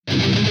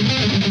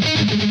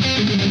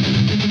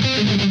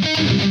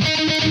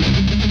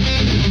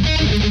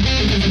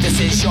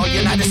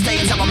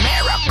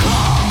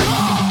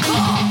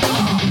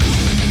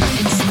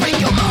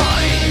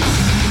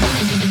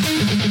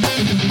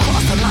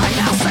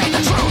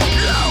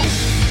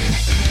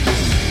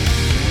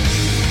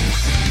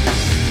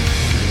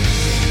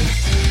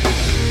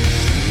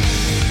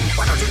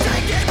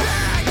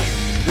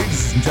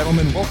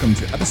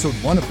welcome to episode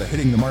 1 of the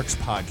Hitting the Marks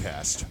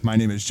podcast. My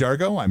name is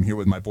Jargo. I'm here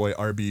with my boy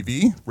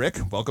RBV. Rick,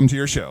 welcome to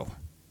your show.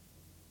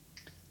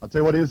 I'll tell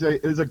you what, it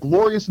is a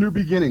glorious new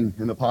beginning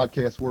in the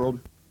podcast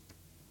world.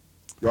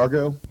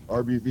 Jargo,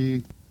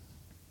 RBV,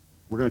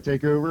 we're going to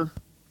take over.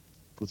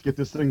 Let's get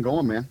this thing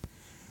going, man.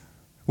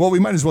 Well, we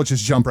might as well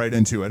just jump right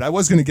into it. I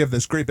was going to give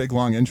this great big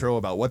long intro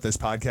about what this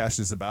podcast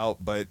is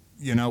about, but,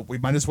 we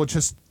might as well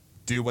just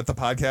do what the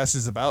podcast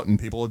is about, and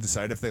people will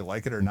decide if they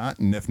like it or not,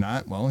 and if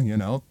not, well,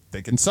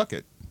 they can suck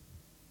it.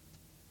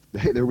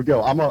 Hey, there we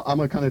go. I'm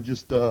a kind of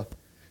just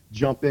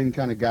jump in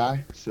kind of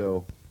guy,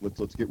 so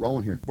let's get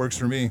rolling here. Works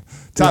for me.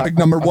 Topic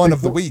number one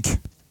of the week.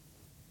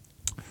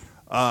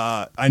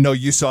 I know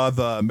you saw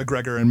the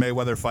McGregor and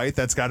Mayweather fight.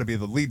 That's got to be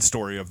the lead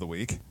story of the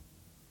week.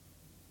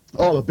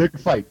 Oh, the big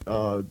fight,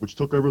 which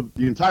took over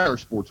the entire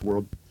sports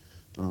world,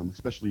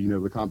 especially,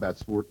 the combat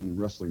sport and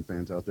wrestling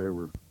fans out there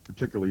were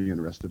particularly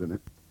interested in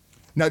it.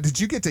 Now, did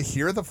you get to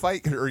hear the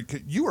fight? Or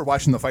you were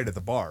watching the fight at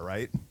the bar,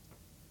 right?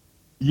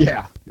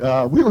 Yeah,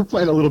 we were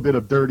playing a little bit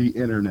of dirty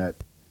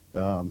internet,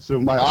 so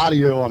my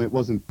audio on it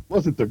wasn't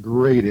the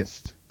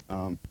greatest.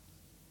 I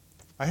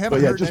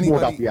haven't heard just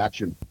anybody, more about the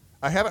action.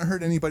 I haven't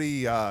heard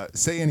anybody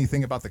say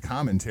anything about the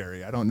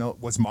commentary. I don't know.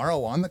 Was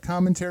Morrow on the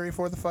commentary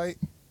for the fight?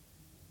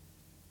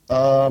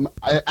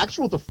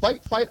 The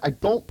fight, I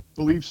don't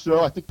believe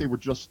so. I think they were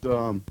just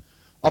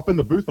up in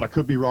the booth, but I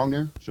could be wrong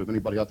there. So if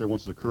anybody out there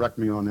wants to correct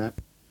me on that,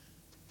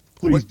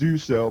 please do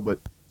so. But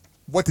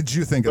what did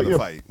you think of the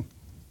fight?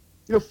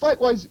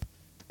 Fight-wise,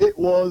 it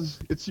was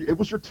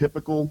your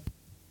typical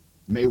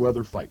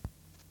Mayweather fight.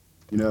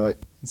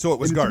 So it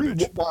was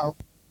garbage.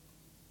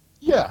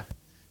 Yeah,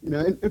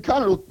 and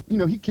Conor,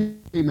 he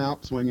came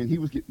out swinging. He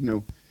was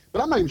getting,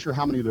 but I'm not even sure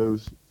how many of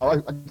those. I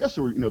guess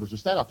there were, there's a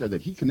stat out there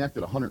that he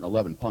connected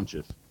 111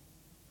 punches.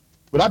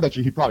 But I bet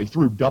you he probably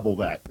threw double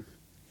that.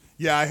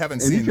 Yeah, I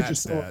haven't seen that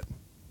stat.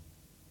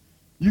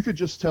 You could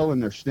just tell in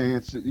their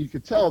stance. You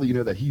could tell,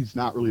 that he's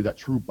not really that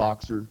true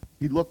boxer.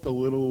 He looked a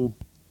little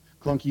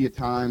clunky at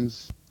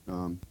times.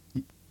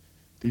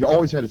 He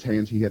always had his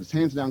hands. He had his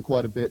hands down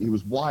quite a bit, and he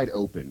was wide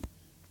open.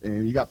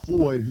 And you got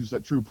Floyd, who's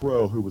that true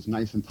pro, who was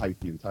nice and tight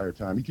the entire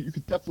time. You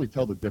could definitely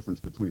tell the difference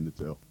between the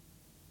two.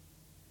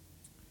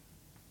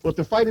 But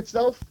the fight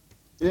itself,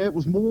 it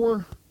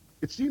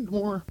seemed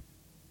more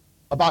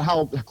about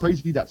how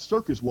crazy that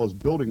circus was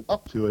building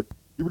up to it.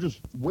 You were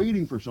just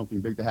waiting for something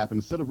big to happen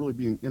instead of really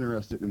being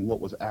interested in what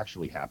was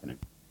actually happening.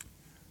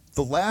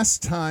 The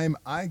last time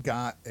I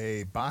got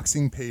a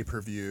boxing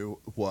pay-per-view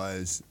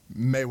was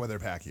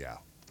Mayweather-Pacquiao.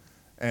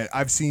 And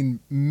I've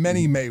seen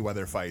many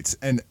Mayweather fights,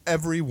 and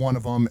every one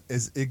of them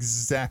is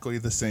exactly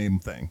the same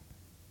thing.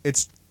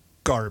 It's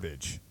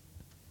garbage.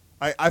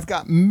 I've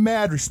got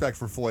mad respect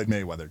for Floyd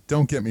Mayweather.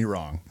 Don't get me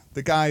wrong.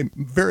 The guy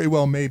very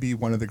well may be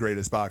one of the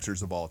greatest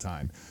boxers of all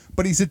time.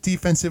 But he's a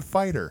defensive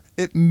fighter.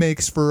 It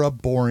makes for a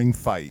boring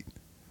fight.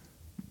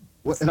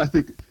 Well, and I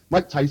think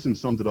Mike Tyson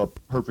summed it up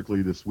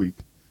perfectly this week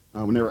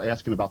when they were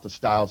asking about the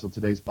styles of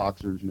today's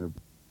boxers,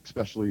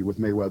 especially with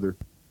Mayweather.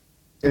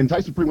 And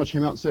Tyson pretty much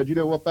came out and said,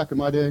 back in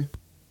my day,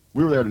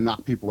 we were there to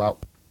knock people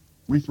out.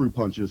 We threw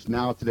punches.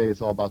 Now today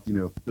it's all about,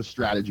 the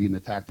strategy and the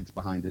tactics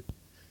behind it.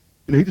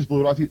 He just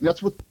blew it off.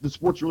 That's what the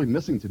sport's really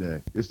missing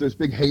today, is those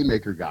big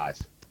haymaker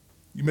guys.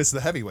 You miss the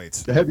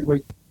heavyweights. The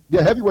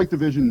heavyweight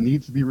division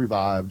needs to be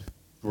revived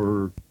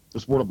for the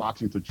sport of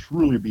boxing to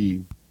truly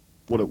be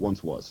what it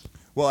once was.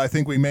 Well, I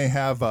think we may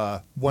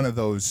have one of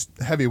those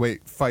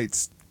heavyweight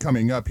fights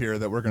coming up here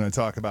that we're going to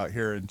talk about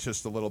here in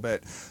just a little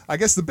bit. I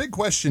guess the big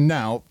question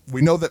now,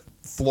 we know that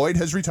Floyd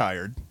has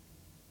retired,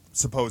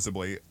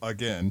 supposedly,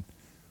 again.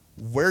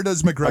 Where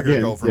does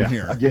McGregor go from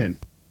here? Again.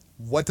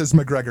 What does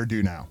McGregor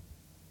do now?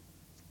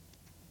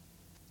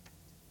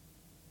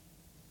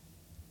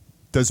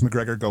 Does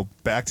McGregor go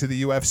back to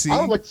the UFC?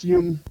 I would like to see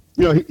him.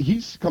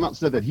 He's come out and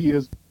said that he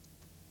is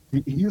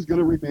going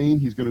to remain.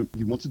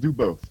 He wants to do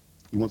both.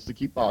 He wants to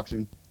keep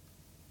boxing.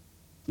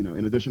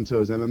 In addition to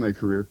his MMA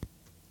career,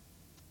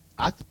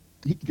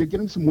 he could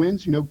get him some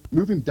wins.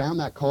 Move him down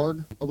that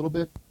card a little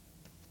bit,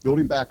 build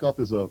him back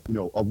up as a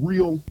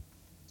real,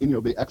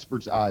 the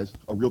experts' eyes,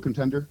 a real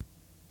contender.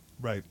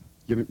 Right.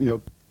 Get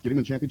him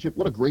a championship.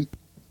 What a great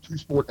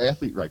two-sport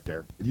athlete right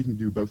there. If you can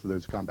do both of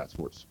those combat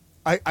sports.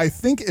 I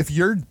think if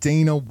you're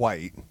Dana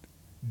White,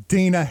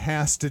 Dana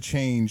has to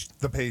change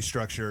the pay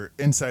structure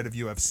inside of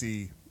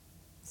UFC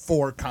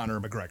for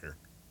Conor McGregor.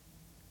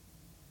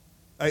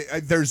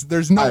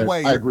 There's no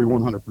way. I agree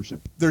 100%.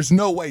 There's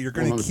no way you're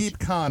going to keep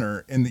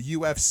Conor in the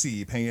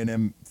UFC paying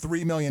him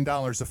 $3 million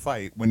a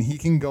fight when he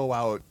can go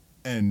out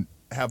and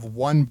have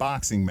one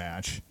boxing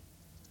match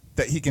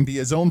that he can be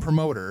his own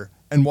promoter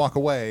and walk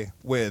away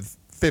with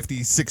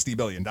 $50-60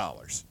 billion.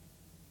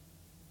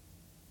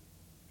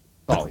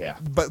 Oh, yeah.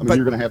 But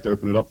you're going to have to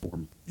open it up for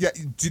him. Yeah.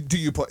 Do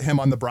you put him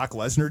on the Brock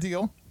Lesnar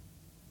deal?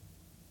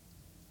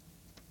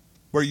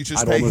 Where you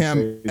just pay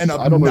him an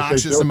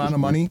obnoxious amount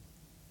of money?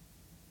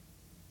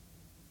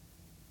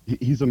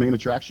 He's a main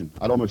attraction.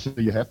 I'd almost say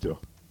you have to.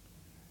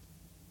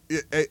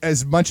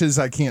 As much as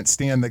I can't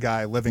stand the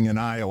guy living in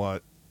Iowa,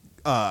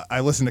 I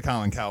listen to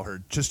Colin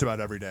Cowherd just about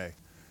every day.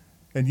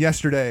 And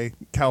yesterday,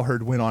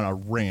 Cowherd went on a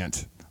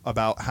rant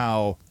about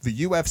how the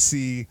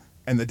UFC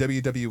and the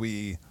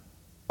WWE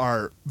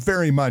are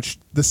very much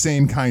the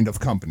same kind of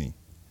company.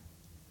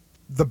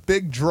 The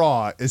big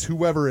draw is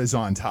whoever is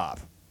on top.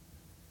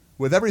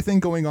 With everything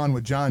going on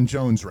with Jon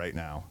Jones right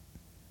now,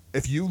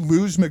 if you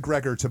lose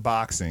McGregor to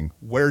boxing,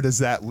 where does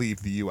that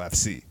leave the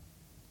UFC?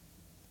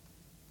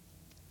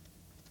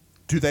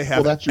 Do they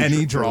have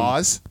any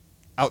draws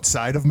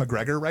outside of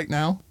McGregor right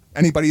now?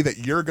 Anybody that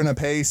you're going to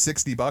pay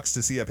 $60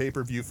 to see a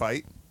pay-per-view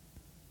fight?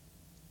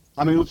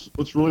 I mean,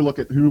 let's really look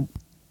at who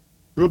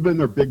have been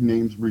their big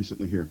names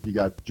recently here. You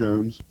got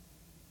Jones,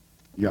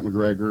 you got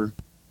McGregor,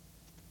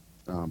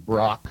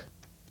 Brock,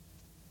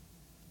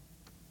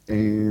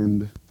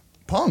 and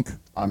Punk.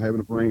 I'm having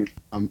a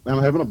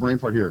brain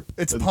fart here.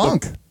 It's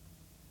Punk.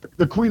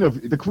 The queen of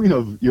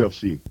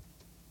UFC.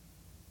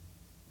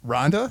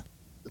 Ronda?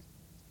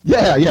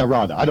 Yeah,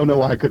 Ronda. I don't know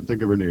why I couldn't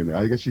think of her name there.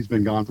 I guess she's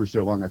been gone for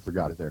so long I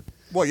forgot it there.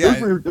 Well,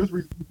 yeah. Those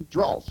were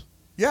draws.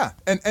 Yeah,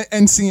 and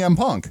CM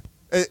Punk.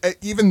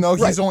 Even though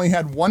he's only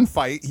had one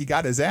fight, he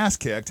got his ass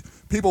kicked.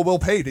 People will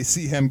pay to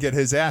see him get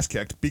his ass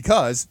kicked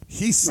because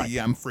he's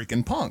CM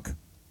freaking Punk.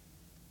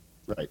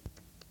 Right.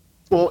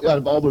 Well, out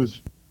of all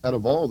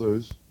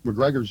those,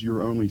 McGregor's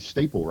your only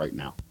staple right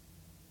now.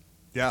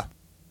 Yeah.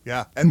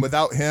 And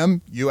without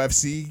him,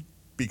 UFC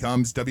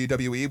becomes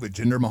WWE with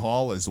Jinder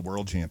Mahal as the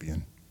world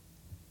champion.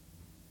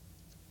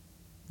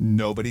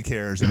 Nobody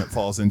cares, and it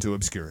falls into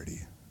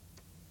obscurity.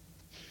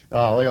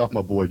 Oh, lay off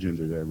my boy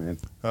Jinder there, man.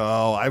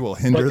 Oh, I will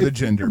hinder the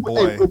Jinder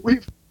boy.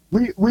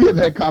 We have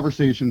had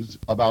conversations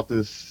about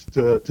this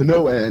to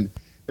no end,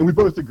 and we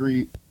both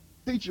agree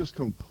they just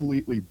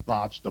completely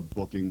botched the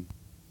booking.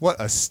 What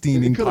a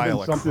steaming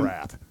pile of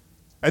crap.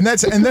 And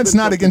that's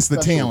not against the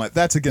talent.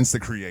 That's against the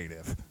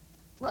creative.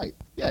 Right.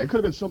 Yeah, it could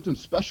have been something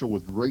special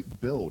with great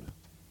build,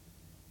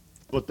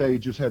 but they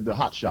just had to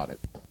hotshot it.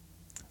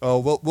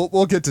 Oh,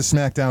 we'll get to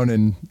SmackDown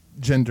and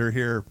Jinder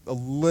here a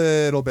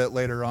little bit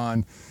later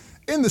on.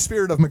 In the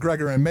spirit of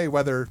McGregor and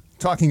Mayweather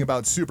talking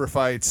about super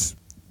fights,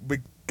 we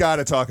got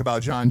to talk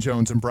about Jon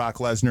Jones and Brock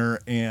Lesnar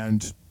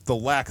and the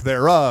lack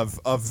thereof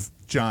of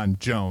Jon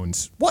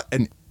Jones. What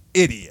an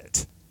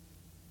idiot.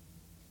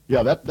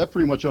 Yeah, that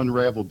pretty much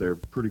unraveled there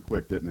pretty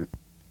quick, didn't it?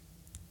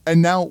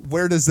 And now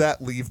where does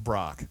that leave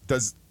Brock?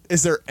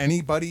 Is there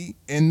anybody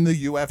in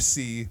the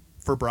UFC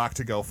for Brock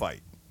to go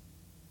fight?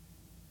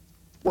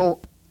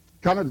 Well,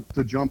 kind of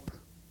to jump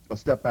a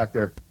step back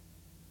there,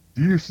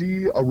 do you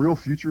see a real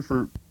future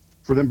for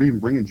them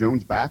bringing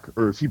Jones back,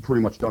 or is he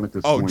pretty much done at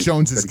this point? Oh,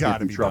 Jones has got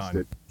to be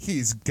done.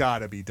 He's got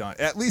to be done,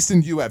 at least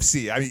in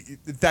UFC. I mean,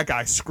 that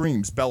guy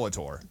screams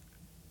Bellator.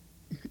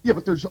 Yeah,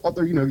 but there's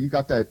other, you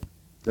got that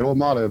old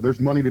motto, if there's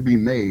money to be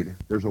made,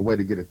 there's a way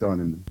to get it done.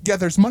 And yeah,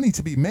 there's money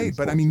to be made,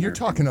 but I mean, you're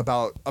talking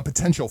about a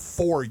potential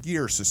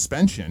 4-year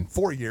suspension.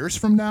 4 years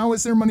from now,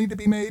 is there money to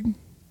be made?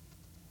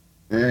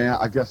 Yeah,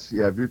 I guess,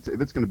 if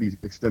it's going to be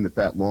extended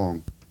that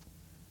long.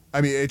 I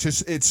mean,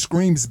 it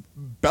screams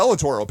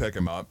Bellator will pick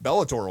him up.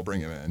 Bellator will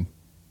bring him in.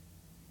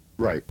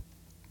 Right.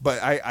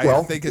 But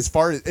I think as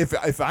far as,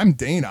 if I'm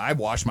Dana, I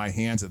wash my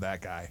hands of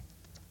that guy.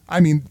 I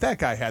mean, that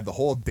guy had the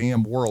whole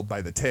damn world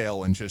by the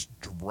tail and just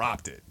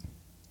dropped it.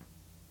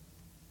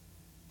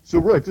 So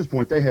really at this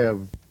point,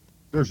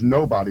 there's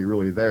nobody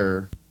really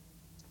there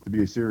to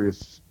be a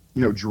serious,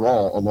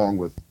 draw along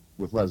with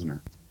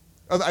Lesnar.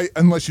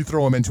 Unless you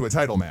throw him into a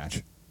title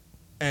match.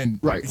 And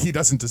right. He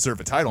doesn't deserve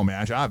a title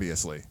match,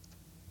 obviously.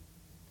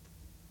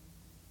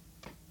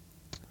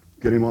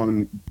 Get him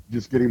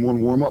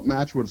one warm-up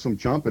match with some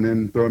chump and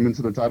then throw him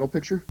into the title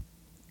picture?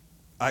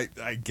 I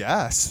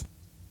guess.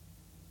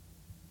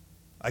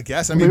 I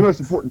mean,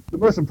 the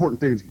most important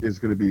thing is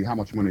going to be how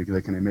much money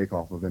they can make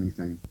off of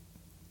anything.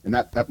 And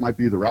that might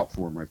be the route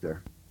for him right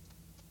there.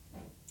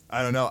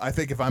 I don't know. I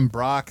think if I'm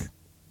Brock,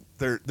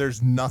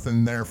 there's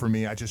nothing there for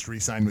me. I just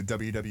re-signed with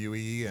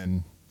WWE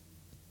and...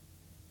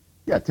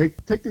 Yeah,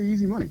 take the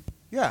easy money.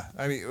 Yeah,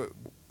 I mean...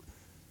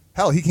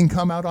 Hell, he can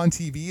come out on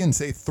TV and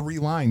say 3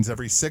 lines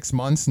every 6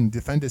 months and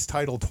defend his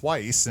title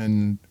twice,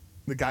 and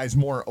the guy's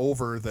more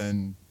over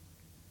than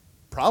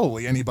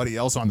probably anybody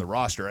else on the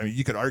roster. I mean,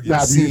 you could argue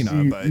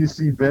Cena, but... Do you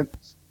see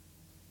Vince?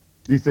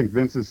 Do you think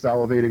Vince is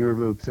salivating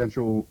over the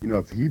potential,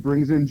 if he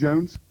brings in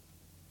Jones?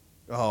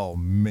 Oh,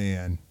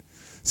 man.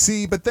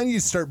 See, but then you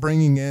start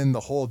bringing in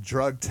the whole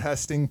drug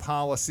testing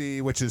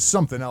policy, which is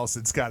something else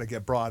that's got to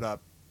get brought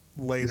up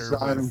later.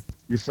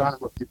 You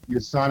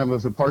sign him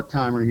as a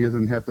part-timer, he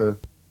doesn't have to...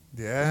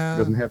 Yeah.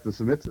 Doesn't have to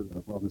submit to the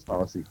wellness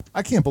policy.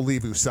 I can't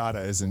believe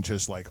USADA isn't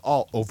just like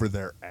all over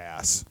their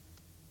ass.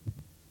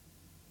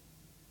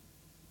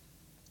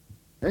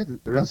 Hey,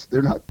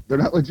 they're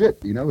not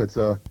legit. It's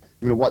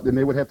what, then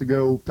they would have to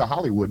go to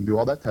Hollywood and do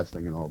all that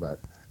testing and all that.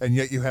 And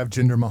yet you have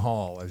Jinder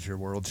Mahal as your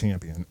world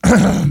champion.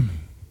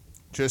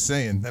 Just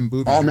saying, them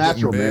boobies all are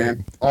natural, getting big.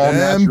 Man. All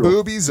them natural.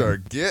 Boobies are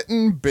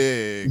getting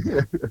big.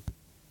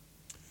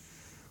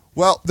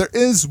 Well, there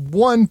is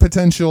one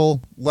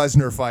potential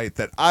Lesnar fight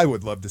that I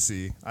would love to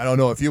see. I don't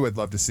know if you would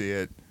love to see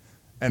it.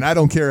 And I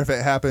don't care if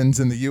it happens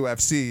in the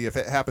UFC, if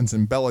it happens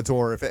in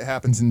Bellator, if it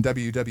happens in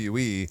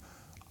WWE.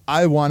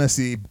 I want to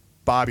see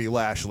Bobby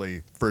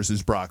Lashley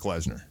versus Brock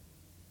Lesnar.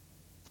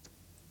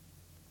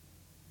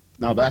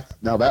 Now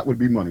that would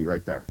be money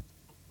right there.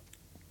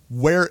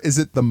 Where is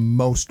it the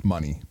most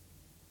money?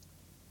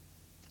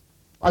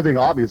 I think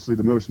obviously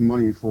the most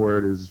money for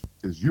it is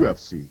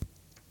UFC.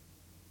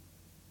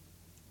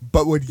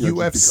 But would You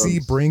know, UFC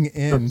because bring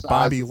in the size-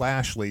 Bobby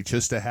Lashley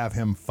just to have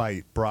him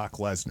fight Brock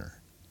Lesnar?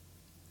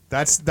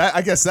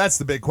 I guess that's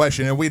the big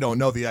question, and we don't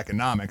know the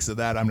economics of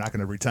that. I'm not going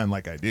to pretend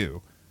like I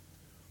do.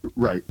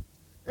 Right.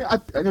 Yeah,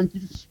 I think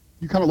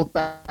you kind of look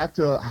back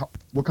to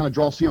what kind of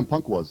draw CM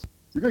Punk was.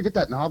 You're going to get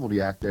that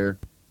novelty act there.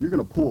 You're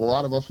going to pull a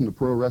lot of us from the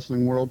pro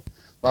wrestling world.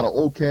 A lot of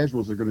old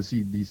casuals are going to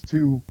see these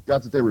two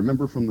guys that they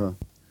remember from the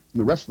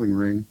wrestling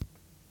ring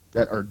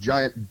that are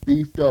giant,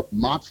 beefed up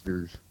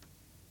monsters.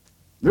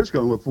 They're just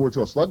going to look forward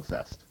to a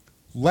slugfest.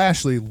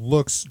 Lashley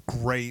looks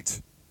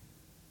great.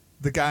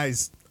 The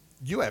guy's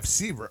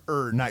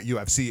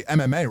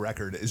MMA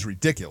record is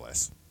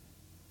ridiculous.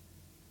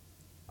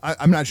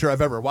 I'm not sure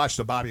I've ever watched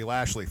a Bobby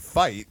Lashley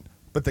fight,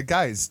 but the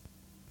guy's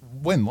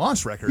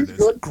win-loss record is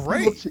good.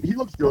 great. He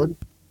looks good.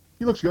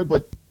 He looks good,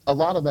 but a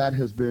lot of that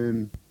has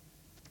been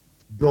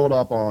built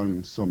up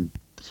on some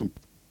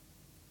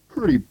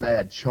pretty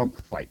bad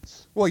chump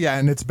fights. Well, yeah,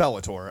 and it's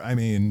Bellator. I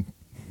mean,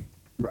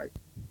 Right.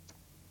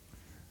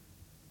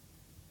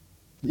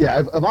 Yeah,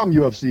 if I'm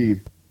UFC,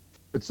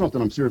 it's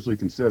something I'm seriously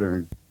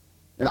considering.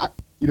 And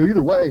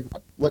either way,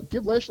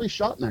 give Lashley a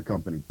shot in that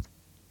company.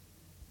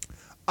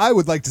 I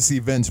would like to see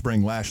Vince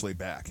bring Lashley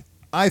back.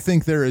 I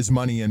think there is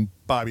money in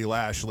Bobby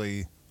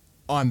Lashley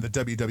on the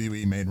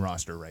WWE main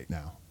roster right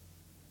now.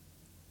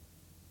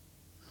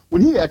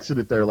 When he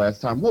exited there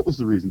last time, what was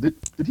the reason? Did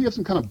he have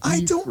some kind of beef?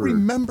 I don't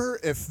remember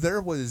if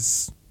there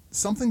was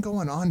something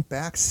going on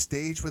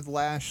backstage with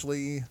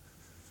Lashley.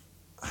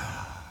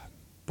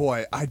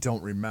 Boy, I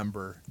don't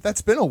remember.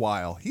 That's been a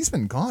while. He's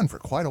been gone for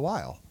quite a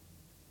while.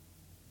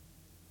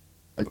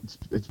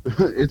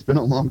 It's been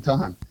a long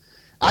time.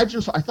 I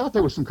thought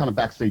there was some kind of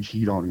backstage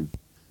heat on him.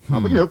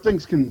 But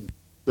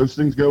those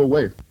things go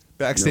away.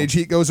 Backstage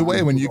heat goes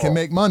away when you can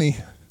make money.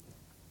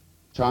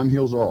 Time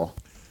heals all.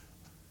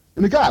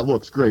 And the guy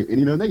looks great, and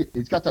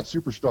he's got that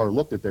superstar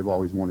look that they've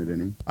always wanted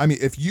in him. I mean,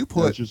 if you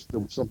put there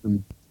was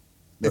something.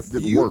 if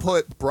you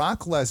put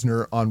Brock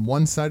Lesnar on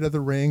one side of the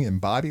ring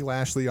and Bobby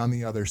Lashley on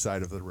the other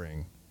side of the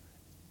ring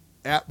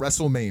at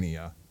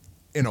WrestleMania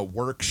in a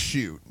work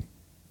shoot,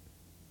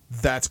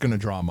 that's going to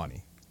draw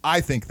money.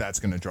 I think that's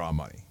going to draw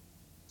money.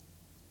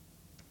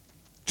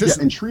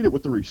 And treat it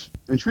with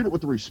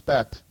the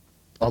respect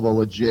of a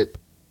legit,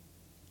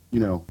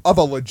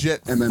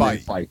 MMA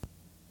fight.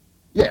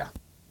 Yeah.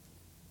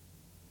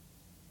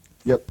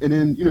 Yep. And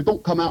then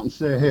don't come out and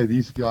say, hey,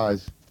 these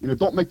guys,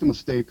 don't make the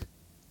mistake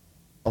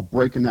of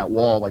breaking that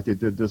wall like they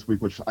did this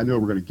week, which I know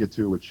we're going to get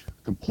to, which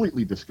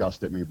completely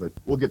disgusted me, but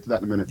we'll get to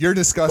that in a minute. You're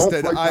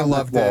disgusted. I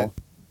loved it.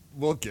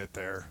 We'll get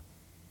there.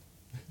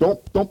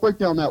 Don't break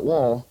down that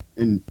wall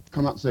and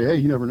come out and say, hey,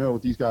 you never know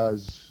what these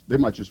guys, they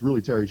might just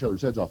really tear each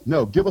other's heads off.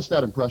 No, give us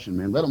that impression,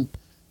 man. Let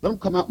them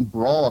come out and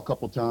brawl a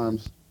couple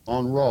times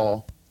on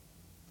Raw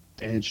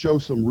and show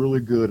some really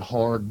good,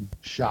 hard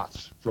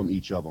shots from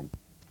each of them.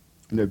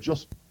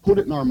 Just put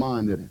it in our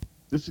mind that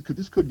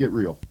this could get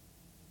real.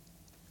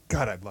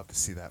 God, I'd love to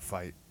see that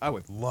fight. I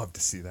would love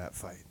to see that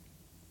fight.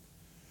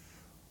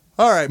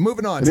 All right,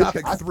 moving on.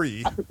 Topic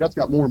 3. I think that's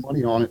got more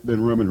money on it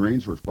than Roman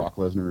Reigns versus Brock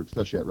Lesnar,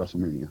 especially at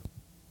WrestleMania.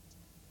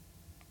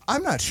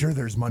 I'm not sure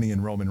there's money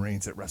in Roman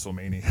Reigns at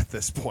WrestleMania at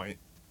this point.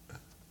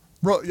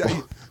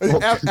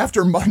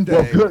 After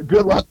Monday. Well,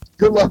 good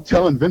luck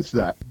telling Vince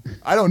that.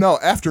 I don't know.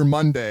 After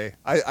Monday,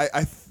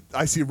 I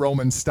see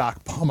Roman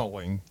stock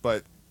pummeling,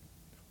 but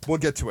we'll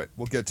get to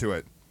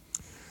it.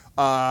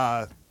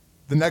 The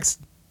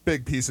next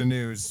big piece of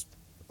news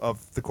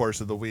of the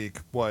course of the week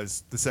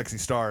was the Sexy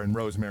Star and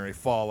Rosemary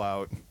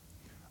fallout.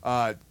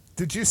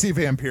 Did you see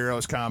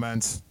Vampiro's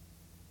comments?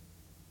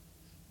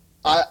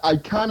 I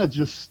kind of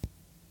just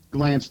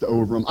glanced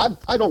over him.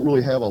 I don't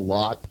really have a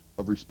lot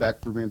of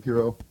respect for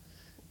Vampiro.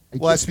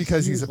 Well, that's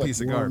because he's a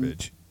piece of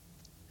garbage.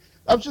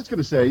 I was just going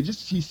to say,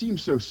 he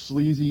seems so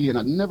sleazy, and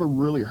I've never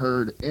really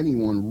heard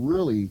anyone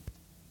really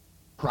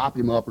prop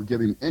him up or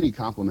give him any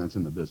compliments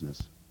in the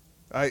business.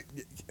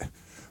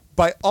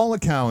 By all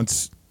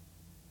accounts,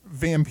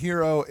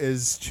 Vampiro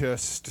is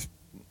just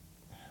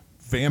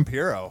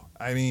Vampiro.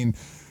 I mean,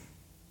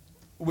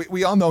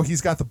 we all know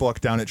he's got the book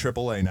down at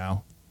AAA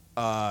now.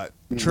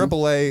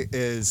 AAA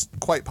is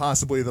quite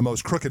possibly the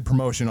most crooked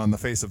promotion on the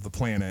face of the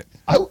planet.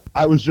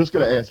 I was just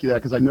going to ask you that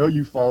because I know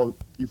you follow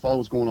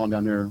what's going on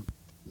down there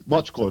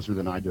much closer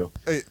than I do.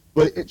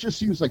 But it just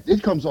seems like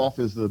it comes off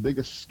as the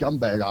biggest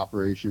scumbag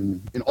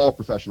operation in all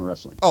professional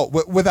wrestling. Oh,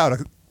 without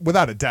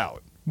a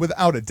doubt.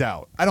 Without a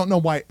doubt. I don't know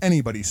why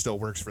anybody still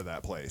works for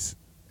that place.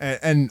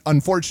 And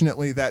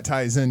unfortunately, that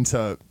ties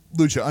into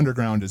Lucha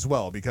Underground as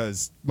well,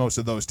 because most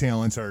of those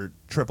talents are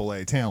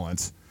AAA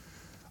talents.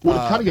 Well,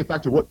 to kind of get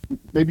back to what,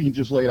 maybe you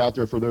just lay it out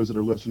there for those that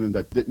are listening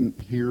that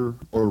didn't hear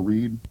or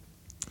read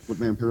what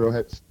Vampiro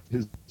had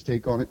his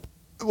take on it?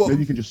 Well,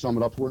 Maybe you can just sum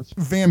it up for us.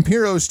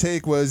 Vampiro's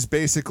take was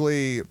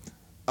basically,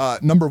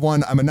 number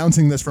one, I'm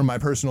announcing this from my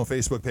personal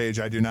Facebook page.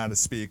 I do not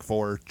speak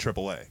for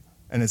AAA.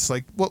 And it's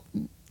like, well,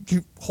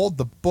 you hold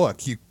the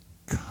book. You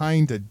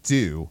kind of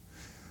do.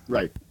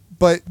 Right.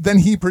 But then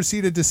he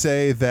proceeded to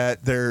say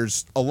that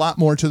there's a lot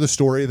more to the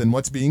story than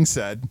what's being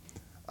said.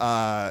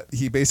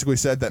 He basically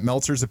said that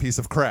Meltzer's a piece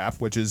of crap,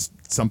 which is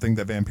something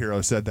that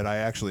Vampiro said that I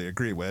actually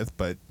agree with,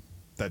 but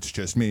that's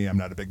just me. I'm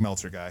not a big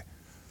Meltzer guy.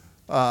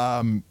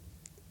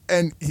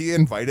 And he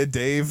invited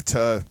Dave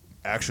to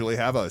actually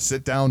have a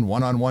sit-down,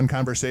 one-on-one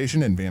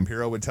conversation, and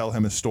Vampiro would tell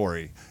him a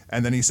story.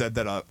 And then he said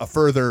that a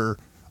further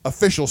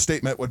official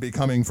statement would be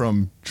coming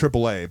from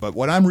AAA. But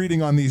what I'm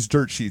reading on these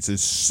dirt sheets is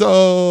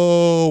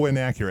so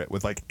inaccurate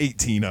with like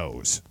 18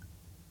 O's.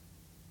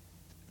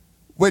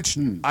 Which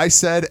I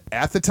said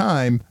at the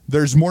time,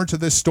 there's more to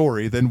this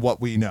story than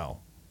what we know.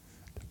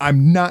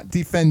 I'm not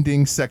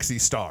defending Sexy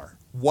Star.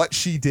 What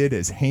she did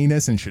is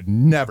heinous and should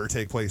never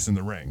take place in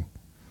the ring.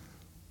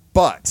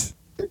 But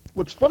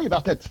What's funny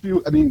about that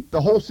too, I mean,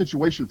 the whole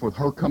situation for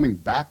her coming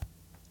back,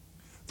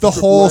 the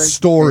whole AAA,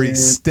 story and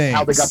stinks.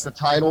 how they got the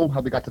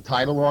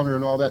title on her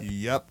and all that.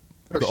 Yep.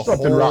 There's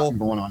something rotten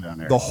going on down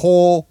there. The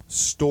whole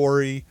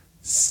story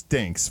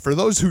stinks. For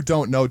those who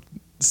don't know,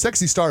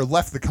 Sexy Star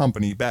left the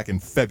company back in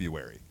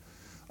February.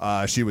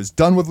 She was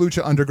done with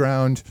Lucha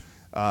Underground.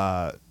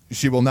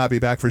 She will not be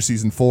back for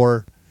season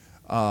 4.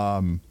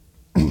 And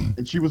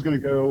she was going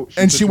to go.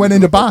 She went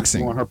into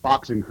boxing. On her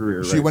boxing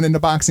career. She went into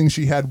boxing.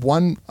 She had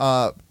one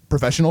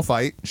professional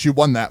fight. She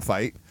won that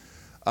fight.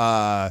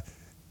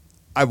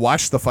 I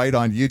watched the fight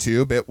on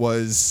YouTube. It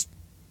was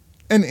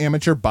an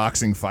amateur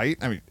boxing fight.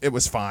 I mean, it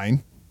was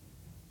fine.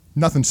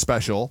 Nothing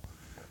special.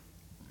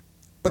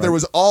 But there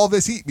was all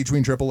this heat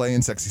between AAA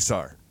and Sexy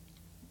Star.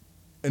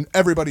 And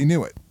everybody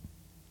knew it.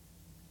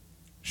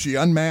 She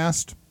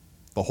unmasked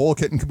the whole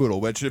kit and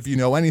caboodle, which if you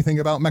know anything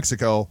about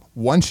Mexico,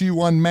 once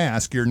you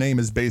unmask, your name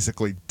is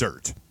basically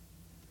dirt.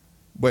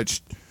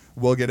 Which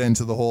we'll get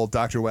into the whole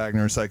Dr.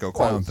 Wagner psycho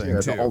clown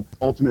thing too. The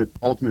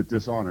ultimate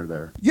dishonor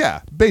there.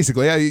 Yeah,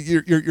 basically,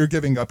 you're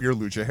giving up your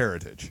lucha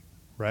heritage,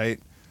 right?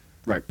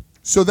 Right.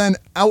 So then,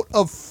 out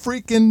of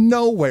freaking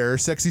nowhere,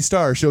 Sexy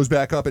Star shows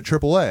back up at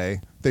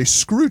AAA. They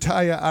screw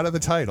Taya out of the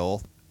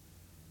title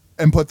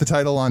and put the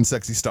title on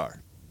Sexy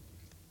Star.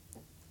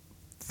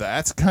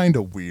 That's kind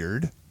of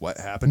weird. What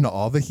happened to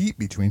all the heat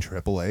between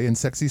AAA and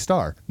Sexy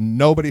Star?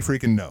 Nobody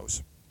freaking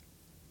knows.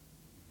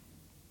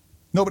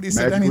 Nobody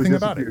said anything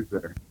about it.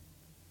 There.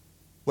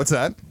 What's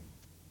that?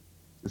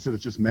 They said it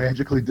just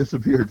magically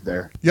disappeared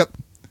there. Yep.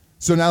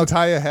 So now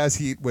Taya has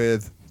heat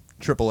with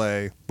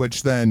AAA,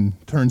 which then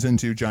turns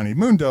into Johnny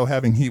Mundo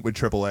having heat with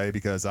AAA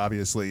because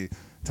obviously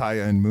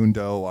Taya and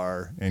Mundo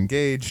are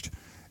engaged,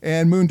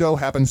 and Mundo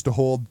happens to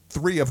hold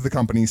 3 of the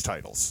company's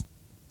titles.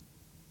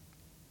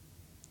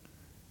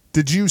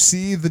 Did you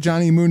see the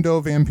Johnny Mundo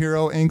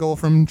Vampiro angle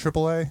from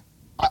AAA?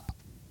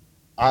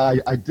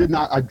 I did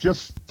not. I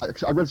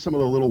read some of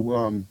the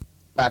little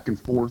back and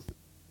forth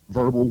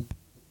verbal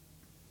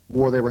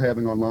war they were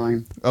having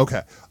online.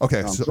 Okay.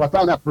 So I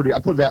found that pretty. I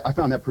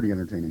found that pretty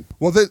entertaining.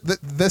 Well,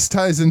 this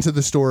ties into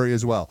the story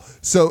as well.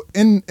 So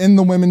in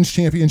the women's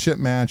championship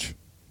match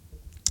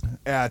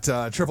at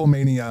Triple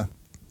Mania,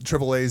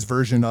 AAA's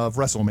version of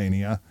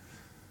WrestleMania,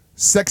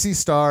 Sexy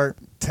Star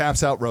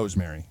taps out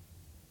Rosemary.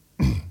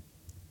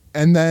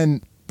 And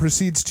then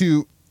proceeds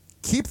to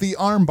keep the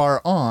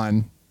armbar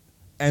on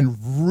and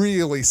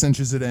really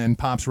cinches it in,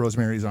 pops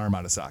Rosemary's arm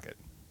out of socket.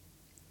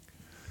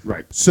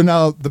 Right. So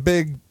now the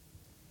big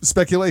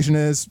speculation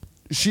is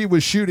she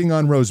was shooting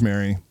on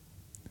Rosemary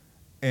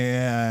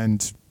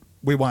and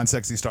we want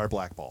Sexy Star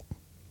blackballed.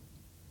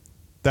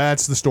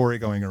 That's the story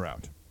going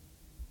around.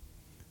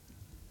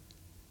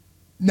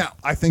 Now,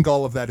 I think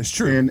all of that is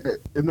true. And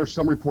there's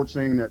some reports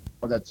saying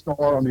that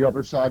Star on the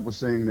other side was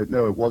saying that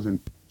no, it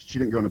wasn't. She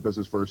didn't go into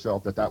business for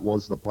herself. That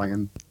was the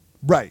plan.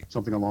 Right.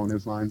 Something along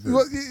those lines.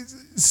 Well,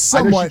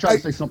 I know she tried to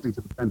say something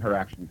to defend her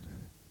actions.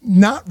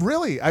 Not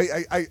really.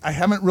 I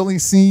haven't really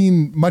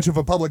seen much of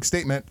a public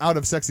statement out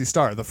of Sexy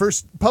Star. The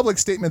first public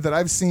statement that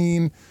I've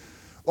seen,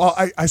 well,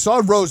 I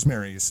saw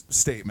Rosemary's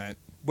statement,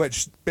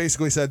 which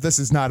basically said this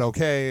is not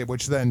okay,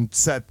 which then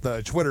set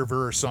the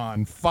Twitterverse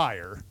on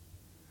fire.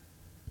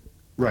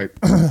 Right.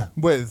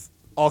 With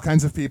all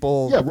kinds of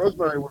people. Yeah,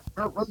 Rosemary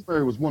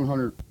was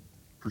 100%,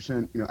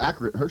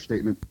 accurate in her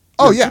statement.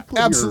 Oh yeah,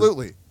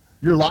 absolutely.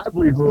 Your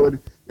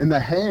livelihood in the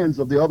hands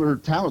of the other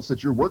talents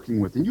that you're working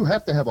with, and you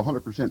have to have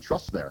 100%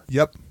 trust there.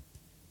 Yep.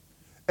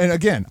 And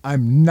again,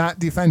 I'm not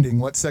defending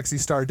what Sexy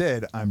Star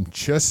did. I'm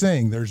just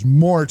saying there's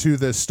more to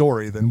this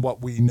story than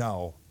what we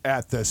know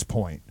at this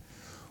point.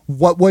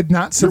 What would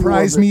not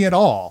surprise me at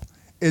all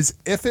is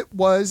if it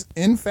was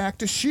in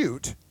fact a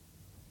shoot,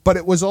 but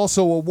it was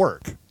also a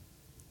work.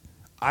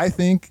 I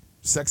think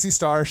Sexy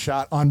Star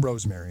shot on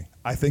Rosemary.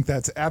 I think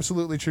that's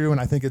absolutely true,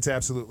 and I think it's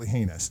absolutely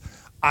heinous.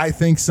 I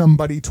think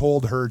somebody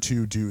told her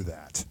to do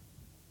that,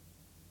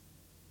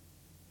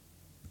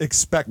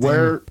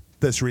 expecting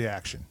this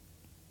reaction.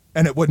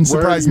 And it wouldn't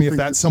surprise me if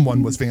that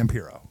someone was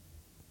Vampiro.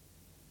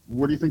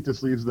 where do you think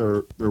this leaves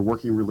their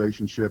working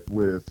relationship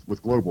with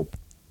Global?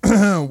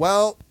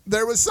 Well,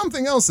 there was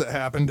something else that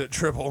happened at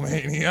Triple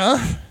Mania.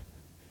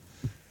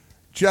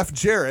 Jeff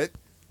Jarrett,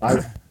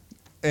 I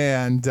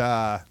and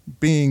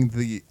being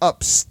the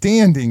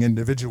upstanding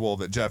individual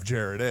that Jeff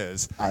Jarrett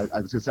is.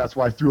 that's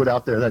why I threw it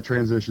out there, that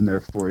transition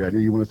there for you. I knew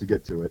you wanted to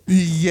get to it.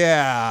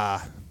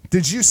 Yeah.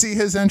 Did you see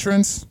his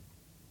entrance?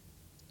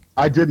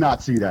 I did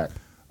not see that.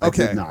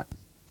 Okay. I did not.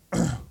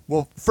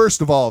 Well,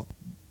 first of all,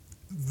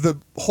 the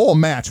whole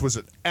match was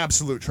an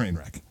absolute train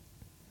wreck.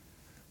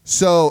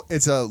 So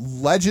it's a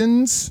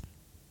Legends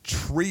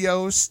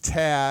Trios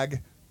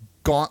Tag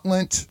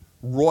Gauntlet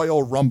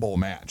Royal Rumble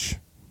match.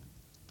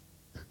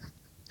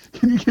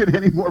 Can you get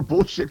any more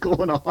bullshit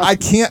going on? I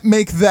can't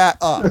make that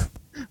up.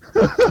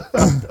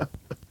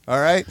 All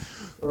right.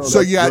 Oh, so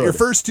that's you got good. your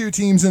first two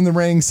teams in the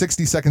ring.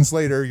 60 seconds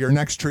later, your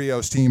next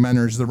trios team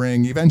enters the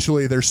ring.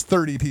 Eventually, there's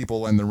 30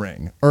 people in the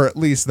ring, or at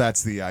least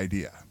that's the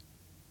idea.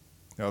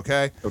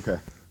 Okay? Okay.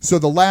 So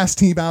the last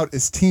team out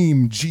is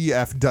Team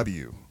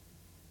GFW.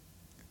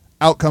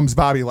 Out comes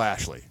Bobby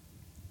Lashley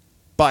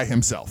by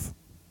himself.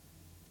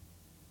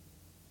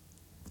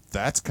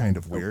 That's kind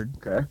of weird.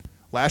 Okay.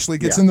 Lashley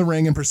gets Yeah. in the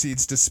ring and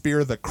proceeds to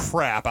spear the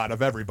crap out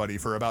of everybody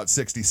for about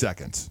 60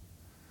 seconds.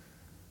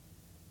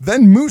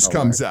 Then Moose All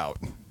comes right. out.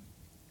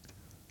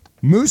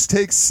 Moose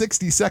takes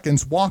 60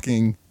 seconds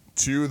walking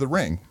to the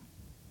ring.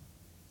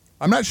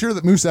 I'm not sure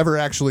that Moose ever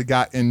actually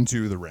got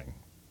into the ring.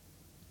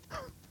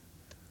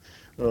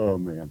 Oh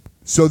man.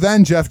 So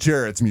then Jeff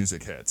Jarrett's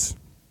music hits,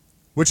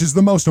 which is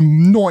the most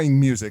annoying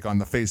music on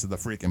the face of the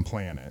freaking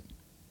planet.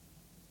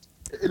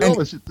 It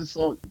almost it's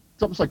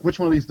almost like which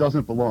one of these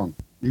doesn't belong.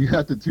 You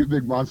got the two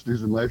big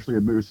monsters and Lashley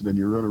and Moose, and then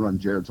you're going to run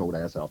Jarrett's old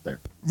ass out there.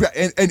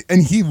 Yeah,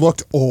 and he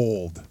looked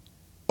old.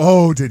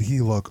 Oh, did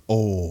he look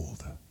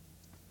old?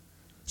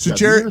 So Yeah,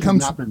 Jarrett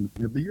comes.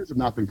 The years have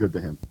not been good to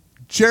him.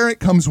 Jarrett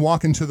comes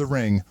walking to the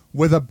ring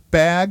with a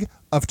bag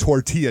of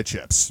tortilla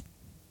chips,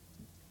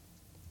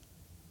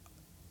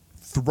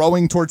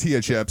 throwing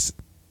tortilla chips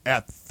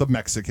at the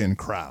Mexican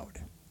crowd.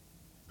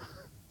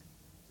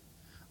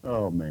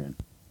 Oh man.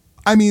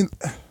 I mean,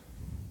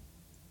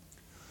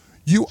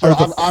 you So are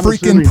the I'm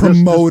freaking assuming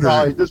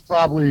promoter. This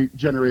probably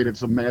generated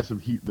some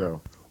massive heat, though.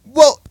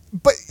 Well,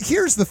 but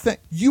here's the thing.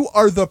 You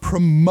are the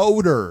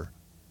promoter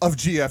of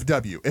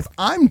GFW. If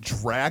I'm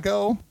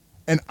Drago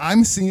and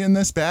I'm seeing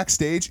this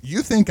backstage,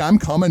 you think I'm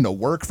coming to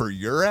work for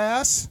your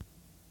ass?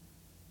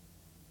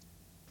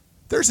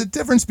 There's a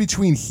difference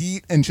between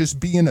heat and just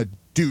being a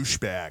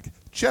douchebag.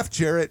 Jeff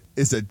Jarrett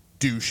is a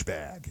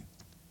douchebag.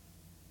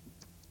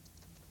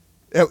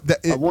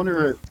 I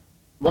wonder.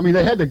 I mean,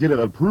 they had to get it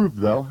approved,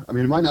 though. I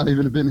mean, it might not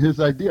even have been his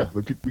idea.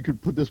 We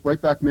could put this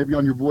right back maybe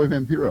on your boy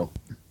Vampiro.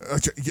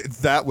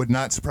 That would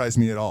not surprise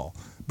me at all.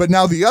 But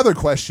now the other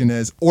question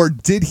is, or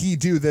did he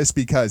do this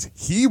because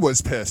he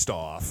was pissed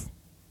off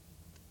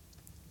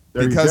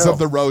There you because go. of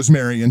the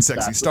Rosemary and Sexy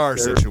That's- Star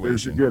there's a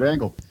situation? good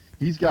angle.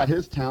 He's got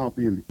his talent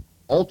being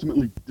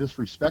ultimately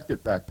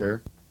disrespected back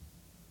there.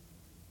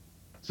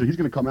 So he's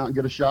going to come out and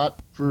get a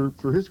shot for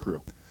his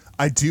crew.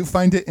 I do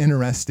find it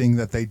interesting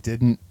that they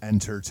didn't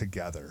enter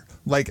together.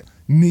 Like,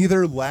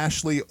 neither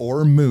Lashley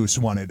or Moose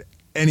wanted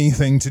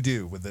anything to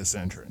do with this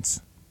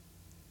entrance.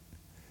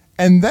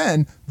 And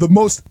then, the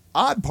most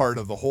odd part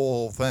of the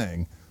whole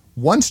thing,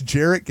 once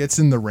Jarrett gets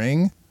in the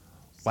ring,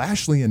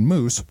 Lashley and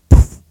Moose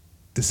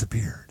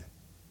disappeared.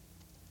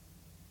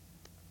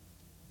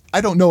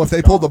 I don't know if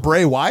they pulled the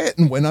Bray Wyatt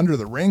and went under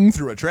the ring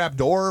through a trap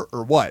door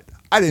or what.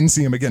 I didn't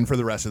see him again for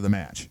the rest of the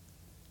match.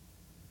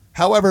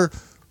 However,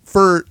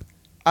 for,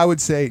 I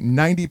would say,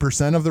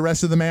 90% of the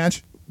rest of the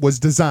match was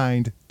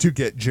designed to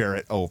get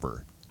Jarrett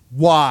over.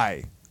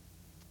 Why?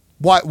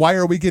 Why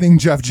are we getting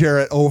Jeff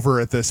Jarrett over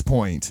at this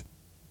point?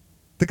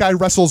 The guy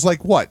wrestles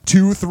like, what,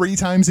 2-3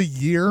 times a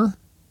year?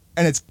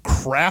 And it's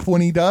crap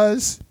when he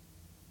does?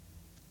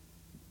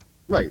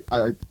 Right.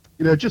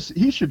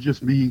 He should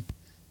just be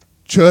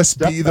Just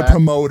Step be the back.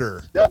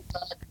 promoter. step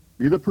back,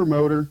 be the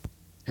promoter,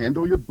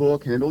 handle your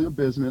book, handle your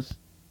business,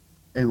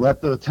 and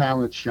let the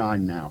talent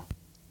shine now.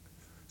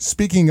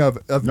 Speaking of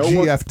No one-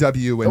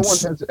 GFW and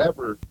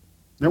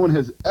No one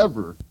has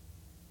ever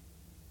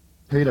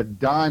paid a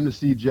dime to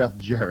see Jeff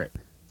Jarrett.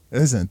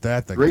 isn't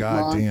that the Great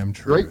goddamn mind,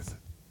 truth?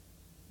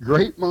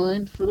 Great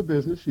mind for the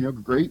business,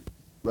 great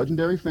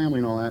legendary family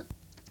and all that,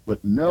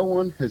 but no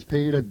one has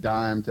paid a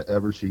dime to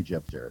ever see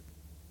Jeff Jarrett.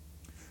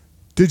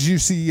 Did you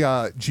see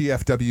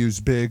GFW's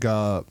big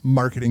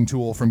marketing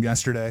tool from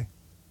yesterday?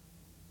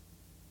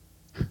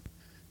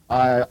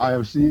 I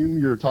assume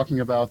you're talking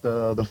about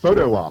the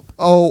photo op.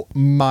 Oh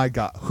my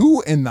God.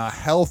 Who in the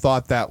hell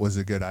thought that was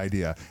a good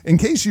idea? In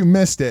case you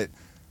missed it,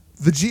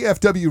 the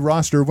GFW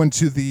roster went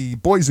to the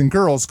Boys and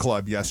Girls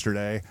Club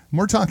yesterday. And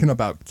we're talking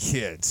about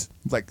kids,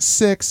 like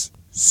 6,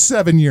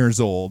 7 years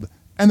old.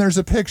 And there's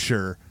a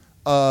picture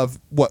of,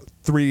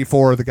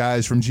 3-4 of the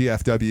guys from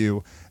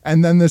GFW.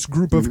 And then this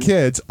group of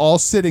kids all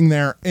sitting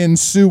there in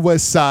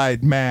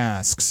suicide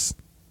masks.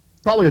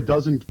 Probably a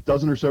dozen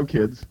or so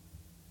kids,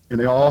 and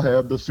they all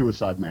have the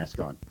suicide mask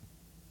on.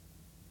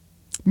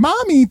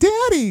 Mommy,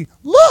 Daddy,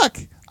 look,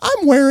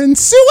 I'm wearing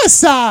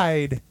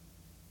Suicide.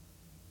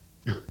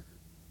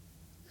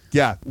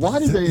 Yeah. Why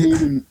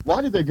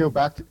did they go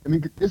back to, I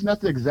mean, isn't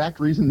that the exact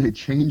reason they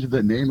changed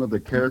the name of the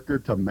character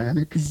to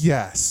Manic?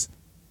 Yes.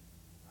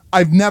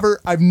 I've never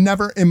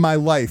in my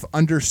life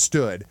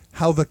understood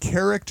how the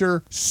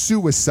character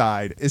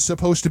Suicide is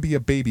supposed to be a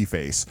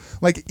babyface.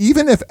 Like,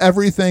 even if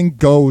everything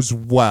goes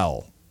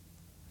well,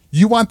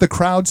 you want the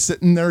crowd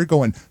sitting there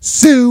going,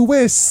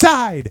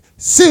 Suicide!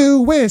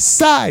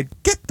 Suicide!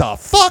 Get the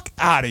fuck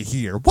out of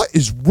here! What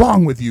is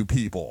wrong with you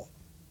people?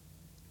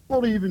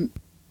 Well,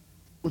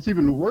 what's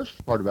even the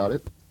worst part about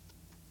it,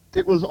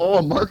 it was all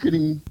a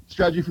marketing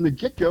strategy from the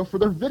get-go for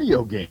their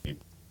video game.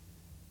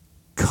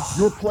 God.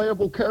 Your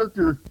playable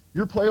character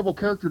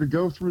to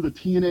go through the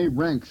TNA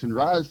ranks and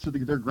rise to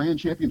their grand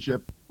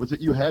championship was that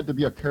you had to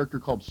be a character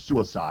called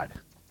Suicide.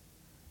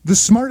 The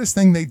smartest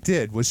thing they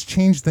did was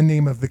change the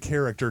name of the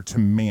character to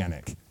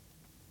Manic.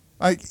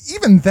 Like,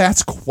 even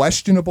that's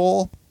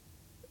questionable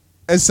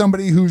as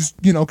somebody who's,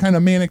 kind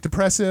of manic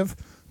depressive,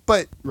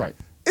 but Right.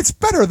 it's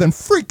better than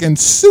freaking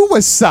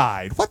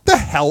Suicide. What the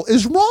hell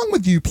is wrong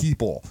with you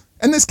people?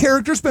 And this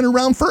character's been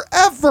around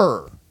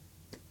forever.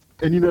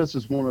 And this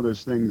is one of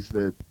those things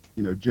that,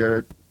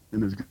 Jarrett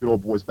and his good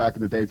old boys back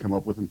in the day come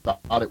up with and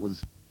thought it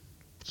was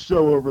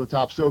so over the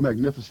top, so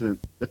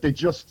magnificent that they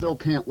just still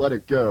can't let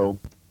it go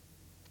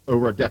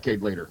over a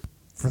decade later.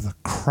 For the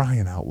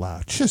crying out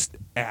loud. Just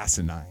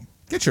asinine.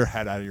 Get your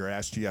head out of your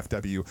ass,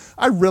 GFW.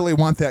 I really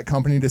want that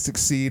company to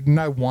succeed, and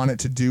I want it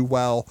to do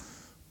well.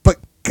 But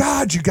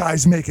God, you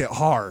guys make it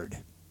hard.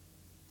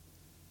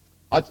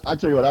 I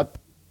tell you what,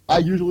 I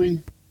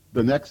usually,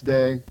 the next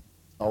day,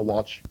 I'll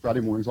watch,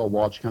 Friday mornings, I'll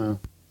watch kind of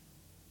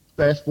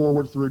fast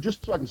forward through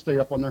just so I can stay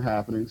up on their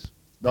happenings.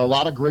 There are a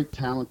lot of great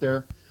talent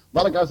there. A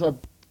lot of guys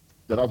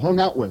that I've hung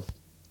out with,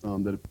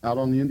 that are out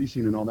on the indie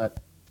scene and all that.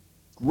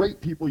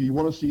 Great people you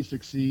want to see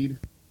succeed.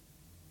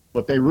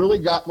 But they really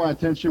got my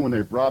attention when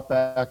they brought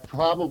back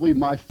probably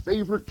my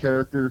favorite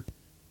character,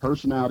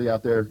 personality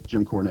out there,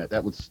 Jim Cornette.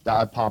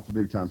 I popped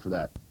big time for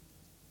that.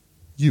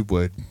 You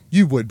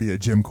would be a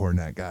Jim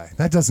Cornette guy.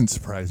 That doesn't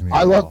surprise me.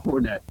 I love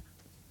Cornette.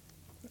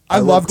 I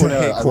love to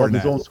hate I love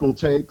his Cornette. old school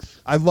takes.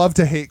 I love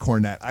to hate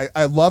Cornette.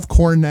 I love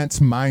Cornette's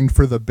mind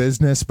for the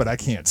business, but I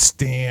can't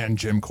stand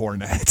Jim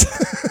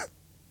Cornette.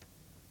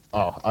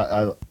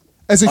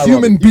 As a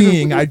human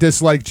being, I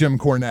dislike Jim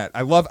Cornette.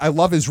 I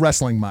love his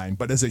wrestling mind,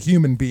 but as a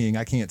human being,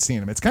 I can't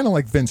stand him. It's kind of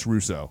like Vince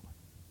Russo.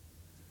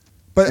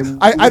 But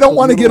I don't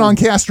want to get on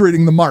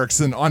castrating the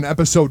marks on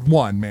episode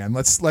 1, man.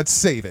 Let's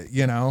save it,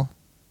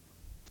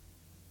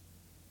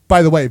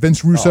 By the way,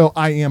 Vince Russo,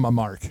 I am a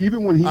mark.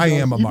 Even when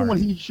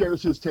he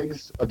shares his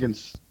takes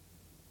against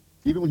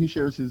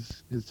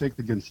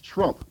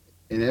Trump,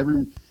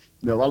 and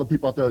a lot of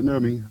people out there that know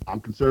me,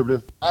 I'm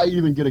conservative. I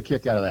even get a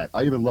kick out of that.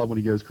 I even love when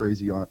he goes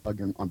crazy on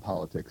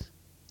politics.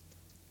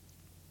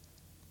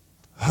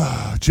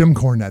 Jim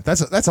Cornette.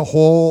 That's a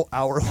whole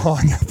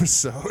hour-long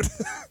episode.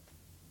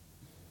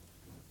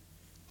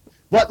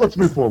 But let's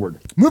move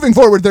forward. Moving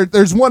forward,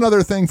 there's one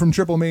other thing from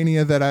Triple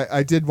Mania that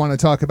I did want to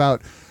talk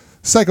about.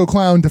 Psycho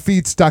Clown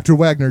defeats Dr.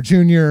 Wagner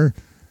Jr.,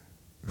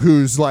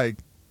 who's like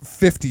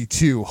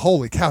 52.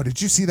 Holy cow,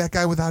 did you see that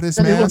guy without his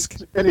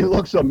mask? He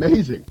looks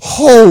amazing.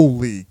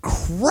 Holy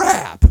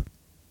crap.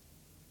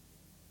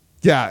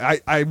 Yeah,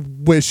 I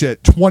wish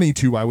at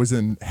 22 I was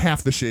in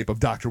half the shape of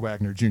Dr.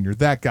 Wagner Jr.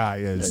 That guy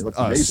is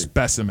a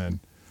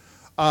specimen.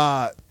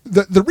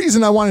 The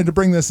reason I wanted to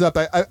bring this up,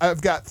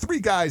 I've got 3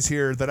 guys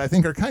here that I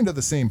think are kind of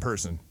the same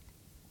person.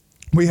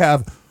 We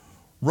have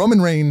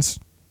Roman Reigns,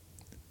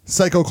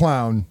 Psycho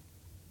Clown,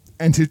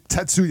 and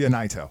Tetsuya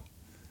Naito.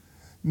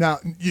 Now,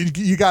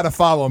 you got to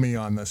follow me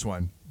on this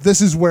one. This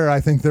is where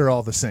I think they're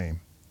all the same.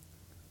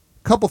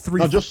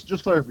 Now,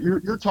 just clarify,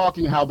 you're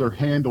talking how they're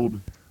handled.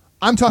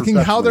 I'm talking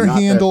how they're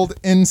handled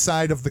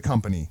inside of the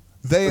company.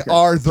 They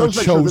are the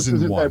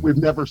chosen one. We've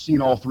never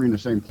seen all 3 in the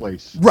same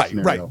place. Right.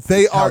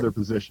 They are their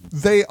position.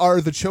 They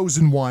are the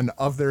chosen one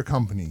of their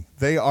company.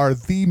 They are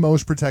the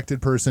most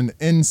protected person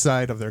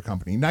inside of their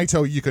company.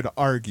 Naito, you could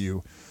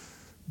argue,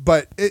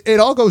 but it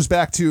all goes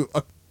back to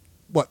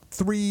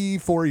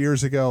 3-4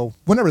 years ago,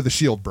 whenever the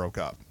Shield broke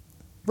up,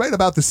 right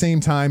about the same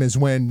time as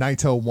when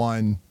Naito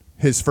won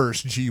his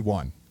first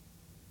G1.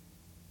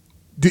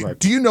 Do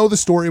you know the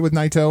story with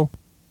Naito?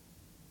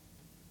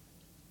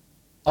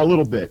 A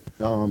little bit.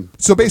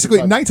 So basically,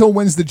 Naito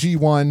wins the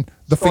G1.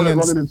 The fans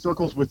running in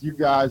circles with you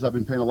guys. I've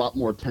been paying a lot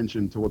more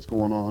attention to what's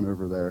going on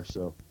over there.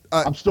 So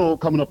I'm still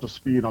coming up to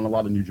speed on a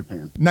lot of New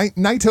Japan.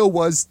 Naito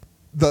was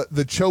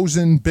the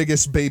chosen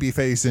biggest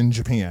babyface in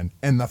Japan,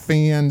 and the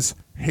fans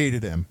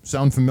hated him.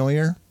 Sound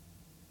familiar?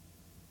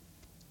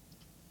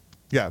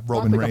 Yeah,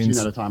 Roman Reigns. I've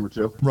seen that a time or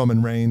two.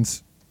 Roman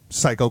Reigns,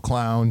 Psycho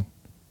Clown.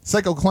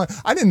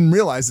 I didn't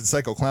realize that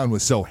Psycho Clown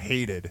was so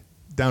hated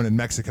down in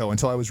Mexico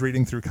until I was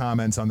reading through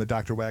comments on the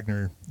Dr.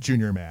 Wagner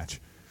Jr. match.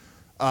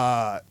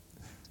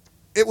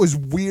 It was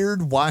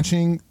weird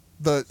watching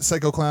the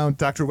Psycho Clown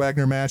Dr.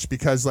 Wagner match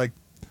because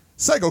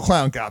Psycho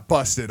Clown got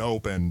busted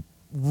open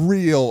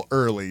real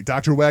early.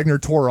 Dr. Wagner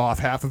tore off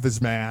half of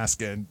his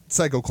mask, and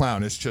Psycho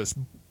Clown is just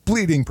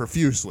bleeding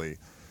profusely.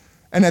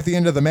 And at the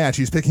end of the match,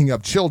 he's picking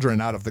up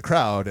children out of the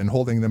crowd and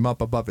holding them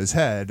up above his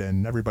head,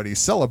 and everybody's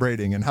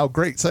celebrating and how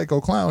great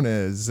Psycho Clown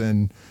is.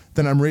 And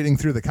then I'm reading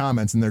through the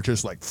comments, and they're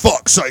just like,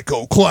 "Fuck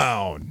Psycho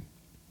Clown."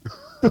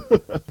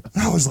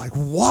 I was like,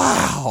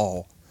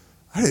 wow.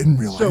 I didn't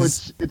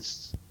realize.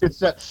 So it's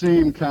that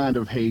same kind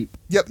of hate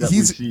Yep, that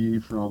we see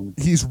from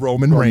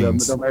Roman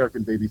Reigns. The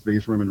American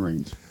babyface Roman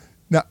Reigns.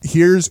 Now,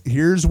 here's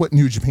what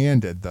New Japan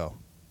did, though.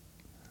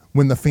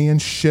 When the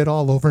fans shit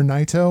all over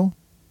Naito,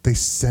 they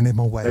sent him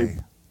away.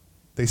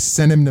 They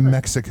sent him to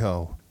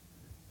Mexico.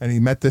 And he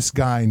met this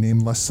guy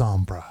named La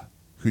Sombra,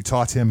 who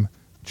taught him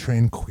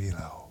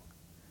Tranquilo.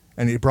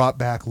 And he brought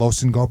back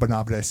Los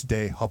Ingobernables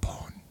de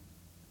Japón.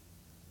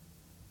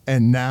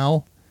 And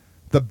now,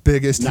 the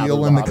biggest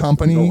heel in the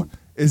company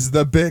is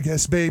the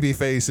biggest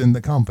babyface in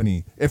the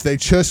company. If they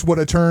just would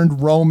have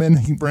turned Roman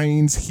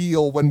Reigns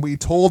heel when we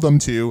told them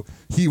to,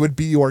 he would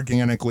be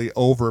organically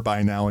over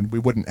by now, and we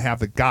wouldn't have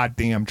the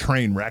goddamn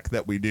train wreck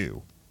that we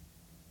do.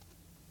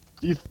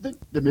 Do you think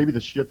that maybe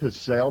the ship has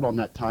sailed on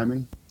that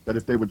timing? That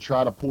if they would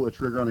try to pull the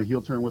trigger on a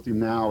heel turn with him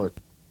now, it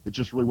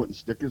just really wouldn't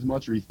stick as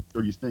much? Or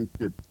do you think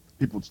that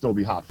people would still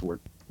be hot for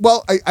it?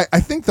 Well, I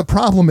think the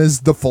problem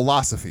is the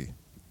philosophy.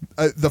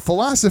 The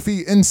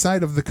philosophy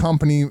inside of the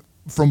company,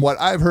 from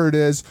what I've heard,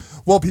 is,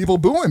 well, people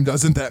boo him.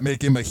 Doesn't that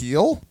make him a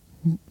heel?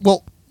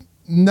 Well,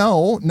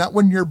 no, not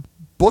when you're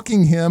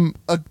booking him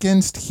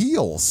against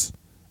heels.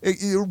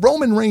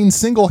 Roman Reigns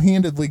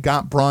single-handedly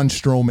got Braun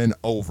Strowman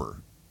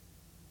over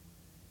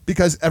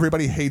because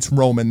everybody hates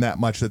Roman that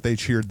much that they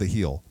cheered the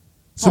heel.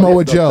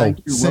 Samoa Joe,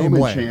 same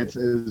Roman way. Chance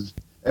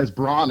as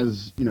Braun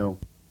is,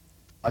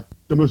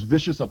 the most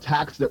vicious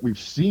attacks that we've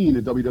seen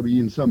in WWE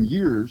in some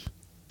years.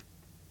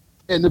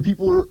 And the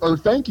people are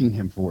thanking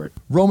him for it.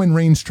 Roman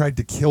Reigns tried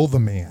to kill the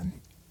man.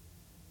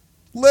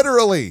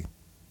 Literally.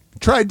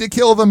 Tried to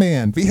kill the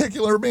man.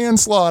 Vehicular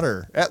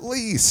manslaughter, at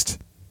least.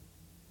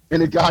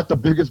 And it got the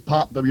biggest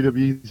pop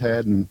WWE's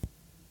had in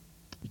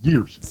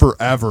years.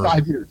 Forever.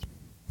 5 years.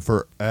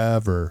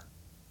 Forever.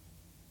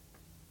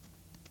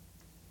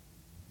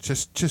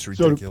 Just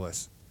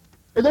ridiculous.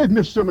 And they've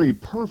missed so many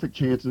perfect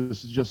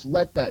chances to just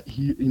let that,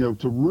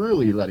 to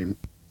really let him.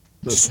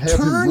 Just have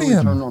turn him. Really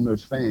him. Turn on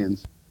those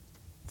fans.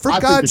 For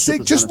God's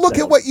sake, just look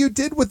at what you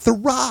did with The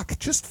Rock.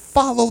 Just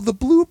follow the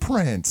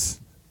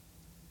blueprints.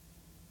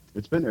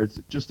 It's been there.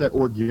 It's just that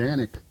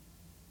organic.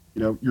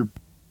 Your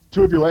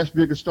two of your last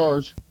biggest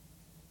stars,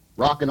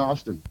 Rock and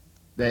Austin.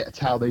 That's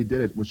how they did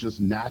it. Was just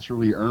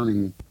naturally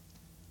earning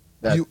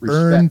that. You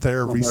earned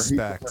their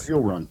respect. Their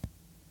heel run.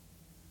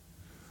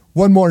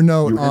 One more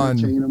note you on.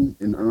 Entertain them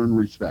and earn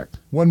respect.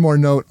 One more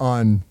note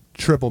on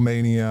Triple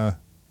Mania.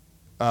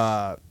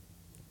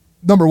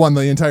 Number one,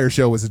 the entire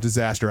show was a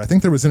disaster. I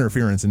think there was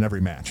interference in every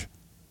match.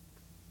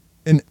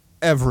 In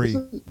every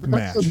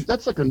match.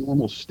 That's like a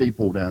normal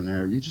staple down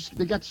there.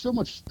 They got so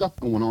much stuff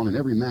going on in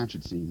every match,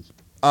 it seems.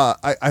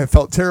 I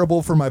felt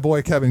terrible for my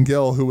boy Kevin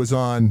Gill, who was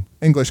on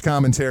English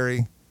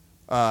commentary.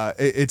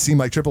 It seemed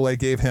like AAA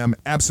gave him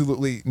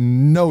absolutely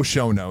no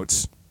show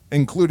notes,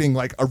 including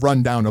like a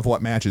rundown of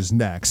what match is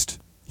next.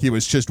 He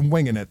was just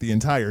winging it the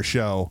entire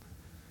show.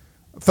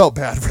 Felt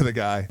bad for the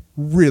guy.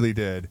 Really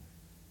did.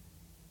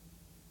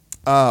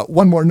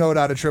 One more note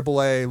out of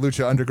AAA,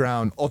 Lucha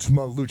Underground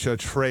Ultima Lucha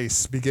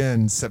Trace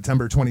begins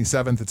September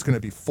 27th. It's going to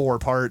be 4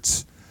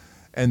 parts.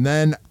 And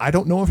then I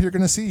don't know if you're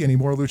going to see any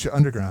more Lucha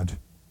Underground.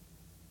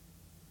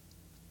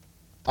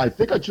 I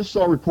think I just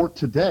saw a report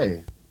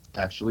today,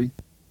 actually,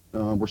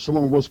 where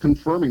someone was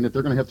confirming that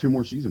they're going to have 2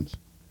 more seasons.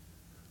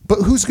 But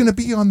who's going to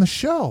be on the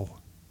show?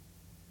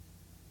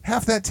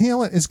 Half that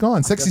talent is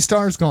gone. Sexy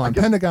Star's gone.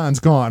 Pentagon's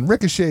gone.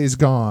 Ricochet's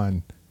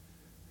gone.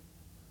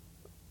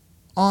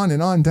 On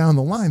and on down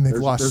the line, they've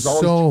lost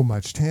so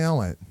much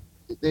talent.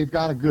 They've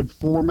got a good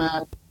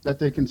format that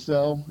they can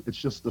sell. It's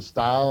just the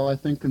style, I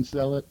think, can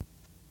sell it.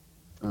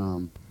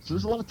 So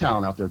there's a lot of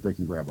talent out there that they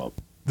can grab up.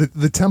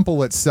 The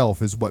temple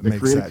itself is what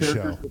makes that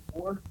show.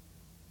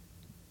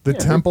 The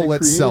temple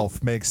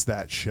itself makes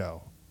that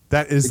show.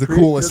 That is the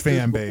coolest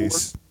fan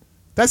base.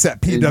 That's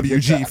that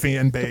PWG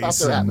fan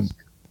base.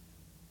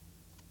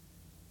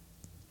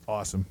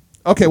 Awesome.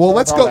 Okay, well,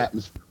 let's go.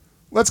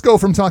 Let's go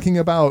from talking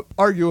about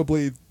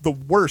arguably the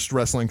worst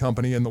wrestling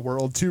company in the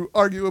world to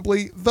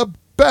arguably the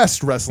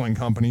best wrestling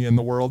company in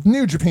the world.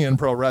 New Japan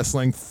Pro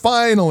Wrestling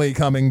finally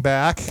coming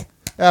back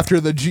after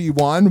the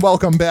G1.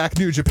 Welcome back,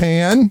 New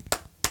Japan.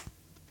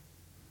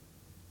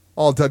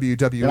 All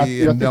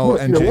WWE and no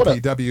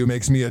NJPW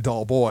makes me a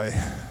dull boy.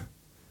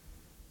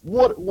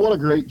 What a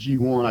great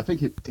G1. I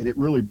think it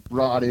really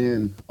brought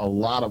in a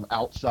lot of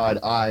outside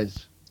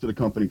eyes to the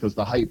company because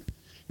the hype,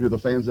 the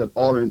fans that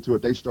are into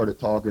it, they started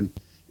talking.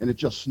 And it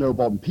just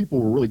snowballed, and people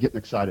were really getting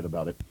excited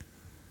about it.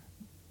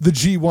 The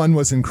G1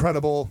 was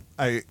incredible.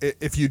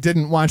 If you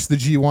didn't watch the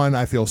G1,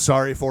 I feel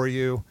sorry for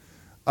you.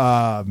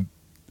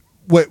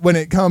 When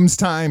it comes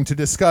time to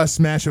discuss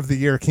Match of the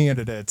Year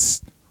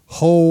candidates,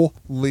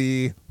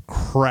 holy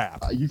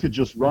crap. You could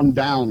just run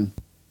down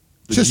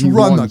Just G1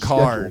 run the schedule.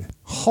 card.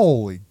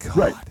 Holy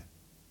Right.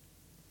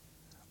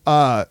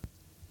 God.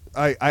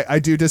 I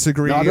do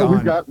disagree. No, no,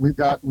 on,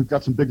 we've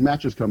got some big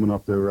matches coming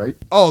up though, right?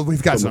 Oh,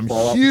 we've got From the some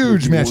fall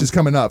huge to the matches G1.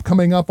 coming up.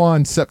 Coming up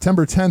on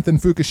September 10th in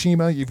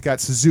Fukushima, you've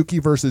got Suzuki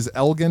versus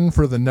Elgin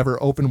for the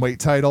never open weight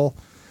title.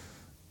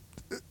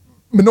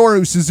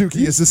 Minoru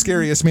Suzuki is the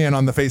scariest man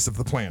on the face of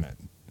the planet.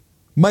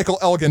 Michael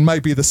Elgin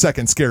might be the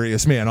second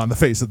scariest man on the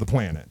face of the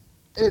planet.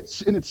 It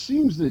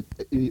seems that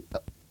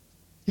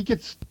he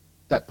gets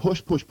that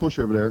push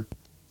over there,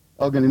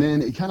 Elgin, and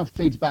then it kind of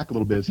fades back a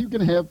little bit. Is he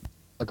going to have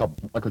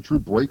like a true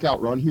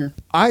breakout run here?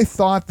 I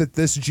thought that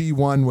this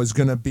G1 was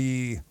going to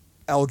be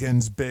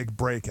Elgin's big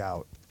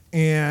breakout,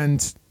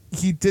 and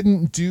he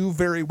didn't do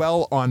very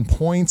well on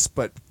points,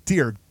 but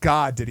dear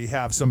God, did he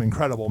have some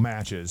incredible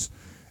matches.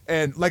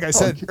 And like I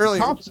said He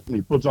earlier,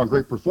 constantly puts on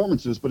great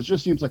performances, but it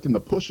just seems like in the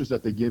pushes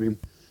that they give him,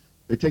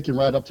 they take him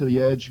right up to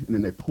the edge, and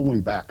then they pull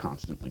him back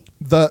constantly.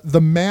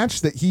 the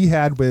match that he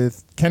had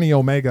with Kenny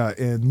Omega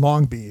in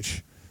Long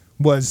Beach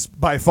was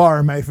by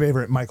far my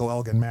favorite Michael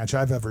Elgin match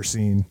I've ever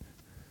seen.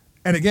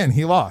 And again,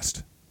 he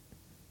lost.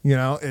 You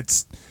know,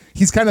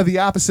 he's kind of the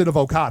opposite of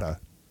Okada.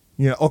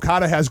 You know,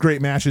 Okada has great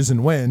matches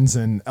and wins,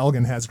 and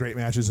Elgin has great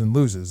matches and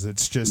loses.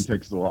 It's He just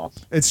takes the loss.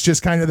 it's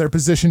just kind of their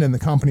position in the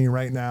company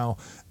right now.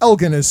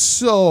 Elgin is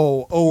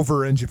so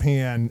over in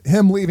Japan.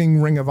 Him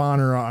leaving Ring of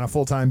Honor on a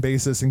full-time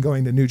basis and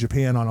going to New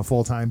Japan on a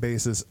full-time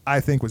basis,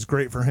 I think was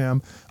great for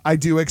him. I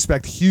do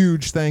expect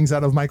huge things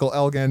out of Michael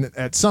Elgin.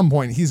 At some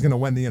point, he's going to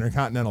win the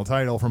Intercontinental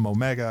title from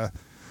Omega.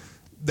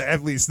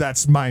 At least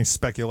that's my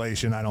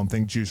speculation. I don't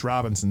think Juice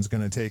Robinson's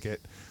going to take it.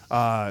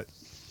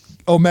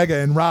 Omega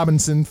and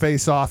Robinson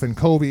face off in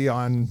Kobe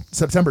on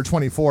September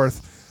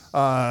 24th.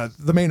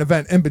 The main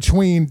event in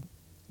between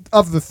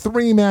of the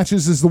three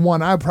matches is the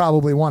one I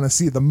probably want to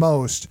see the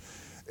most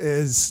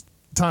is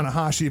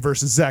Tanahashi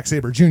versus Zack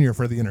Sabre Jr.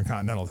 for the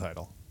Intercontinental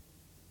title.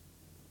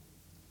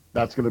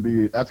 That's gonna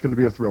be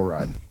a thrill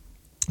ride.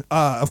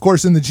 Of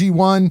course, in the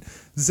G1,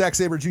 Zack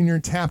Sabre Jr.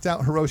 tapped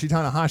out Hiroshi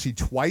Tanahashi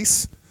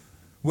twice,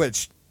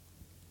 which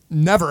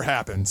never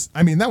happens.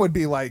 I mean, that would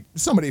be like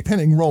somebody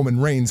pinning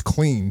Roman Reigns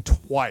clean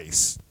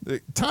twice.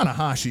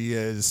 Tanahashi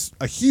is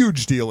a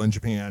huge deal in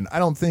Japan. I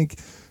don't think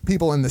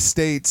people in the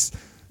States,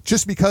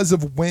 just because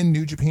of when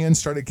New Japan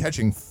started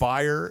catching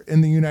fire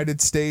in the United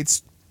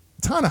States,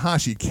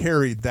 Tanahashi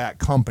carried that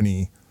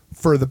company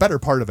for the better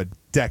part of a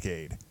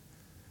decade.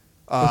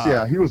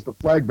 Yeah, he was the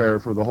flag bearer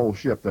for the whole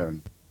ship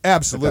then.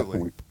 Absolutely.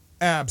 point.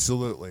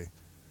 Absolutely.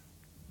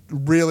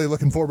 Really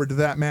looking forward to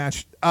that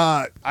match.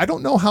 I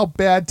don't know how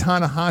bad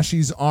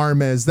Tanahashi's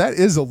arm is. That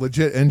is a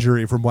legit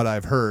injury from what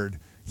I've heard.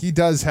 He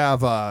does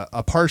have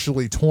a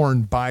partially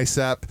torn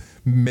bicep.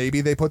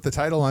 Maybe they put the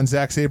title on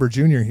Zack Sabre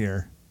Jr.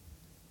 here.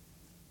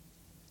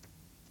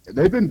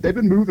 They've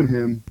been moving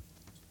him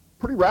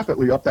pretty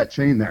rapidly up that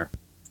chain there.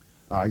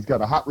 He's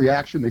got a hot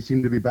reaction. They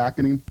seem to be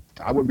backing him.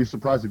 I wouldn't be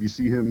surprised if you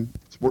see him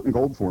sporting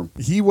gold for him.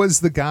 He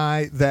was the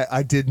guy that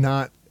I did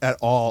not at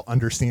all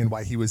understand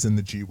why he was in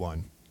the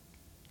G1.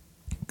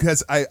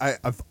 Because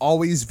I've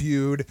always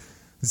viewed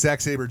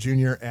Zack Sabre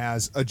Jr.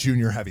 as a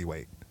junior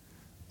heavyweight.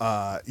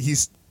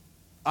 He's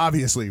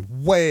obviously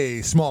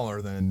way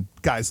smaller than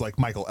guys like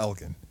Michael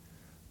Elgin.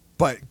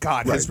 But,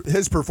 God, Right.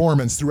 his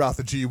performance throughout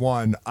the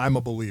G1, I'm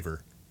a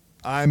believer.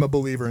 I'm a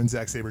believer in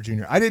Zack Sabre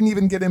Jr. I didn't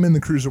even get him in the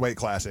Cruiserweight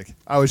Classic.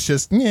 I was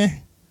just,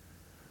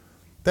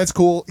 that's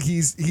cool.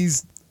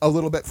 He's a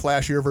little bit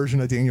flashier version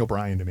of Daniel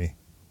Bryan to me.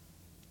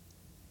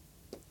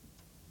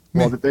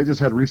 Well, they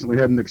just recently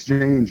had an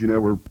exchange,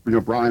 where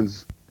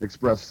Bryan's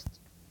expressed,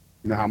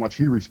 how much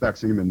he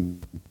respects him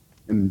and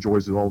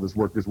enjoys all of his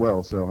work as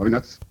well. So I mean,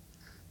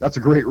 that's a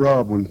great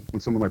rub when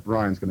someone like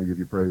Bryan's going to give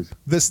you praise.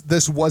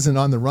 This wasn't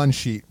on the run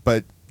sheet,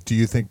 but do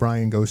you think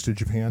Bryan goes to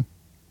Japan?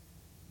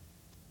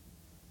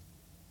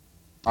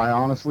 I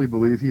honestly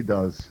believe he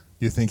does.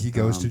 You think he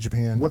goes to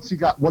Japan? What's he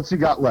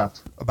got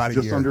left? About a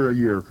just year. under a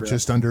year. Correct?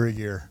 Just under a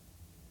year.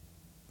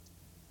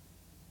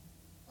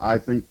 I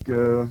think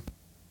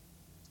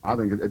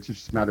it's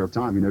just a matter of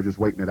time. Just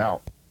waiting it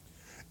out.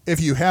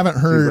 If you haven't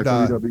heard,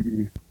 Seems like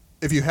WWE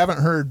if you haven't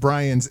heard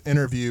Bryan's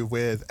interview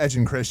with Edge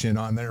and Christian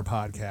on their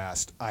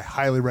podcast, I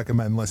highly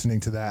recommend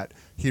listening to that.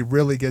 He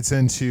really gets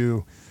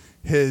into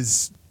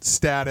his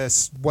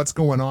status, what's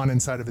going on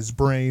inside of his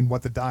brain,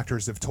 what the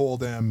doctors have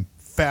told him.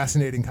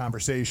 Fascinating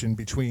conversation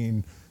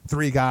between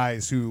three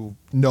guys who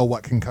know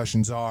what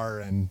concussions are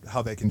and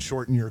how they can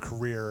shorten your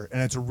career.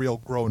 And it's a real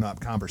grown-up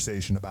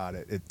conversation about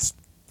it. It's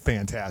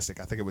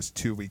fantastic. I think it was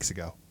 2 weeks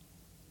ago.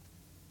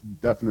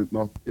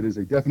 it is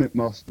a definite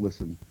must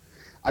listen.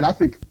 And I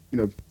think,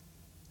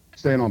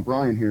 staying on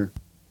Bryan here,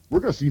 we're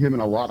going to see him in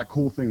a lot of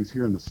cool things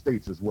here in the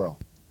States as well.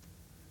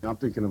 And I'm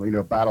thinking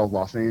of, Battle of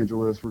Los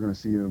Angeles. We're going to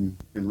see him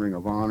in Ring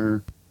of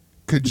Honor.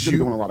 He's going to be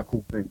doing a lot of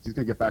cool things. He's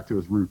going to get back to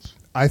his roots.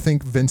 I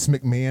think Vince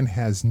McMahon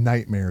has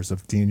nightmares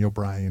of Daniel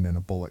Bryan in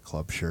a Bullet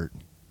Club shirt.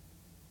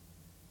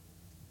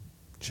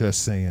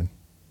 Just saying.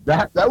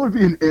 That would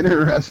be an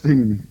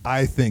interesting.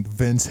 I think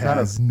Vince Kind of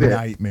has fit.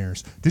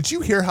 nightmares. Did you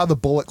hear how the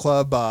Bullet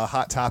Club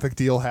Hot Topic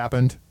deal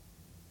happened?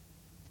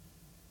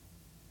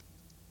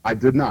 I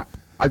did not.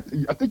 I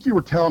think you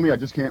were telling me. I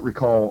just can't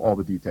recall all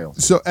the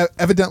details. So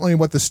evidently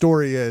what the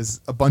story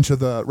is, a bunch of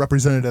the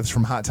representatives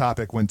from Hot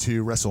Topic went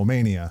to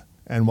WrestleMania.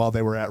 And while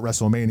they were at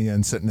WrestleMania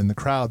and sitting in the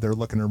crowd, they're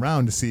looking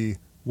around to see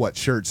what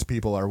shirts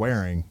people are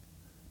wearing,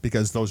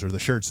 because those are the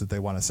shirts that they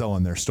want to sell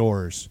in their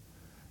stores.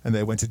 And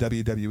they went to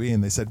WWE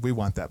and they said, we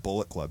want that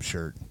Bullet Club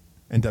shirt.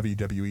 And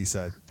WWE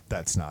said,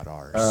 that's not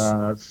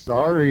ours.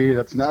 Sorry,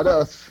 that's not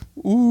us.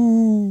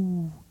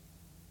 Ooh.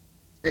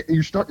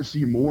 You're starting to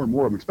see more and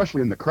more of them,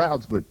 especially in the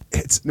crowds. But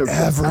It's just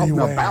out and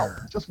everywhere.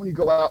 about, just when you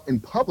go out in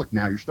public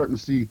now, you're starting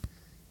to see.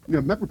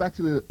 Remember back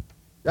to the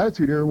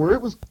Attitude Era where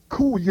it was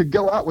cool. You could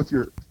go out with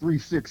your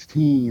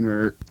 316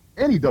 or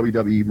any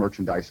WWE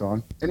merchandise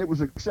on, and it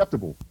was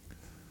acceptable.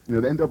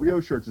 The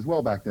NWO shirts as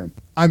well back then.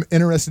 I'm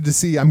interested to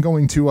see. I'm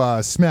going to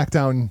a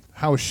SmackDown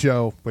house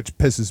show, which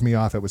pisses me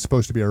off. It was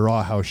supposed to be a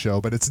Raw house show,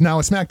 but it's now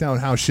a SmackDown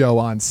house show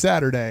on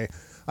Saturday.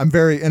 I'm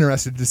very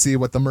interested to see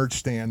what the merch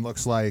stand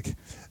looks like,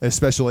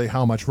 especially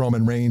how much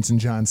Roman Reigns and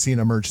John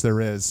Cena merch there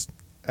is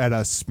at a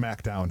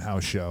SmackDown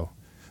house show.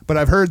 But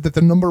I've heard that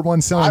the number one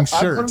selling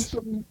shirt.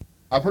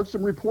 I've heard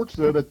some reports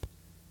though that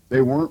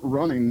they weren't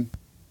running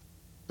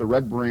the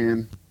red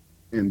brand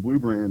and blue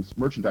brands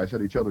merchandise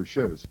at each other's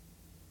shows.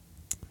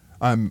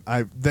 I find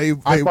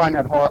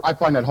that hard. I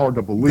find that hard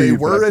to believe. They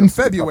were in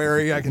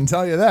February, I can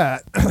tell you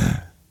that.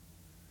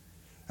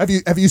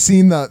 Have you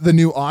seen the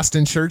new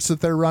Austin shirts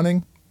that they're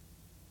running?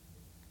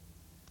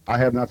 I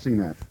have not seen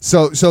that.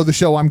 So the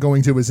show I'm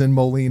going to is in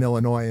Moline,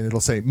 Illinois, and it'll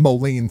say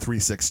Moline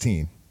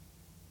 316.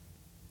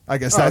 I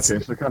guess that's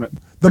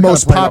the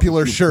most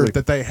popular shirt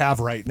that they have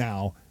right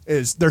now.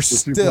 Is they're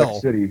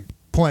still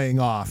playing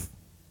off.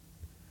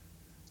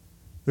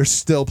 They're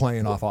still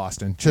playing off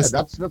Austin. That's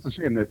a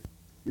shame that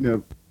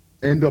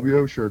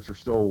NWO shirts are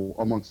still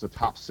amongst the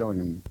top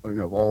selling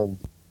of all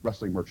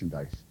wrestling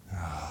merchandise.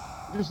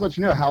 It just lets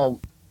you know how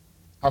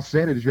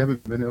sad it is you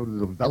haven't been able to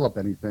develop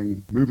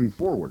anything moving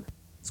forward.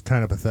 It's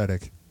kind of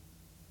pathetic.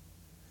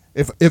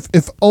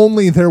 If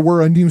only there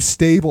were a new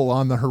stable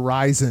on the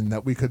horizon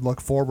that we could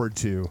look forward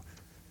to.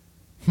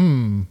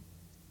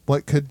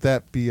 What could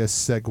that be a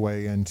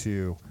segue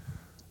into?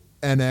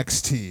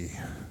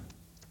 NXT.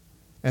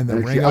 And the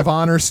Ring of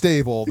Honor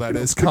stable that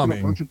is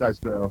coming.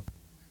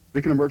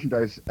 Speaking of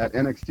merchandise, at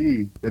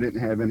NXT, they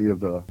didn't have any of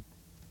the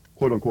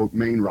quote-unquote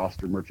main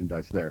roster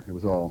merchandise there. It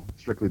was all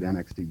strictly the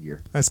NXT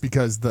gear. That's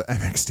because the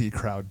NXT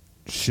crowd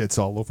shits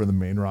all over the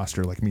main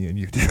roster like me and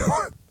you do.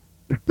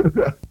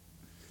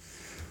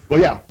 Well,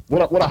 yeah,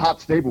 what a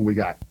hot stable we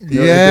got.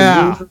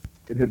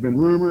 It had been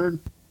rumored,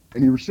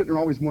 and you were sitting there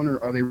always wondering,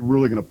 are they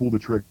really going to pull the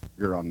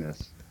trigger on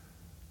this?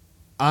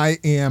 I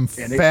am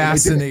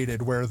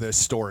fascinated where this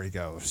story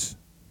goes.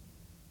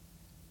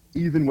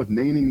 Even with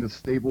naming the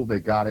stable, they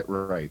got it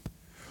right.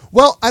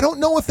 Well, I don't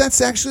know if that's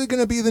actually going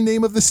to be the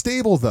name of the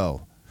stable,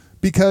 though.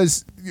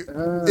 Because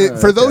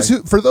for those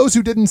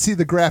who didn't see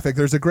the graphic,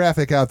 there's a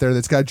graphic out there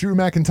that's got Drew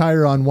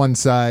McIntyre on one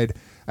side,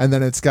 and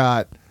then it's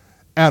got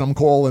Adam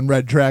Cole and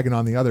Red Dragon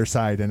on the other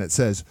side, and it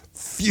says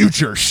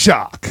Future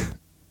Shock,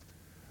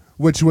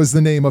 which was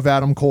the name of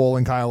Adam Cole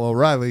and Kyle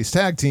O'Reilly's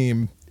tag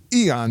team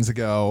eons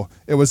ago.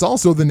 It was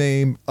also the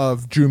name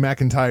of Drew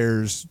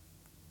McIntyre's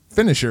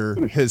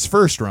finisher, his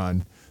first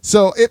run.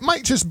 So it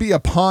might just be a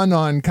pun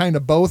on kind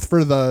of both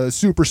for the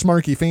super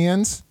smarky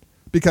fans.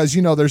 Because,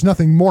 there's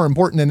nothing more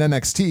important in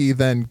NXT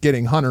than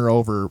getting Hunter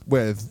over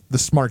with the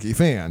smarky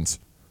fans.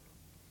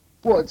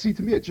 Well, see,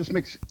 to me, it just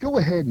makes, go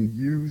ahead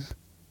and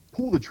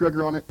pull the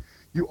trigger on it.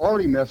 You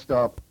already messed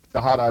up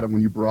the hot item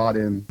when you brought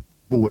in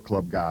Bullet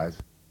Club guys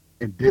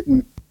and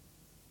didn't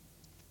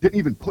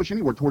even push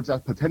anywhere towards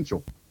that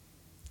potential.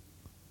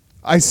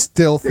 I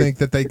still think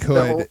that they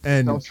could.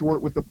 And fell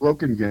short with the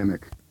broken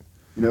gimmick.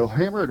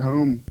 Hammer it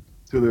home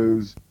to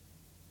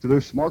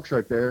those smarks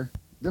right there.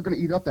 They're going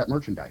to eat up that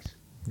merchandise.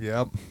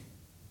 Yep.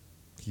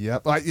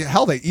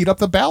 Hell, they eat up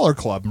the Balor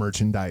Club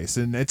merchandise,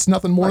 and it's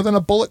nothing more than a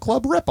Bullet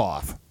Club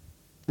ripoff.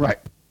 Right.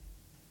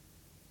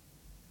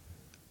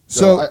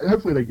 So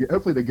hopefully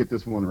they get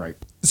this one right.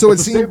 So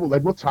but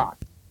it looks hot.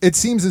 It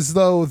seems as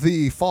though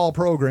the fall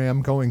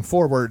program going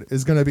forward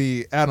is going to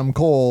be Adam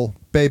Cole,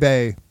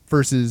 Bebe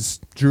versus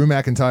Drew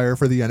McIntyre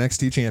for the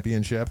NXT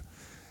Championship,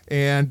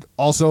 and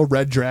also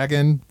Red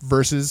Dragon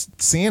versus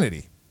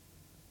Sanity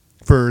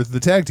for the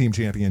Tag Team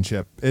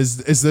Championship. Is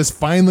this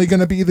finally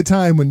going to be the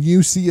time when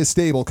you see a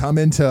stable come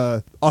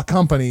into a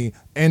company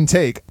and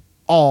take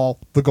all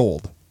the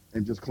gold?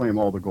 And just claim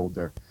all the gold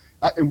there.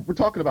 And we're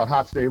talking about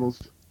hot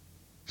stables.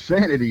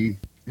 Sanity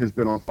has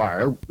been on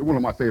fire. They're one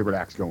of my favorite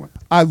acts going.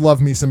 I love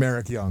me some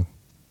Eric Young.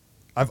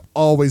 I've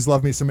always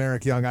loved me some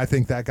Eric Young. I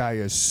think that guy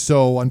is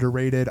so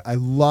underrated. I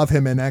love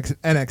him in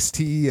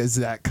NXT as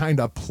that kind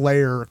of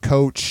player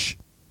coach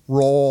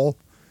role.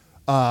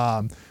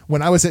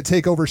 When I was at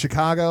TakeOver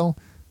Chicago,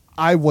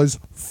 I was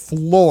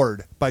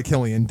floored by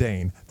Killian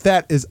Dane.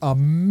 That is a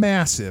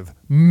massive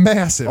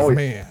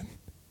man.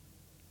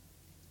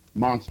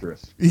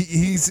 Monstrous.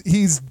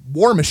 He's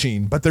War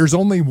Machine, but there's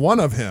only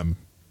one of him.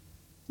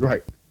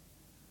 Right.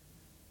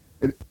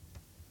 And,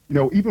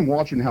 even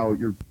watching how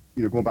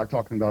going back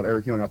talking about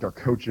Eric Young out there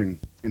coaching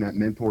in that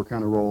mentor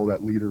kind of role,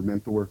 that leader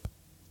mentor.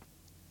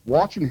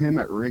 Watching him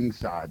at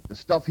ringside, the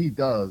stuff he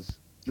does,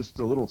 just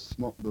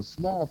the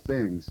small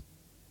things,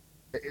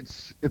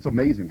 it's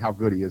amazing how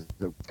good he is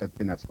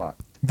in that spot.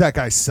 That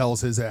guy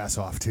sells his ass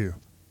off too.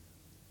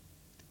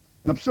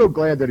 And I'm so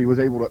glad that he was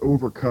able to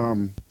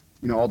overcome,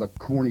 all the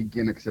corny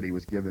gimmicks that he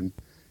was given.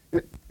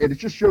 It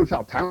just shows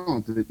how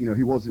talented, he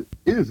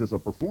is as a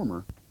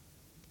performer.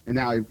 And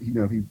now,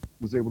 he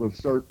was able to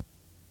start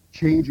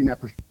changing that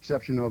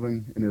perception of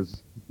him in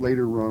his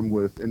later run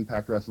with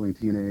Impact Wrestling,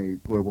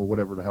 TNA, Global,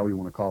 whatever the hell you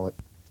want to call it.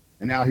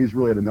 And now he's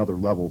really at another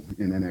level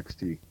in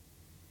NXT.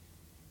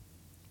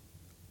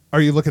 Are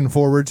you looking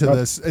forward to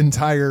this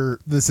entire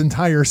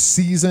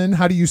season?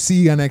 How do you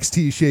see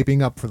NXT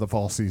shaping up for the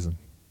fall season?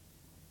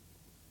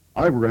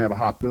 I think we're gonna have a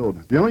hot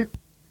build. The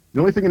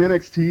only thing in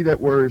NXT that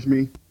worries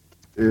me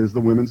is the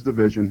women's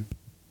division,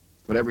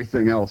 but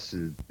everything else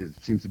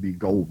seems to be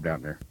gold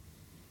down there.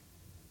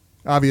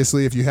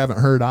 Obviously, if you haven't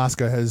heard,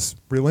 Asuka has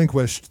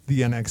relinquished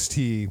the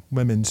NXT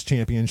Women's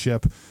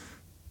Championship.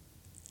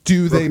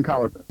 Broken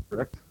collarbone,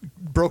 correct?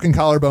 Broken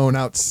collarbone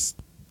out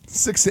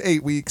 6 to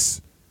 8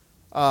 weeks.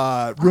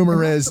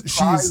 Rumor is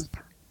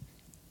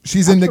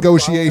she's in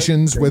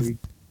negotiations with.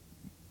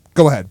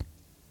 Go ahead.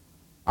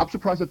 I'm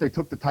surprised that they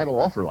took the title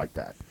off her like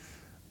that.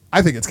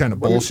 I think it's kind of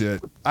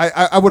bullshit.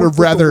 I would have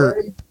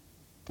rather.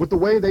 With the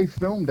way they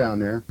filmed down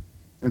there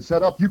and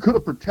set up, you could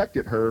have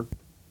protected her,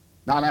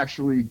 not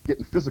actually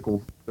getting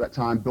physical at that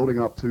time,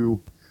 building up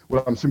to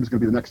what I'm assuming is going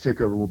to be the next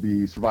takeover will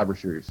be Survivor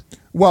Series.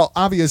 Well,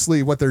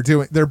 obviously what they're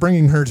doing, they're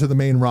bringing her to the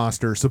main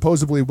roster.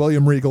 Supposedly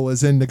William Regal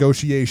is in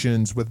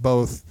negotiations with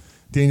both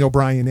Daniel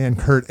Bryan and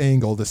Kurt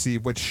Angle to see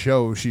which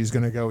show she's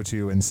going to go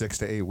to in 6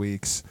 to 8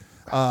 weeks.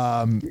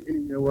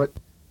 You know what?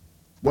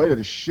 Way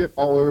to shit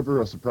all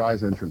over a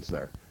surprise entrance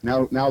there.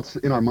 Now it's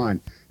in our mind.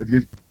 If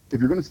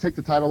you're going to take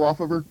the title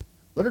off of her,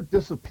 let her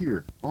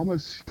disappear,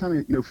 almost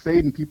kind of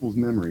fade in people's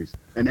memories,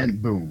 and then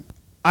boom.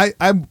 I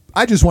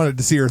just wanted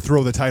to see her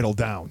throw the title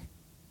down,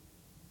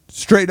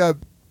 straight up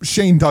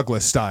Shane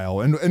Douglas style,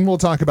 and we'll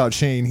talk about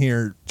Shane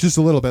here just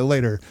a little bit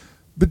later.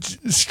 But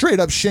straight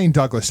up Shane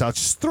Douglas style,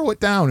 just throw it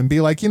down and be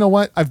like, you know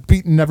what? I've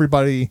beaten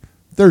everybody.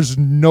 There's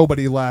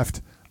nobody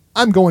left.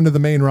 I'm going to the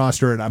main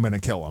roster and I'm going to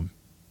kill him.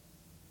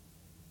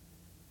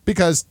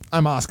 Because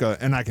I'm Asuka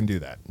and I can do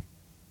that.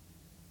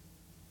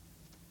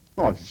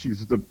 Oh,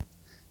 she's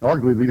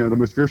arguably the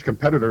most fierce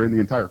competitor in the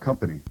entire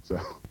company. So,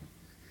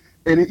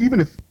 and even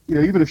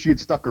if she had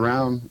stuck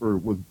around or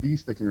was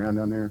sticking around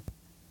down there,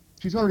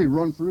 she's already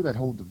run through that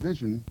whole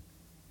division.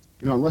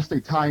 Unless they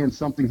tie in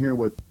something here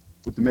with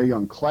the Mae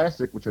Young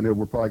Classic, which I know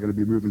we're probably going to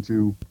be moving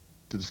to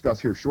discuss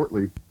here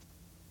shortly.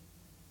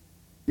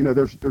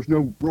 There's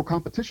no real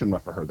competition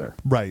left for her there.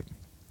 Right.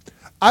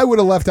 I would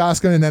have left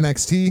Asuka in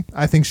NXT.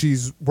 I think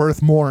she's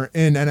worth more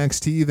in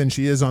NXT than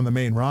she is on the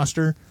main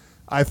roster.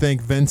 I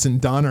think Vince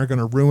and Dunn are going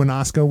to ruin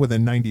Asuka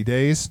within 90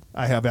 days.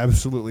 I have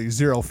absolutely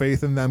zero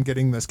faith in them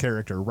getting this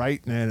character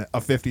right in a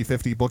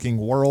 50-50 booking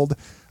world.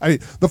 I mean,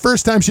 the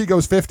first time she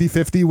goes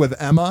 50-50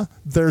 with Emma,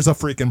 there's a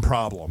freaking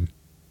problem.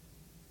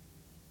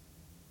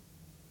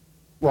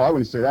 Well, I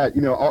wouldn't say that.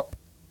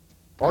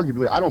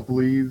 Arguably,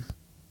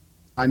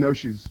 I know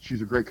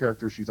she's a great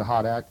character. She's a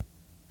hot act.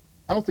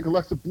 I don't think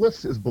Alexa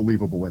Bliss is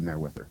believable in there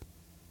with her.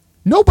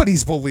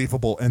 Nobody's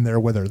believable in there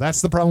with her.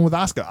 That's the problem with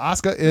Asuka.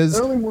 Asuka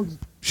is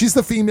she's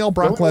the female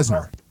Brock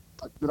Lesnar.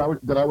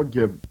 That I would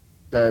give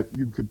that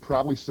you could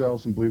probably sell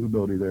some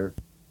believability there.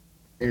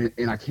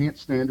 And I can't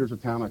stand her as a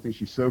talent. I think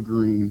she's so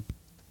green.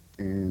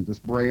 And this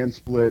brand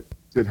split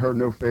did her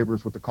no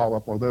favors with the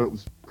call-up, although it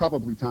was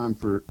probably time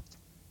for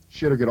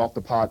shit or get off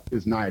the pot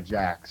is Nia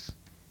Jax.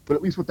 But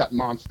at least with that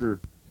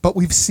monster. But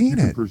we've seen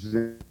it.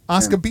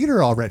 Asuka beat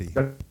her already.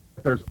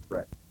 There's a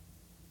threat.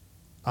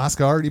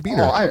 Asuka already beat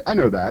her. Oh, I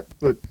know that,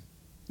 but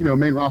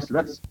main roster.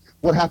 That's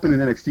what happened in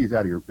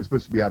NXT is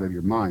supposed to be out of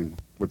your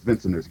mind with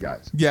Vince and those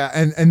guys. Yeah,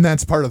 and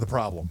that's part of the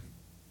problem.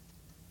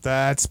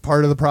 That's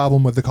part of the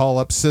problem with the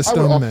call-up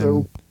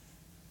system.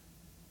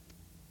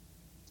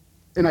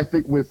 And I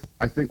think with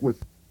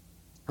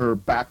her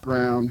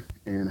background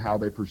and how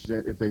they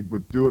present, if they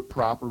would do it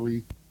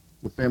properly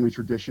with family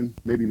tradition,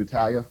 maybe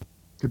Natalya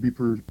could be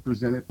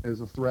presented as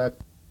a threat.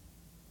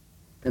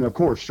 And of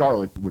course,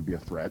 Charlotte would be a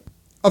threat.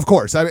 Of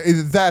course, I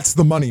mean, that's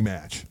the money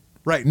match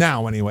right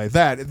now. Anyway,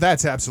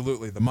 that's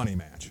absolutely the money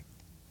match.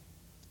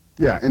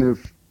 Yeah, and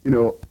if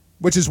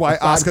which is why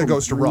Asuka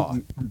goes to Raw.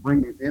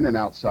 Bring in an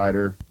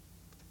outsider.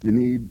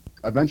 You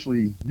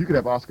could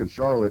have Asuka and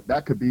Charlotte.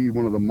 That could be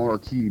one of the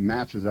marquee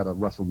matches at a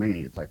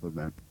WrestleMania type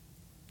event.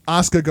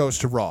 Asuka goes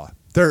to Raw.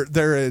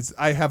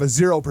 I have a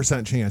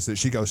 0% chance that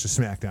she goes to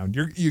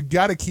SmackDown. You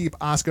got to keep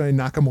Asuka and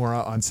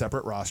Nakamura on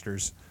separate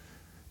rosters.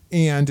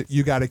 And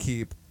you got to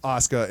keep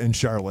Asuka and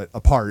Charlotte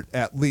apart,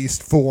 at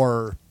least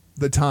for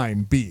the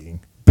time being.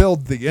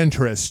 Build the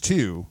interest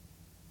to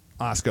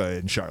Asuka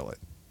and Charlotte.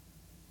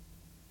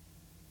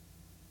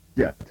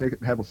 Yeah,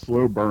 have a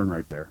slow burn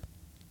right there.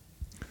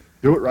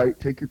 Do it right.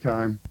 Take your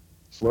time.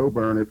 Slow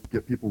burn it.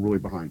 Get people really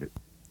behind it.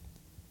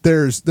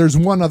 there's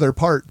one other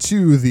part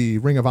to the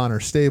Ring of Honor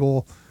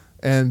stable,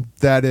 and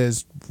that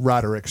is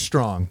Roderick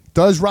Strong.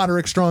 Does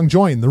Roderick Strong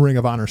join the Ring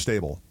of Honor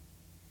stable?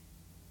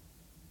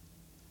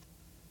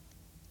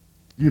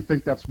 Do you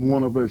think that's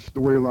one of those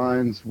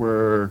storylines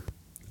where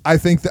I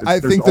think the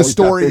always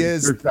story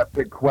there's that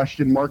big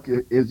question mark?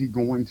 Is he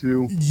going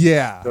to?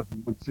 Yeah.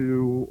 Doesn't want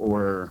to,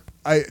 or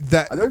I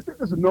don't think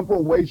there's a number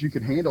of ways you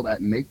can handle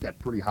that and make that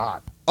pretty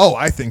hot. Oh,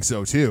 I think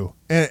so too.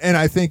 And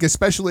I think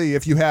especially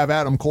if you have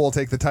Adam Cole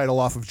take the title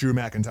off of Drew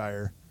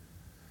McIntyre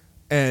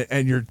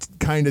and you're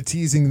kind of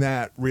teasing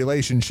that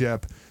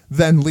relationship,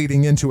 then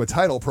leading into a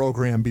title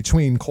program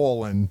between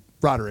Cole and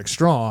Roderick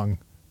Strong,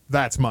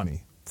 that's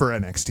money for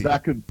NXT.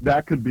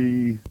 That could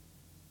be,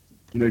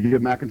 you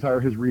give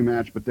McIntyre his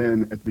rematch, but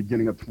then at the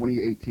beginning of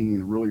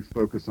 2018, really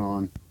focus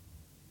on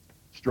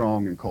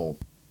Strong and Cole.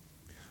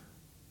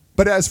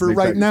 But as for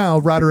right now,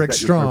 Roderick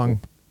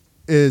Strong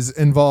is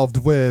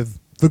involved with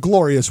the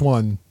glorious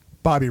one,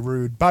 Bobby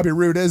Roode. Bobby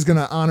Roode is going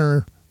to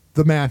honor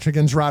the match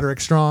against Roderick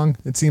Strong.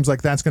 It seems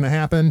like that's going to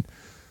happen.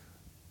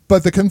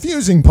 But the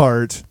confusing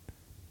part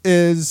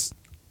is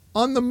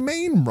on the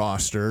main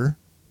roster,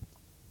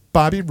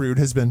 Bobby Roode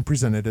has been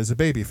presented as a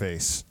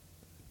babyface.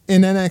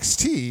 In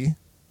NXT,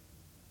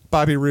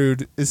 Bobby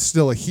Roode is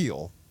still a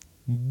heel.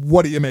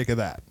 What do you make of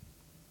that?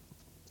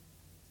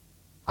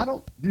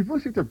 Do you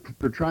really think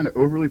they're trying to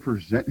overly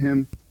present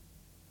him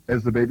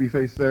as the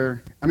babyface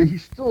there? I mean, he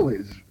still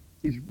is.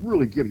 He's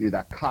really giving you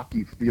that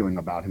cocky feeling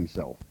about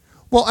himself.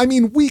 Well, I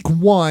mean, week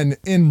 1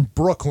 in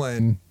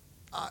Brooklyn,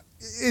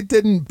 it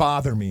didn't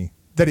bother me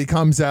that he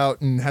comes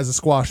out and has a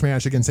squash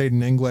match against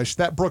Aiden English.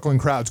 That Brooklyn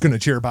crowd's going to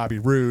cheer Bobby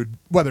Roode,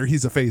 whether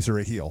he's a face or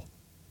a heel.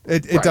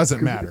 It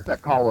doesn't matter. It's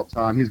that call-up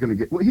time. He's going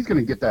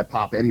to get that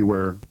pop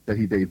anywhere that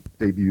he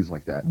debuts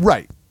like that.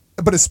 Right,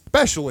 but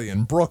especially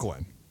in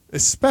Brooklyn.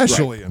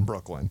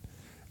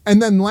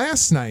 And then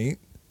last night,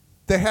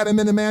 they had him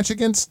in a match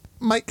against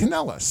Mike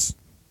Kanellis,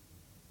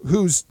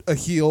 who's a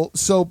heel.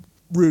 So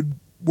Roode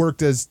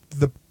worked as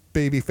the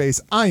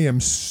babyface. I am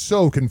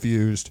so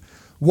confused.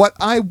 What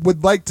I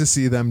would like to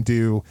see them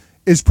do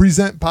is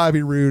present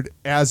Bobby Roode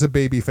as a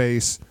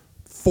babyface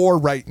for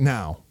right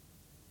now.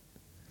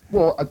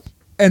 Well,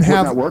 and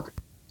have that work.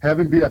 Have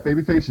him be that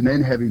babyface, and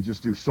then have him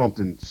just do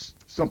something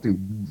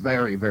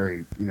very,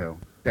 very,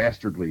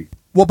 dastardly.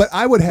 Well, but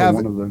I would have,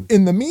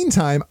 in the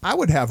meantime, I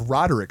would have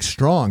Roderick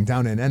Strong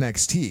down in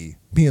NXT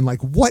being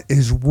like, what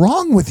is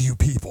wrong with you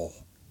people?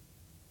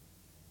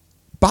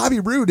 Bobby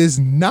Roode is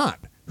not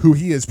who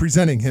he is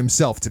presenting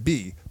himself to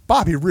be.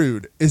 Bobby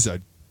Roode is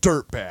a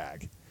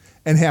dirtbag.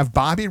 And have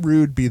Bobby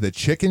Roode be the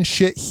chicken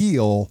shit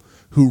heel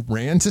who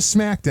ran to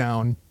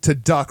SmackDown to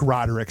duck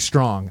Roderick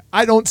Strong.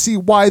 I don't see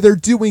why they're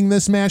doing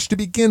this match to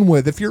begin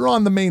with. If you're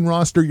on the main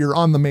roster, you're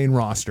on the main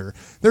roster.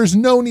 There's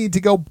no need to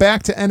go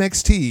back to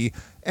NXT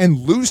and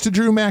lose to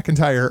Drew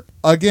McIntyre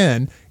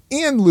again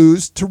and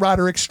lose to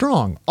Roderick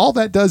Strong. All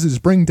that does is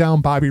bring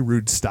down Bobby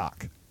Roode's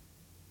stock.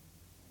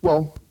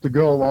 Well, to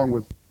go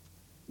along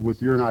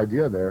with your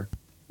idea there,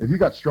 if you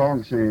got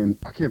Strong saying,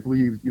 I can't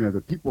believe,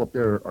 the people up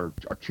there are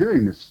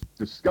cheering this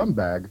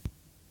scumbag.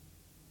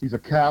 He's a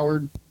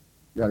coward,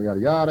 yada, yada,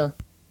 yada.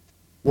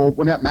 Well,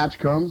 when that match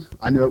comes,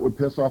 I know it would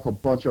piss off a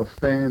bunch of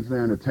fans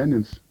there in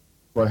attendance,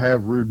 but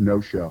have Roode no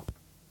show.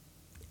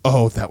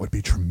 Oh, that would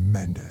be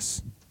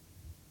tremendous.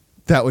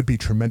 That would be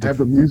tremendous. Have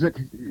the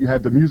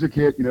music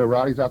hit,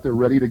 Roddy's out there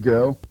ready to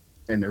go,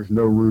 and there's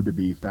no Roode to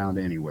be found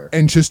anywhere.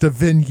 And just a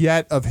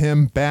vignette of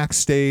him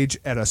backstage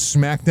at a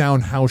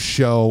SmackDown house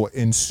show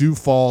in Sioux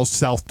Falls,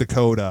 South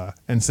Dakota,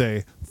 and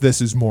say,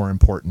 this is more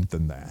important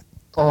than that.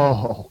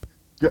 Oh,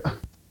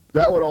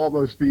 that would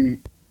almost be,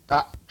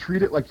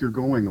 treat it like you're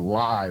going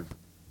live,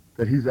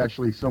 that he's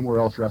actually somewhere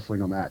else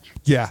wrestling a match.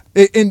 Yeah,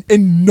 in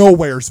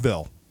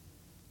Nowheresville.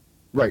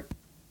 Right.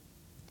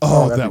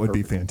 Oh, that would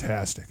be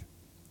fantastic.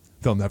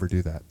 They'll never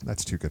do that.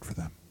 That's too good for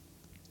them.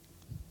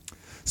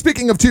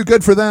 Speaking of too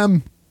good for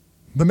them,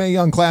 the Mae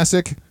Young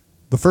Classic,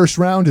 the first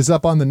round is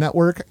up on the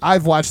network.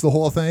 I've watched the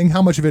whole thing.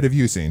 How much of it have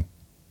you seen?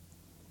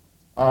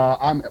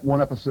 I'm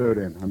one episode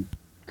in.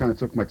 I kind of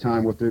took my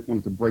time with it,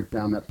 wanted to break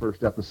down that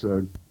first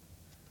episode.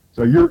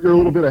 So you're a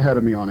little bit ahead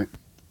of me on it.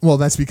 Well,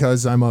 that's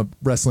because I'm a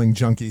wrestling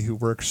junkie who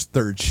works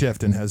third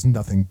shift and has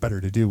nothing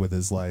better to do with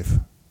his life.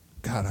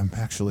 God, I'm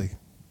actually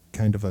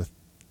kind of a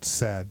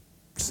sad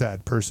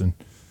person.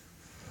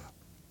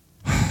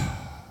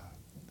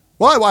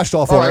 Well, I watched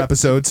all 4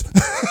 episodes.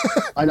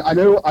 I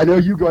know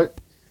you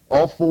got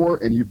all 4,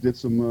 and you did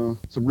some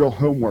real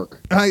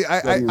homework.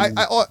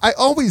 I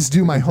always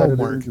do my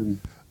homework.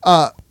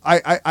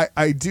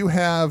 I do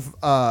have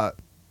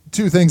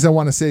 2 things I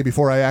want to say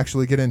before I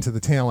actually get into the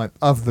talent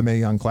of the Mae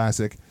Young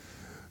Classic.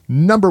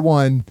 Number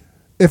 1,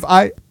 if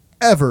I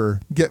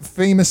ever get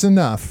famous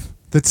enough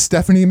that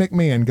Stephanie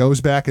McMahon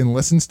goes back and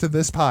listens to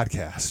this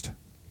podcast,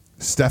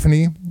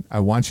 Stephanie, I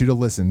want you to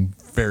listen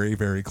very,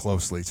 very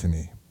closely to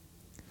me.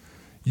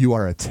 You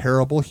are a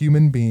terrible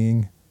human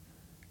being,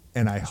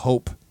 and I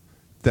hope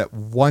that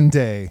one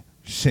day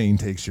Shane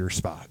takes your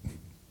spot.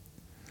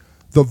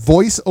 The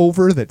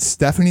voiceover that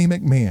Stephanie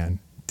McMahon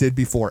did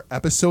before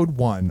episode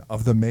 1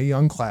 of the Mae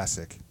Young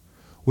Classic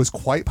was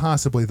quite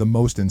possibly the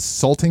most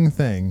insulting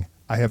thing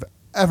I have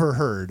ever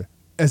heard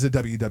as a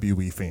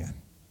WWE fan.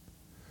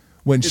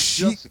 When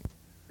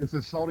It's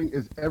insulting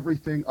is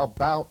everything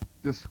about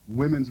this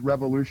women's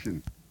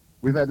revolution.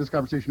 We've had this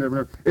conversation over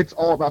and over. It's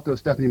all about the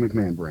Stephanie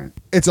McMahon brand.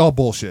 It's all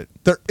bullshit.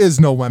 There is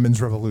no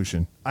women's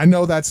revolution. I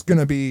know that's going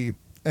to be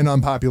an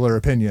unpopular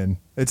opinion.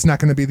 It's not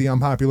going to be the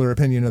unpopular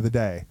opinion of the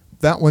day.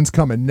 That one's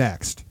coming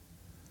next.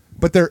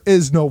 But there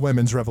is no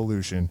women's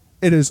revolution.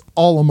 It is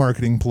all a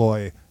marketing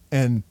ploy,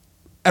 and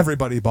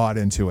everybody bought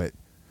into it.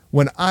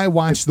 When I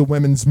watch the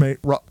women's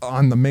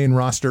on the main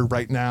roster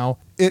right now,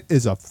 it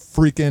is a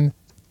freaking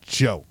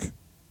joke.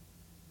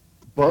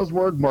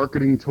 Buzzword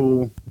marketing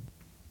tool.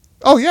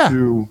 Oh yeah.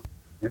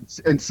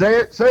 And say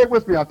it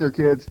with me out there,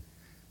 kids.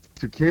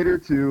 To cater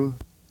to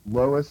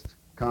lowest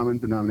common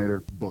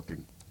denominator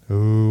booking.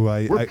 Ooh,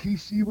 we're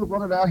PC. We're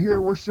running out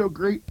here. We're so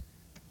great.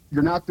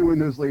 You're not doing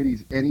those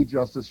ladies any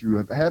justice.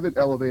 You haven't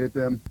elevated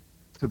them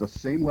to the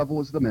same level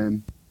as the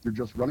men. You're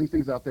just running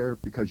things out there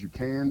because you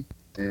can.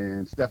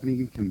 And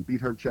Stephanie can beat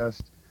her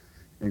chest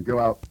and go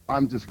out.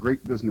 I'm just a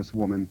great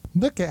businesswoman.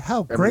 Look at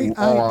how great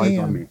I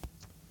am.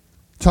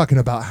 Talking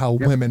about how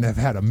women have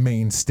had a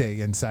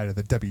mainstay inside of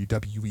the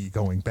WWE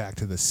going back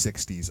to the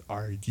 60s.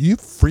 Are you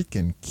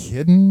freaking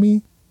kidding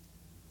me?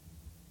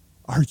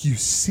 Are you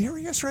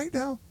serious right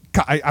now?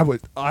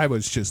 I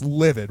was just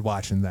livid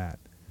watching that.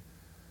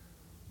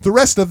 The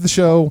rest of the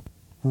show,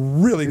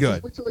 really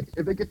good.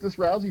 If they get this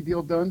Rousey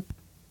deal done,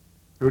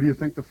 who do you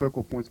think the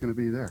focal point's going to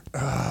be there?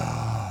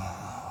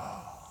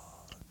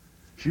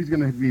 She's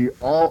going to be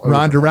all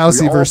Ronda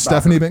Rousey versus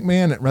Stephanie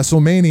McMahon at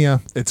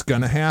WrestleMania. It's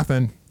going to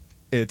happen.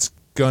 It's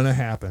going to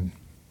happen.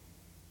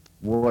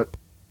 What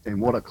a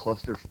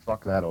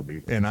clusterfuck that'll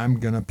be. And I'm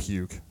going to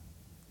puke.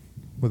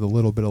 With a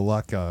little bit of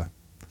luck,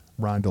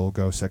 Ronda will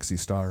go sexy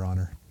star on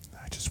her.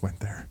 I just went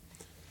there.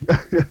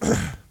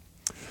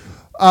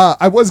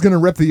 I was going to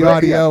rip the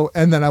audio,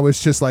 and then I was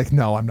just like,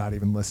 no, I'm not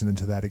even listening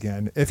to that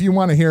again. If you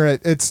want to hear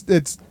it,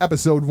 it's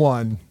episode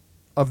 1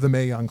 of the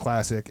Mae Young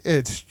Classic.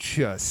 It's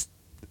just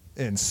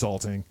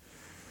insulting.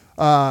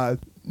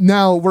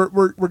 Now we're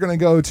going to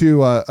go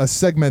to a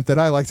segment that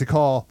I like to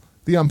call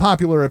the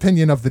unpopular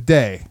opinion of the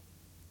day.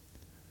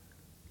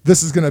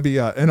 This is going to be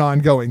an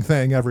ongoing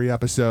thing every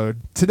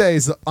episode.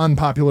 Today's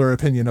unpopular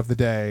opinion of the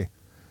day.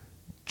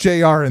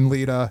 JR and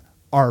Lita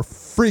are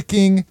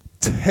freaking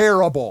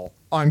terrible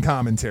on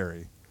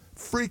commentary.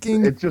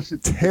 Freaking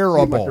it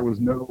terrible. Like there was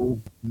no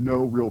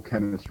real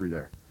chemistry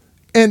there.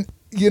 And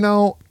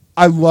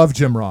I love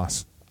Jim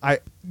Ross.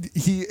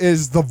 He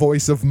is the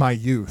voice of my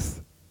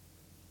youth.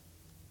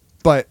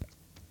 But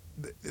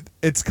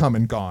it's come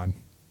and gone.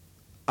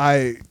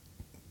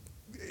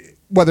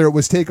 Whether it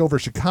was TakeOver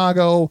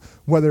Chicago,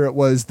 whether it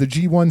was the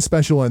G1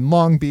 special in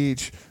Long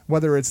Beach,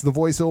 whether it's the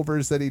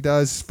voiceovers that he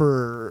does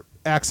for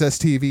Access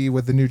TV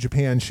with the New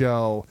Japan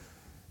show,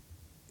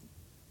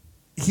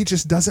 he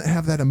just doesn't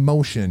have that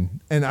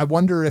emotion. And I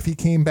wonder if he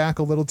came back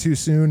a little too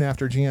soon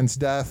after Jan's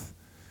death.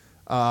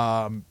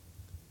 I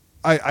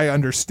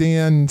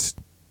understand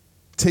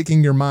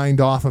taking your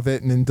mind off of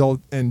it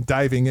and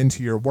diving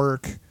into your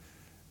work.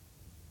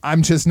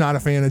 I'm just not a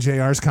fan of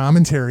JR's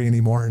commentary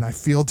anymore, and I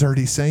feel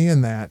dirty saying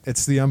that.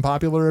 It's the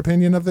unpopular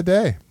opinion of the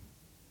day.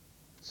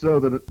 So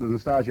the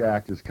nostalgia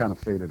act is kind of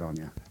faded on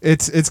you.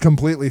 It's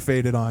completely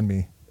faded on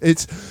me.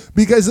 It's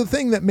because the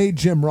thing that made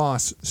Jim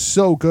Ross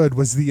so good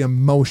was the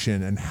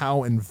emotion and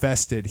how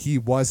invested he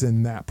was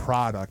in that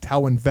product,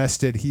 how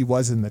invested he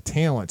was in the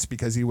talents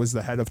because he was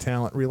the head of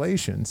talent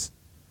relations.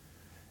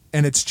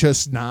 And it's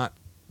just not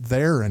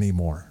there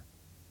anymore.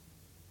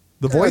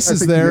 The voice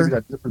is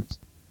there.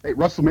 Hey,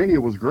 WrestleMania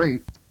was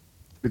great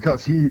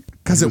because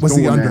it was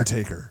The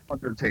Undertaker.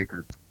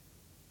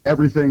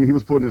 Everything, he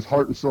was putting his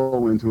heart and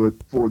soul into it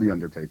for The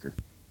Undertaker.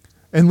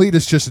 And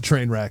Lita's just a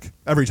train wreck.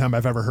 Every time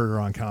I've ever heard her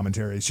on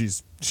commentary,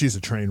 she's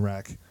a train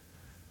wreck.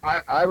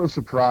 I was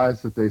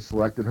surprised that they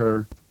selected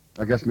her.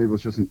 I guess maybe it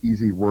was just an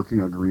easy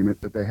working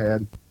agreement that they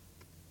had.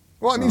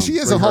 Well, I mean, she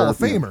is a Hall of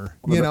Famer,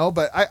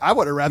 but I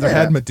would have rather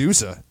had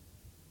Medusa.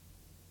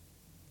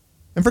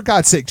 And for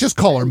God's sake, just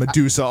call her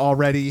Medusa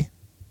already.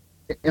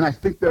 And I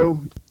think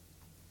though,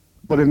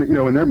 but in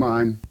their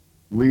mind,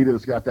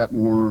 Lita's got that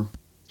more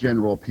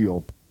general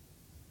appeal.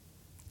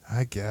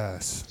 I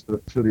guess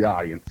to the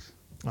audience.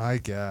 I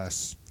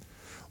guess.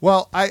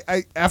 Well,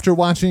 I after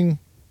watching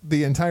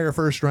the entire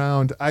first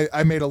round,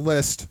 I made a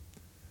list.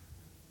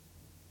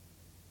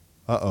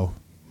 Uh-oh,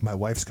 my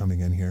wife's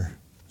coming in here.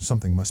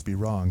 Something must be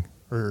wrong,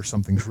 or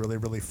something's really,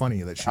 really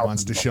funny that she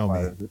wants to show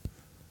me.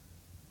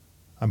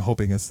 I'm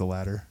hoping it's the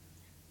latter.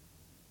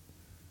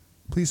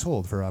 Please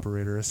hold for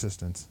operator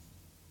assistance.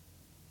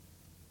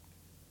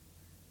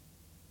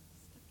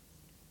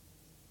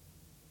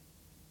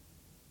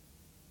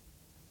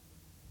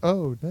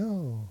 Oh,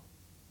 no.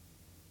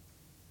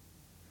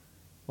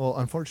 Well,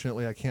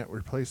 unfortunately, I can't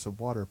replace a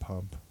water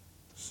pump,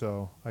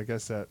 so I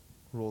guess that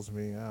rules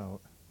me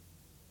out.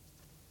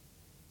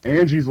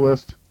 Angie's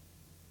List.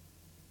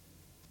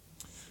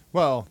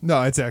 Well,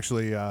 no, it's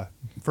actually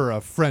for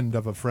a friend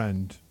of a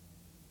friend.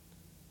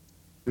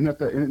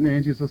 Isn't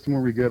Angie's system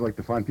where we get like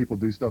to find people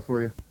do stuff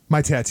for you?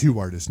 My tattoo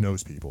artist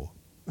knows people.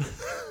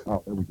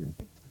 Oh, there we go.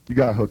 You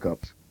got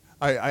hookups.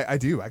 I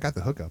do. I got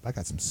the hookup. I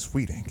got some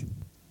sweet ink.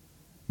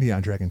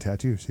 Neon Dragon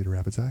Tattoo, Cedar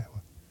Rapids,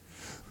 Iowa.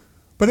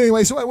 But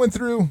anyway, so I went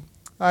through.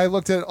 I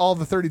looked at all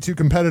the 32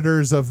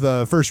 competitors of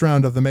the first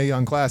round of the Mae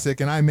Young Classic,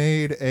 and I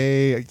made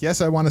a yes,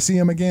 I want to see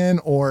him again,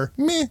 or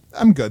meh,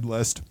 I'm good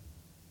list.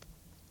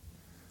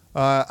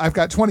 I've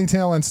got 20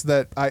 talents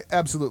that I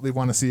absolutely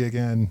want to see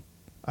again.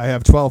 I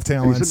have 12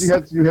 talents.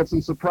 And you had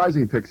some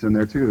surprising picks in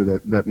there too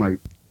that might.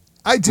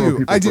 I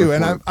do,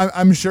 and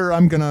I'm sure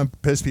I'm gonna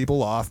piss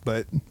people off,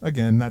 but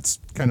again, that's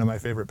kind of my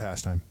favorite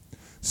pastime.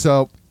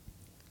 So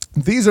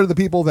these are the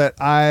people that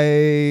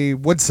I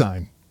would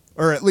sign,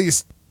 or at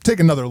least take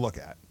another look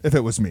at if it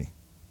was me.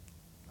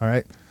 All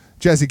right,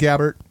 Jazzy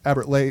Gabbert,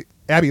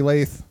 Abby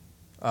Lath,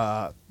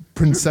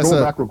 Princessa.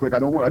 Going back real quick, I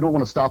don't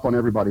want to stop on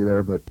everybody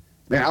there, but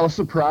man, I was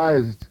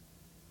surprised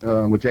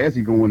with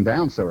Jazzy going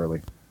down so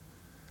early.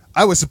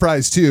 I was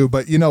surprised too,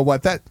 but you know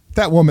what?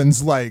 That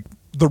woman's like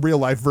the real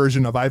life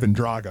version of Ivan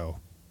Drago.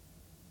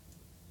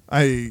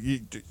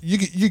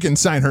 You can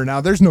sign her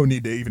now. There's no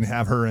need to even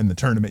have her in the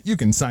tournament. You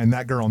can sign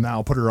that girl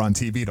now, put her on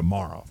TV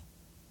tomorrow.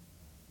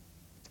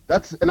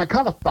 And I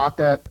kind of thought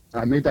that.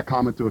 I made that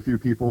comment to a few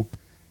people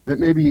that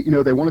maybe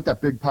they wanted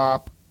that big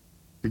pop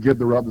to give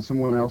the rub to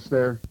someone else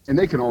there, and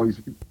they can always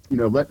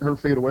let her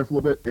fade away for a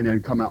little bit and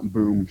then come out and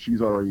boom,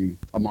 she's already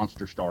a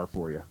monster star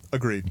for you.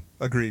 Agreed.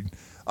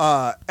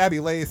 Abby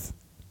Lath,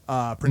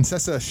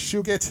 Princessa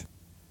Shuget,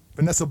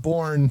 Vanessa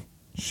Bourne,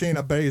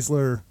 Shayna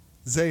Baszler,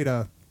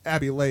 Zeta,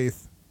 Abby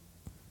Lath,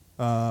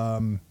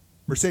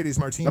 Mercedes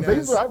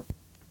Martinez. Now, Baszler,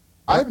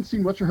 I haven't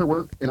seen much of her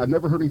work, and I've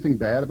never heard anything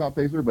bad about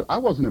Baszler, but I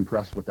wasn't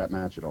impressed with that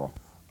match at all.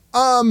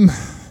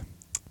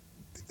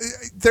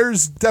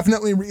 There's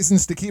definitely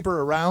reasons to keep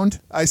her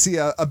around. I see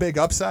a big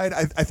upside.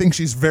 I think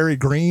she's very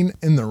green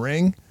in the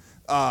ring.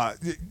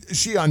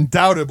 She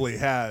undoubtedly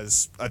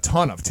has a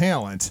ton of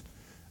talent.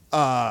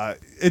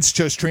 It's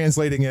just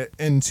translating it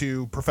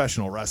into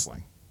professional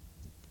wrestling.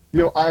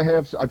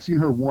 I've seen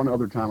her one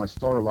other time. I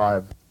saw her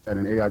live at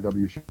an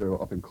AIW show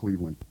up in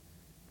Cleveland,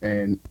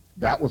 and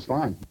that was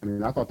fine. I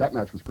mean, I thought that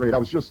match was great. I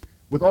was just,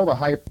 with all the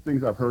hype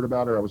things I've heard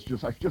about her, I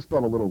just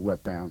felt a little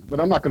let down. But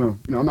I'm not gonna,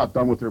 I'm not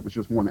done with her. It was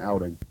just one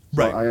outing.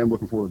 So right. I am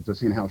looking forward to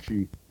seeing how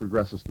she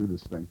progresses through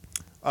this thing.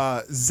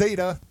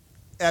 Zeta,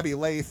 Abby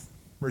Lath,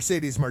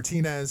 Mercedes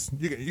Martinez.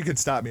 You can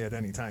stop me at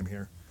any time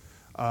here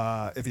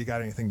if you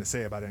got anything to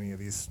say about any of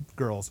these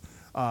girls.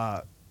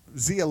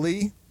 Zia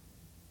Lee,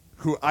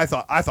 who I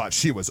thought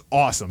she was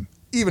awesome.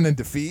 Even in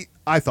defeat,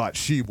 I thought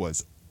she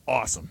was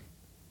awesome.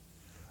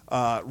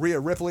 Rhea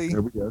Ripley,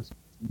 There we go.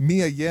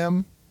 Mia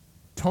Yim,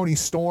 Toni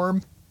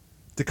Storm,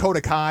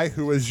 Dakota Kai,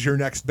 who is your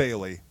next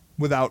Bayley.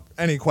 Without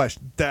any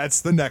question,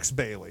 that's the next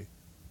Bayley.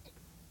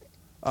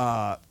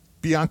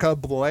 Bianca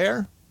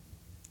Belair,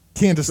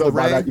 Candice So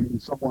by that, LeRae. you mean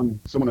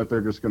someone that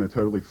they're just going to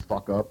totally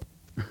fuck up.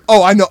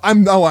 Oh, I know.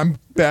 I'm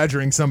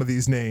badgering some of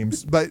these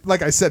names, but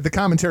like I said, the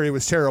commentary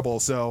was terrible,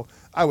 so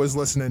I was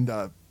listening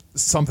to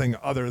something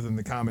other than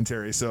the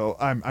commentary. So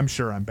I'm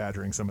sure I'm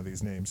badgering some of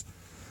these names.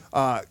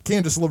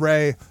 Candice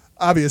LeRae,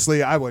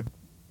 obviously, I would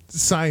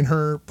sign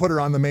her, put her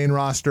on the main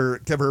roster,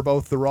 give her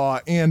both the Raw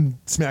and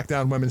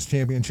SmackDown Women's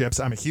Championships.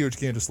 I'm a huge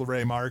Candice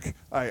LeRae mark.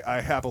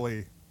 I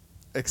happily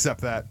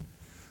accept that.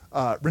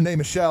 Renee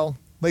Michelle,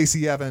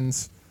 Lacey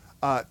Evans,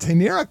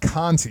 Tainara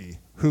Conti,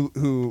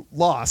 who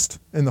lost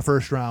in the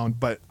first round,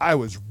 but I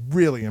was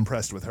really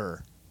impressed with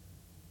her.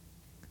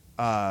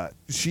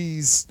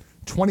 She's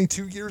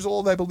 22 years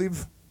old, I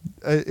believe,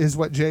 is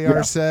what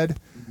JR said.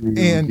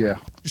 And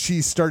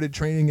she started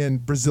training in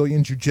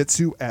Brazilian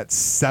Jiu-Jitsu at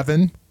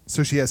 7.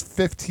 So she has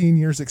 15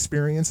 years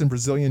experience in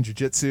Brazilian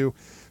Jiu-Jitsu.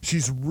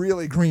 She's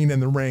really green in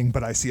the ring,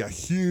 but I see a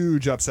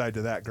huge upside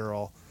to that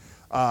girl.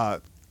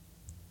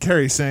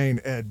 Kairi Sane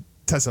and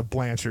Tessa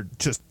Blanchard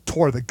just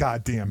tore the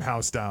goddamn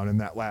house down in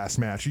that last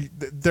match.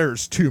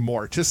 There's 2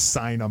 more. Just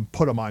sign them,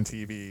 put them on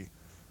TV.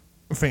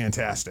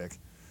 Fantastic.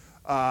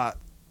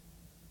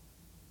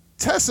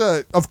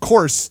 Tessa, of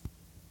course,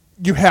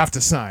 you have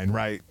to sign,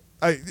 right?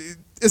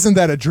 Isn't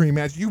that a dream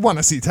match? You want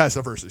to see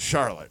Tessa versus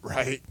Charlotte,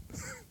 right?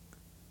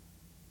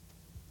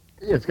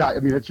 It's got. I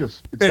mean, it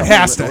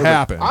has to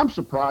happen. I'm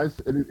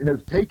surprised it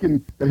has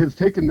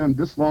taken them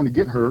this long to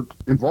get her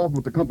involved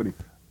with the company.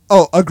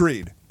 Oh,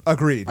 agreed.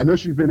 I know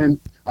she's been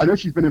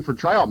in for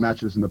tryout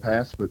matches in the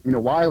past, but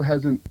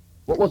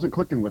what wasn't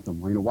clicking with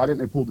them? Why didn't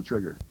they pull the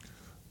trigger?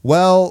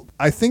 Well,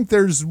 I think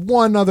there's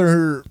one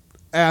other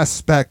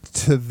aspect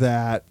to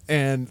that,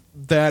 and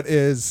that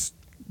is,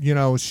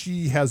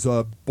 she has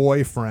a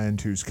boyfriend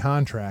whose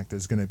contract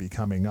is going to be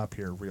coming up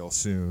here real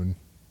soon.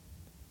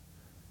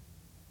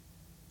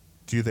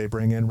 Do they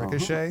bring in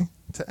Ricochet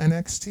to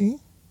NXT?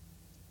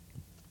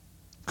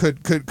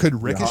 Could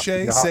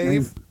Ricochet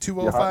save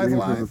 205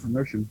 Live?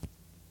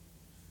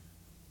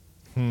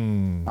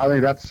 I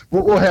think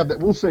we'll have that.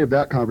 We'll save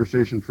that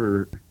conversation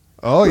for.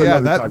 Oh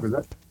yeah,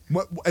 time,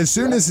 As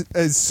soon as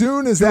that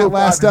 205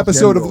 last in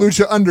episode of general.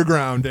 Lucha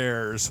Underground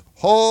airs,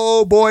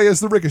 oh boy, is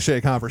the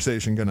Ricochet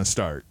conversation going to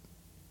start.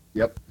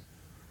 Yep.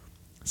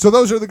 So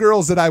those are the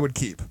girls that I would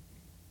keep.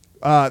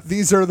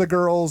 These are the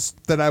girls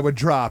that I would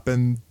drop,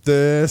 and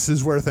this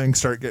is where things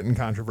start getting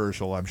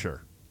controversial, I'm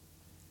sure.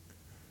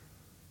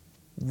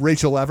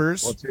 Rachel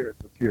Evers. Let's hear it.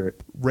 Let's hear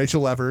it.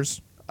 Rachel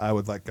Evers, I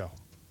would let go.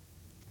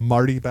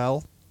 Marty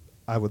Bell,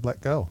 I would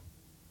let go.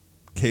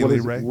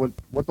 Kaylee Ray.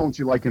 What don't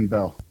you like in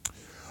Belle?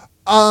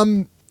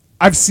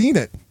 I've seen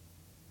it.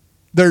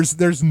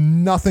 There's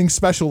nothing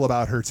special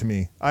about her to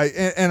me.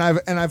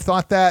 I've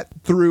thought that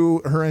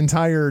through her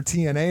entire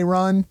TNA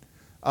run.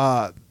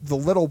 The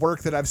little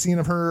work that I've seen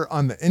of her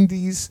on the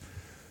indies,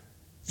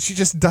 she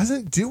just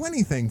doesn't do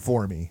anything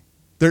for me.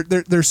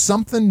 There's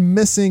something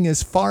missing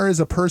as far as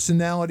a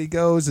personality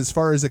goes, as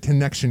far as a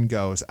connection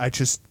goes.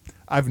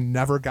 I've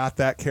never got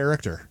that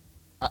character.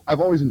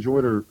 I've always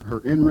enjoyed her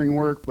in-ring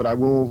work, but I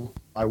will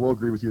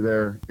agree with you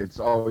there.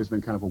 It's always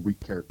been kind of a weak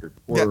character,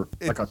 or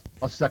like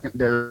a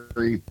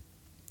secondary.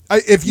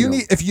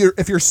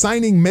 If you're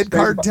signing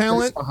mid-card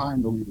talent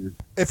behind the leader,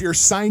 if you're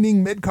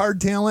signing mid-card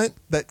talent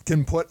that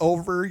can put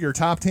over your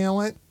top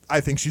talent,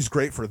 I think she's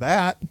great for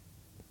that.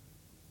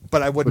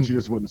 But I wouldn't. But you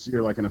just wouldn't see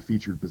her like in a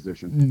featured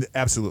position.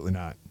 Absolutely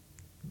not.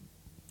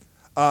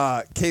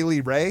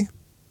 Kaylee Ray,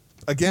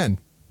 again,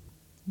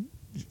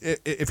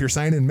 if you're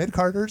signing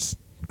mid-carders,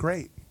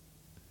 great.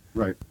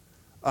 Right.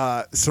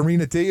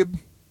 Serena Deeb,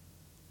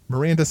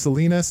 Miranda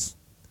Salinas,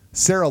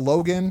 Sarah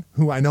Logan,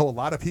 who I know a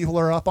lot of people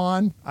are up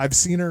on. I've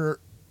seen her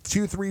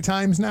 2-3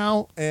 times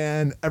now,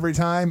 and every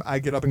time I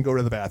get up and go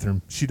to the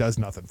bathroom, she does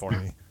nothing for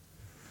me.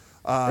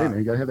 Hey man,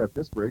 you gotta have that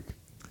piss break.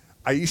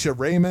 Aisha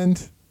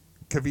Raymond,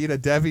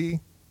 Kavita Devi,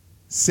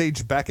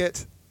 Sage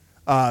Beckett.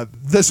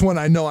 This one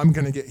I know I'm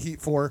going to get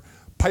heat for.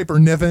 Piper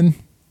Niven.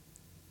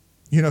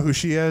 You know who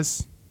she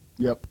is?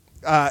 Yep.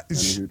 I know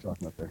who you're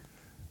talking about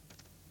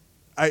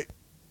there.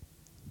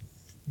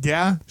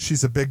 Yeah,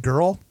 she's a big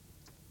girl.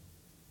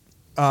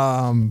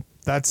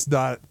 That's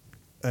not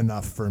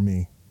enough for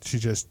me.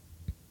 She's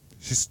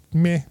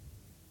meh.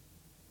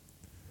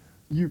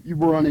 You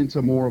run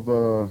into more of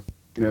a,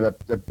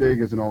 that big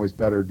isn't always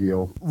better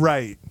deal.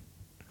 Right.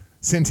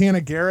 Santana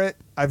Garrett,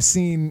 I've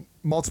seen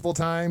multiple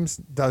times,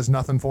 does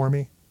nothing for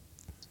me.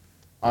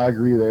 I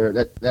agree there.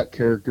 That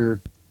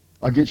character,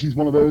 again, she's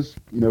one of those,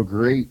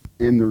 great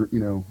in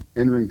the,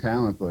 in-ring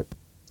talent, but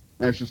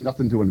there's just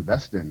nothing to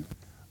invest in.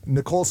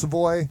 Nicole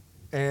Savoy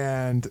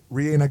and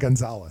Rihanna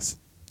Gonzalez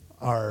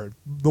are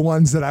the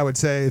ones that I would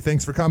say,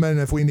 thanks for coming.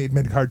 If we need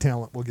mid-card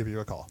talent, we'll give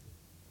you a call.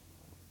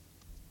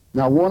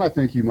 Now, one I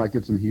think you might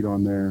get some heat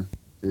on there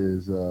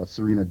is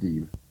Serena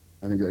Deeb.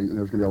 I think there's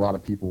going to be a lot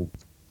of people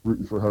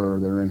rooting for her.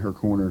 They're in her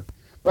corner.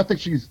 But I think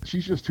she's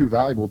just too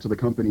valuable to the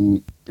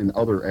company in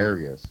other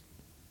areas.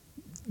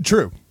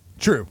 True.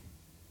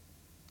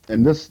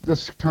 And this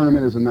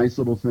tournament is a nice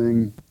little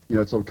thing.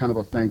 It's a kind of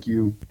a thank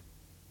you.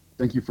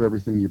 Thank you for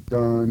everything you've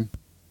done.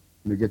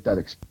 Get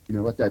that,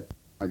 let that,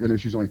 I know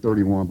she's only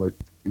 31, but,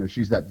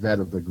 she's that vet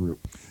of the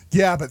group.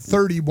 Yeah, but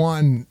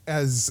 31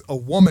 as a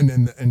woman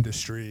in the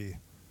industry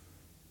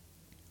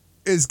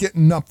is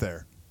getting up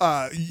there.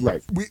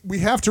 Right. We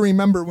have to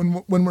remember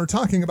when we're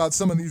talking about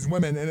some of these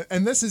women,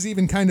 and this is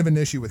even kind of an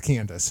issue with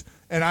Candace,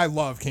 and I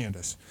love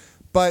Candace,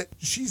 but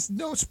she's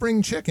no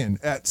spring chicken.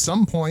 At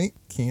some point,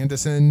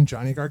 Candace and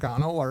Johnny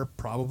Gargano are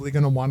probably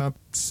going to want to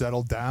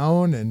settle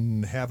down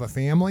and have a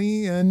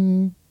family,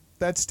 and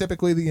that's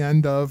typically the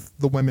end of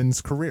the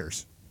women's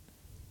careers.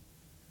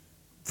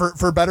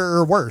 For better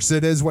or worse,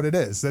 it is what it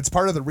is. That's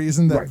part of the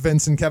reason that Right.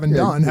 Vince and Kevin Yeah.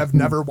 Dunn have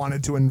never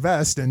wanted to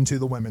invest into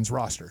the women's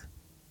roster.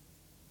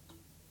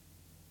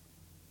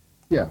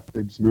 Yeah,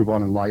 they just move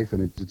on in life,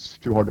 and it's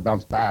too hard to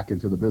bounce back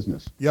into the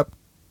business. Yep.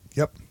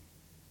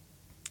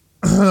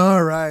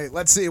 All right.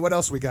 Let's see what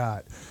else we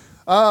got.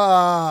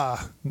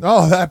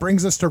 That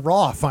brings us to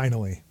Raw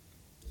finally.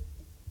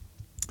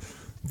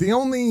 The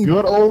only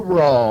Good old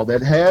Raw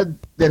that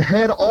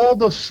had all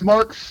the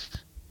smarks,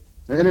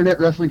 the internet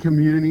wrestling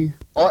community.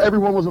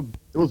 Everyone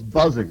was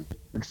buzzing,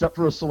 except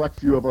for a select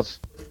few of us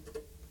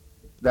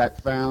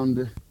that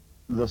found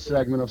the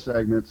segment of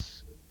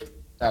segments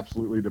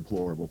absolutely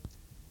deplorable.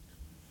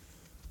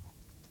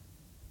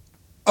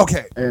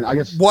 okay. And I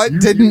guess What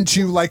didn't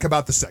you like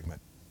about the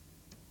segment?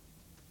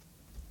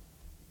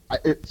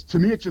 To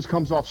me, it just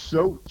comes off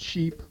so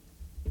cheap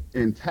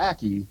and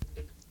tacky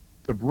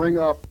to bring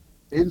up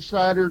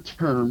insider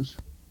terms.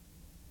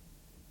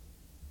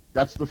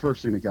 That's the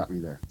first thing that got me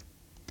there,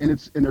 and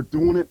they're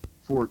doing it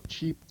for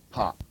cheap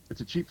pop.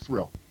 It's a cheap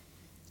thrill.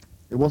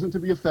 It wasn't to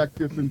be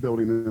effective in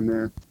building them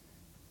there.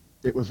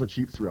 It was a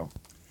cheap thrill.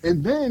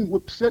 And then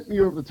what sent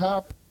me over the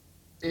top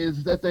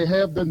is that they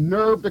have the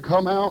nerve to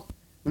come out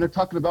when they're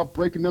talking about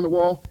breaking down the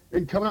wall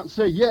and come out and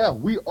say, yeah,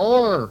 we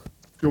are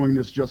doing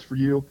this just for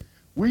you.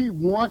 We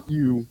want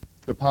you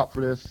to pop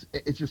for this.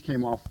 It just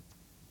came off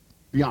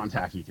beyond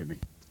tacky to me.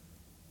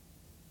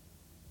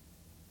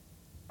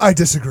 I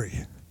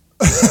disagree.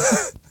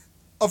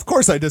 Of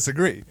course I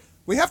disagree.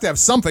 We have to have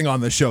something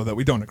on this show that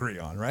we don't agree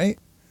on, right?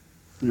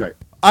 Right.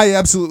 I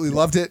absolutely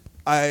loved it.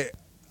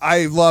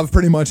 I love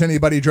pretty much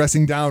anybody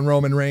dressing down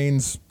Roman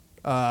Reigns,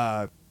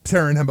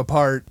 tearing him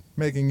apart,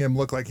 making him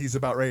look like he's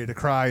about ready to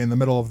cry in the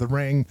middle of the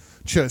ring.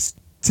 Just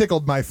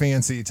tickled my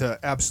fancy to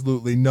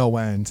absolutely no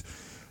end.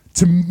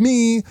 To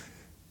me,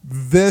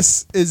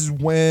 this is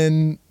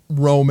when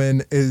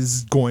Roman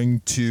is going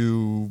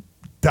to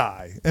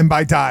die. And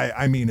by die,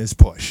 I mean his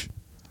push.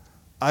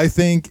 I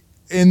think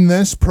in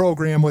this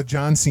program with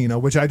John Cena,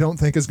 which I don't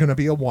think is going to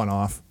be a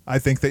one-off, I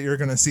think that you're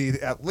going to see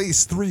at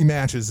least 3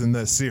 matches in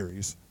this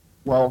series.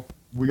 Well,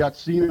 we got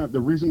Cena. The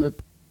reason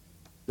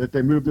that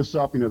they moved this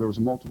up, there was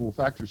multiple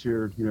factors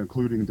here,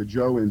 including the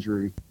Joe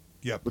injury.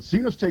 Yep. But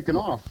Cena's taken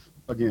off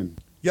again.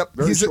 Yep.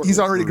 He's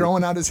already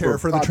growing out his hair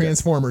for the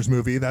Transformers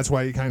movie. That's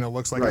why he kind of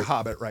looks like a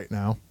hobbit right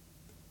now.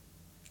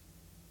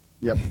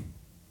 Yep.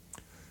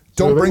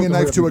 Don't bring a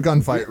knife to a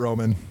gunfight,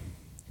 Roman.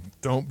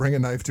 Don't bring a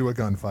knife to a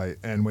gunfight.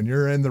 And when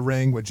you're in the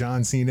ring with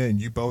John Cena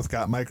and you both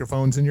got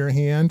microphones in your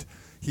hand,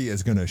 he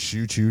is going to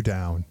shoot you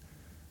down.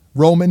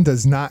 Roman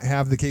does not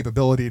have the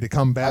capability to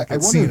come back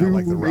at Cena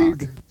like The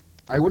Rock.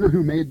 I wonder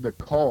who made the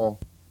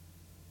call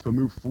to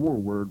move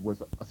forward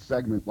with a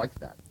segment like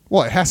that.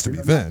 Well, it has to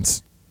be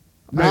Vince.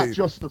 Not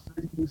just the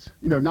things,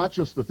 not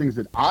just the things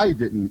that I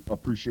didn't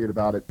appreciate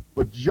about it,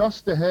 but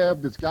just to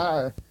have this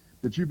guy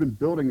that you've been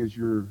building as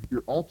your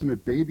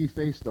ultimate baby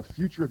face, the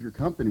future of your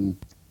company,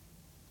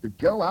 to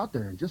go out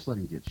there and just let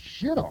him get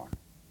shit on.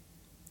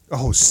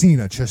 Oh,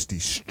 Cena just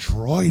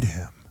destroyed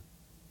him.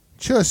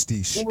 Just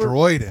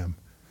destroyed him.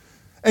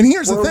 And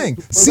here's the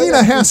thing.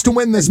 Cena has to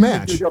win this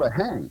match.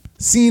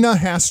 Cena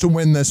has to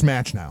win this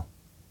match now.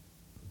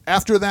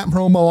 After that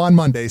promo on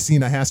Monday,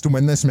 Cena has to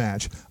win this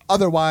match.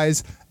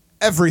 Otherwise,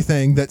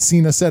 everything that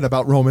Cena said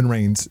about Roman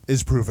Reigns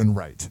is proven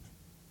right.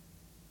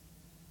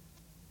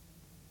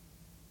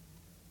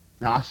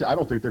 Now, I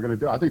don't think they're going to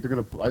do it. I think they're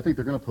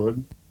going to put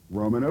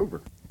Roman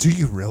over. Do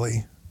you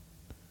really?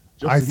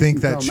 I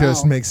think that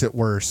just makes it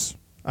worse.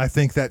 I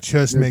think that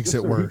just makes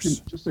it worse.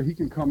 Just so he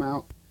can come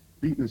out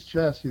beating his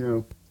chest,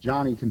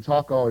 Johnny can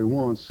talk all he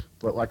wants,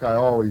 but like I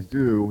always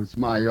do, it's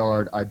my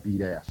yard, I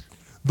beat ass.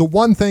 The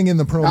one thing in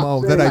the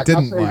promo that I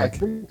didn't like. I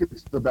think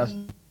it's the best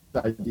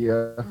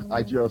idea.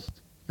 I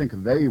just think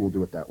they will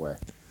do it that way.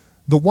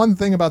 The one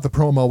thing about the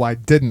promo I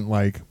didn't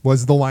like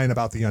was the line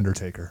about The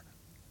Undertaker.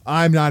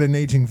 I'm not an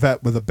aging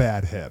vet with a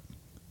bad hip.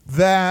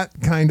 That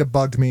kind of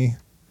bugged me.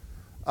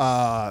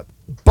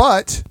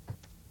 But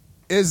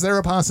is there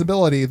a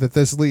possibility that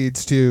this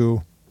leads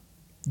to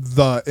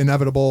the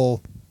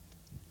inevitable,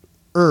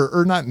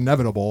 or not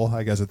inevitable,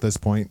 I guess at this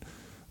point,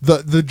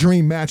 the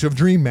dream match of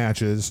dream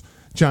matches,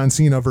 John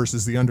Cena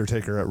versus The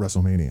Undertaker at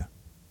WrestleMania?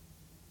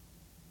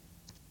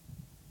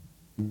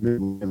 Maybe a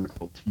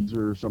little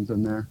teaser or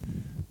something there.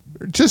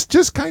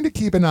 Just kind of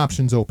keeping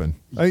options open.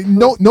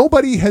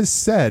 Nobody has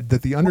said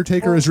that The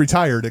Undertaker is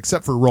retired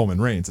except for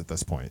Roman Reigns at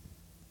this point.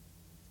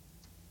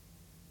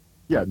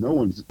 Yeah, no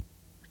one's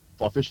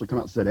officially come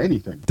out and said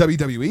anything.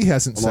 WWE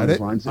hasn't said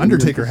it.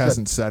 Undertaker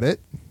hasn't said it.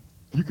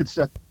 You could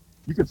set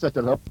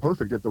that up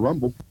perfect at the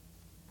Rumble.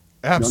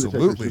 Absolutely.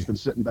 The Undertaker's just been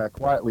sitting back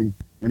quietly,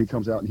 and he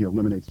comes out and he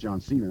eliminates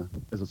John Cena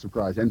as a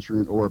surprise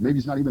entrant, or maybe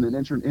he's not even an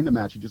entrant in the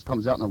match. He just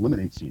comes out and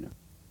eliminates Cena.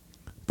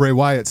 Bray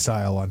Wyatt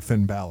style on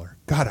Finn Balor.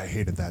 God, I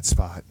hated that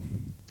spot.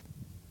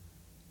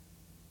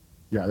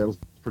 Yeah, that was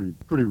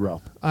pretty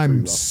rough.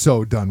 I'm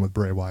so done with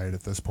Bray Wyatt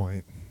at this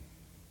point.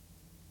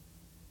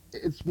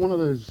 It's one of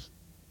those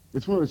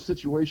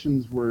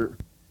situations where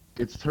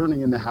it's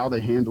turning into how they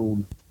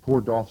handled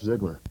poor Dolph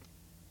Ziggler.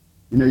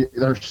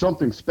 There's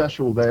something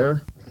special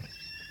there,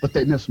 but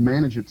they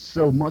mismanage it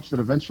so much that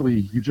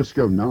eventually you just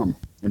go numb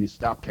and you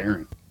stop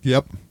caring.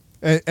 Yep.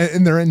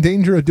 And they're in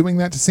danger of doing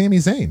that to Sami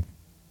Zayn.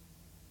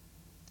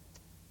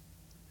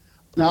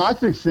 Now, I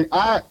think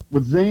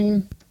with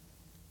Zayn,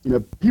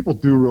 people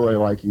do really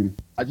like him.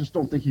 I just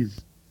don't think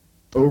he's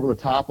over the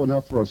top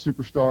enough for a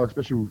superstar,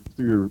 especially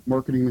through your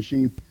marketing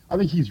machine. I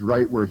think he's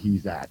right where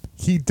he's at.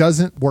 He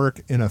doesn't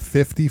work in a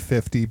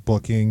 50-50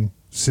 booking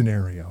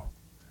scenario.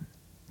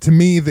 To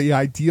me, the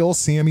ideal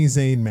Sami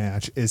Zayn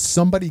match is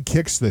somebody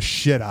kicks the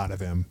shit out of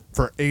him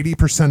for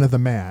 80% of the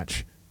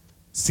match.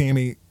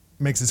 Sami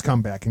makes his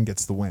comeback and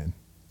gets the win.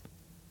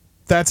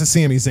 That's a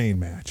Sami Zayn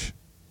match.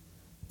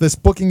 This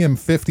booking him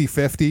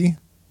 50-50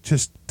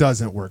 just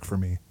doesn't work for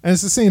me. And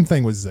it's the same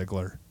thing with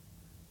Ziggler.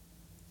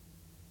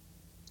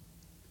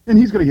 And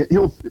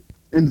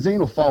Zayn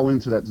will fall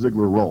into that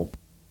Ziggler role.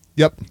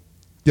 Yep.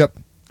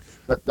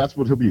 That's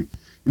what he'll be. You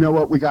know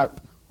what? We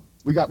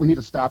need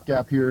a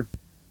stopgap here.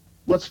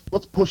 Let's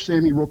push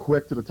Sami real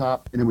quick to the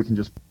top, and then we can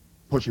just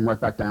push him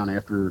right back down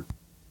after.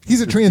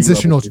 He's a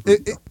transitional.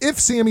 If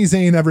Sami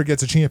Zayn ever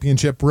gets a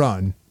championship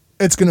run,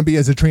 it's going to be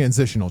as a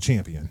transitional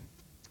champion.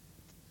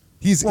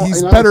 He's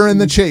better in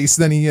the chase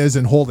than he is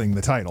in holding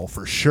the title,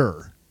 for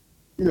sure.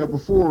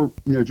 Before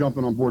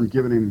jumping on board and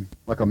giving him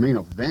like a main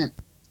event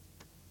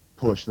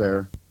push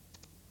there,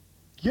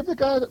 give the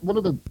guy one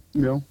of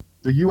the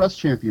U.S.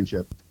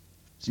 championship.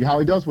 See how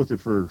he does with it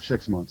for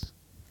 6 months.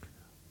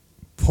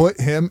 Put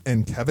him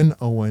and Kevin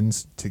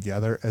Owens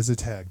together as a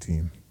tag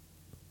team.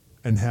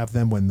 and have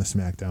them win the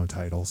SmackDown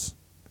titles.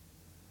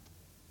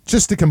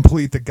 Just to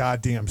complete the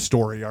goddamn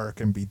story arc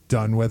and be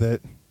done with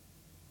it.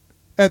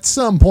 At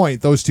some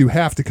point, those two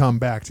have to come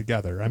back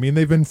together. I mean,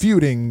 they've been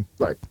feuding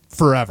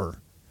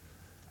forever.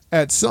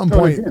 At some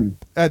point,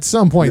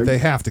 they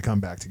have to come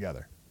back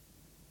together.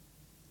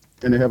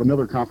 And they have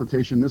another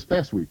confrontation this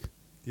past week.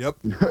 Yep.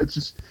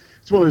 It's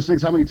one of those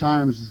things. How many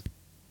times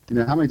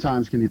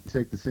can you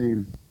take the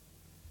same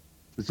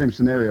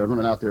scenario and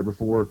run it out there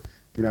before,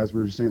 as we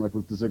were just saying, like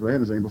with the Ziggler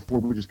and Zayn, before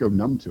we just go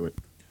numb to it?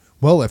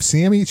 Well, if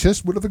Sammy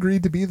just would have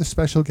agreed to be the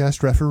special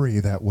guest referee,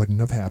 that wouldn't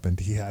have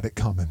happened. He had it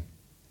coming.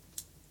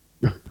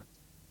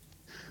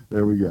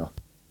 There we go.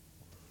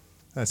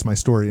 That's my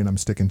story, and I'm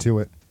sticking to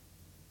it.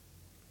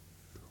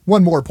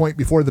 One more point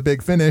before the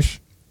big finish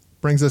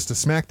brings us to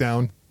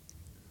SmackDown.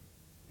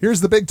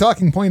 Here's the big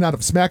talking point out of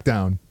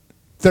SmackDown.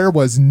 There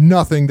was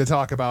nothing to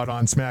talk about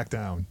on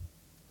SmackDown.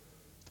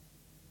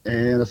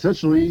 And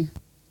essentially,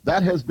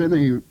 that has been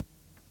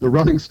the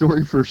running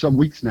story for some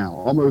weeks now,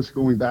 almost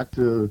going back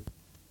to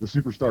the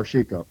Superstar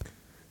shakeup.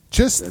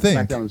 Just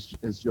think. SmackDown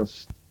is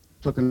just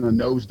taking a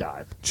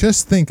nosedive.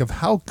 Just think of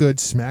how good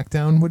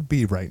SmackDown would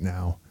be right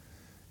now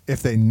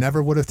if they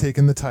never would have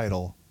taken the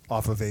title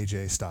off of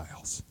AJ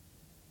Styles.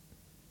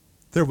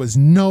 There was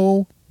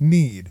no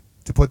need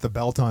to put the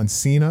belt on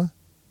Cena.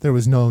 There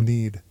was no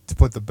need to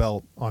put the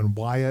belt on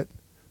Wyatt.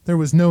 There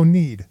was no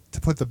need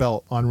to put the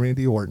belt on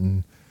Randy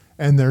Orton.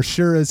 And there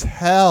sure as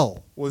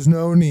hell was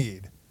no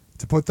need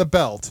to put the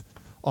belt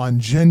on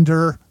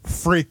Jinder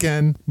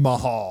freaking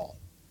Mahal.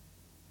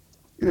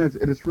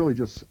 It's really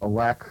just a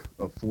lack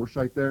of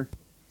foresight there.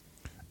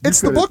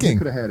 It's the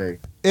booking.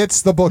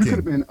 It's the booking. You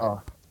could have been a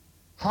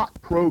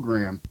hot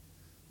program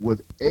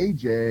with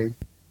AJ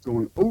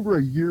going over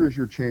a year as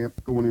your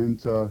champ going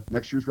into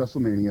next year's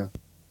WrestleMania,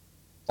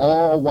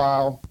 all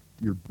while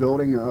you're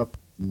building up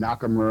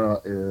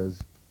Nakamura is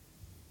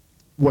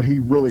what he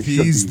really should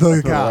be. He's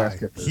the guy.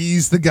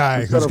 He's the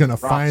guy who's going to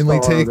finally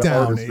take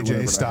down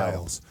AJ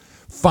Styles.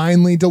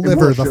 Finally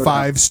deliver the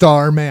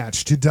 5-star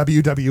match to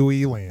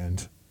WWE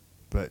land.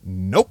 But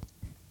nope.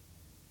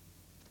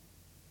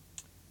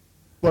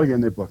 But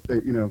again,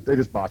 they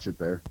just botch it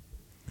there.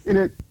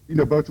 And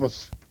both of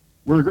us,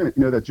 we're agreeing,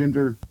 that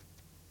Jinder,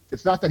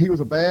 it's not that he was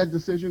a bad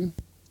decision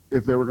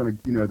if they were going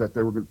to, that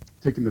they were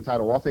taking the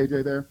title off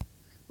AJ there,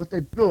 but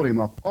they built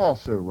him up all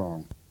so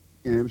wrong.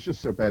 And it was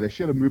just so bad. They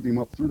should have moved him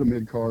up through the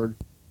mid-card.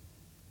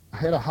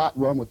 Had a hot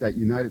run with that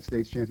United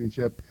States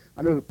Championship.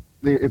 I know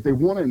if they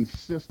want to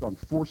insist on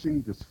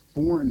forcing this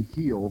foreign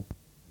heel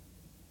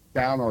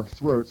down our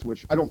throats,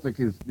 which I don't think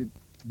it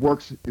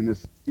works in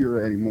this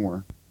era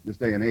anymore, this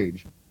day and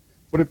age.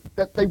 But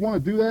if they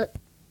want to do that,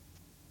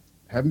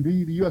 have him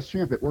be the U.S.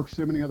 champ. It works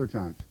so many other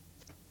times.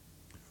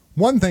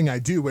 One thing I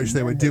do wish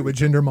they would do with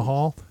Jinder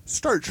Mahal,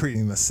 start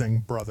treating the Singh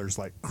brothers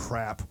like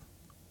crap.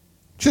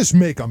 Just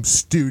make them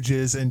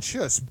stooges and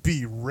just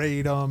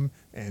berate them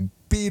and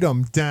beat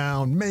them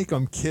down, make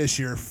them kiss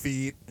your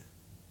feet.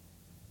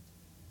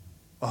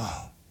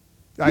 Oh,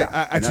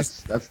 yeah,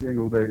 that's the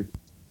angle they.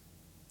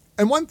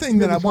 And one thing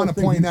that I want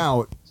to point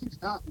out,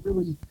 he's not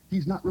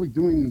really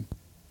doing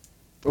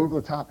over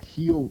the top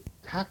heel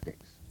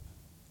tactics.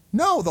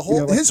 No,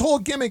 his whole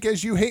gimmick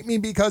is you hate me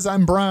because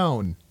I'm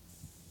brown.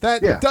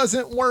 That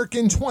doesn't work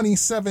in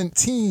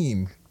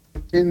 2017.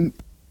 And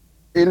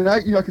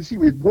I can see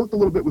it worked a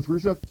little bit with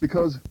Rusev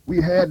because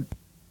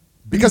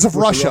of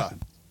Russia.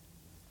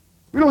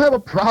 We don't have a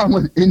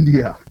problem with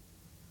India.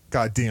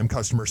 Goddamn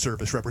customer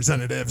service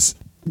representatives.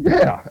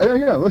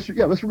 Unless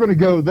we're going to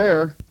go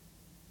there,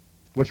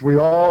 which we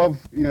all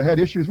have, had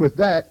issues with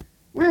that.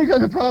 We ain't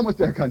got a problem with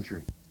that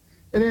country.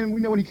 And then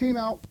when he came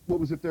out,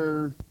 was it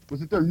their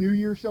New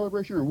Year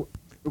celebration or?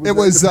 It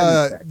was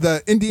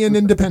the Indian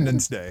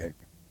Independence Day.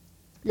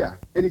 Yeah,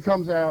 and he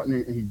comes out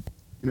and he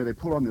they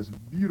put on this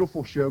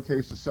beautiful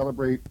showcase to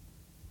celebrate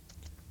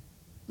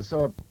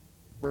the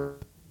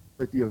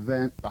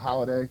event, the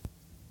holiday,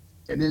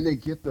 and then they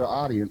get the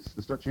audience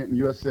to start chanting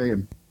USA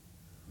and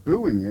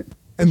booing it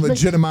and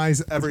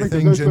legitimize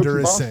everything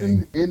Jinder is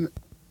saying. And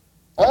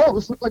all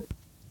this looked like,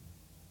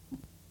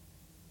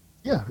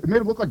 it made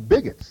them look like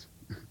bigots.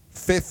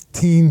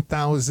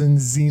 15,000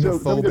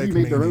 xenophobic WWE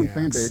made their own fan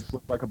maniacs. base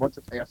look like a bunch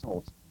of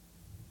assholes.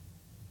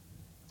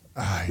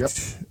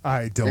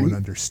 I don't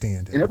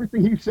understand it. And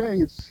everything he's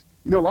saying is,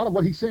 a lot of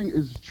what he's saying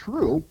is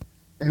true.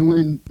 And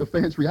when the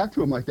fans react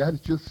to him like that,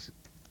 it just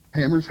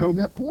hammers home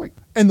that point.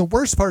 And the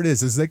worst part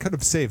is they could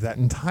have saved that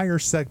entire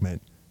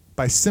segment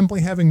by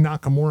simply having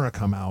Nakamura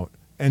come out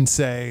and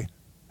say,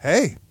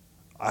 hey,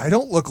 I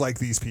don't look like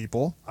these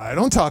people. I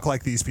don't talk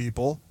like these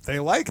people. They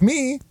like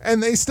me,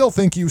 and they still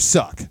think you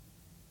suck.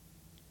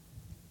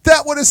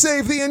 That would have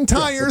saved the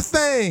entire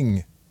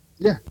thing.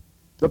 Yeah.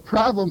 The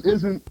problem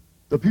isn't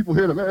the people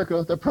here in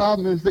America. The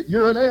problem is that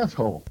you're an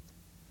asshole.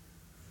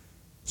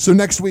 So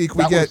next week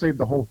we get saved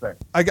the whole thing.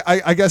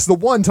 I guess the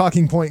one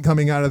talking point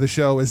coming out of the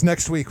show is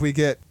next week we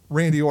get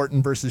Randy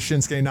Orton versus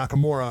Shinsuke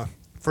Nakamura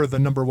for the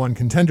 #1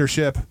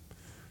 contendership.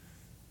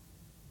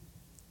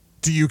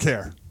 Do you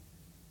care?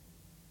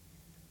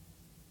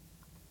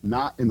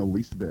 Not in the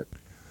least bit.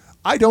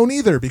 I don't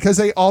either, because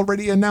they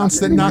already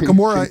announced that Not in any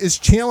way, Nakamura shape. is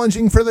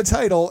challenging for the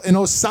title in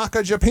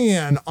Osaka,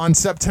 Japan on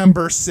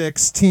September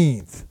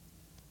 16th.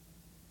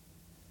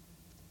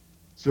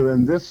 So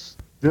then this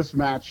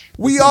match.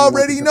 We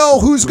already know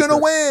who's going to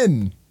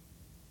win.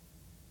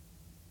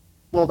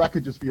 Well, that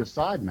could just be a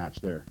side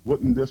match there.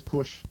 Wouldn't this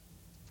push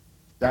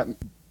that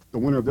the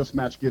winner of this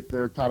match get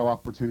their title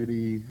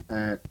opportunity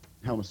at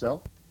Hell in a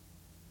Cell?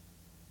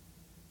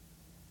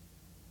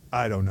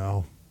 I don't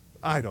know.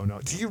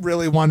 Do you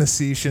really want to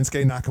see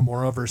Shinsuke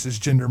Nakamura versus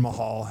Jinder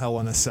Mahal Hell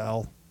in a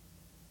Cell?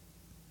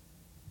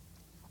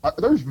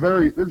 There's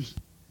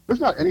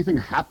not anything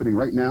happening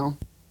right now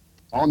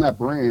on that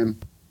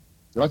brand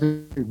that I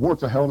think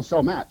warrants a Hell in a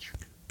Cell match.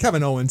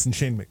 Kevin Owens and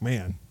Shane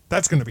McMahon.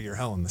 That's going to be your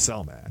Hell in the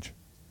Cell match.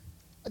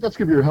 That's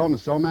going to be your Hell in a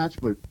Cell match,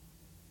 but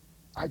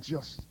I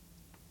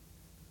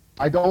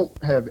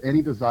don't have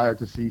any desire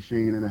to see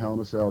Shane in a Hell in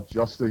a Cell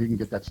just so he can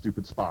get that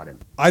stupid spot in.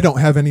 I don't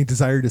have any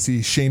desire to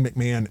see Shane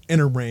McMahon in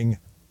a ring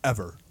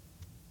ever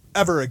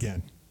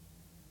again.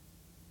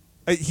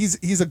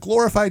 He's a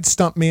glorified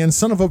stuntman,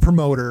 son of a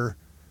promoter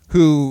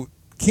who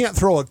can't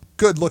throw a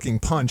good-looking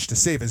punch to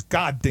save his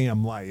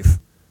goddamn life.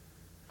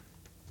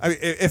 I mean,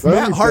 if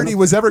Matt Hardy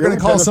was ever going to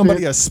call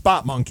somebody a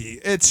spot monkey,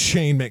 it's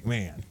Shane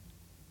McMahon.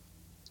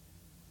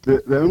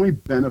 The only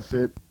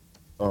benefit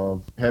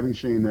of having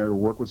Shane there to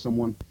work with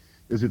someone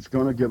is it's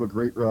going to give a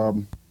great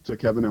rub to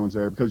Kevin Owens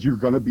there, because you're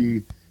going to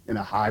be in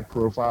a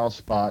high-profile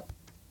spot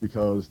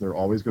because they're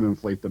always going to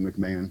inflate the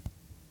McMahon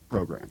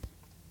program.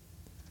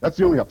 That's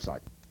the only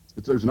upside.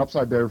 There's an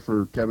upside there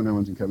for Kevin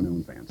Owens and Kevin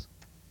Owens fans.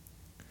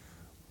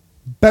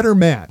 Better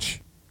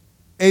match.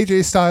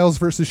 AJ Styles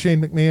versus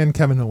Shane McMahon,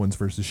 Kevin Owens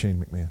versus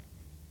Shane McMahon.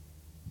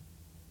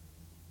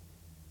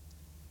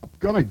 I'm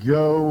going to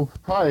go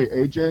probably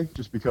AJ,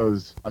 just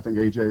because I think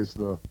AJ is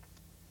the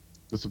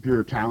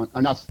superior talent.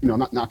 I'm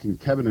not knocking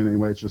Kevin in any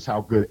way. It's just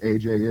how good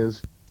AJ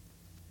is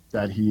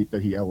that he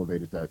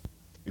elevated that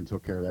and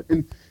took care of that.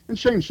 And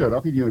Shane showed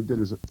up. He did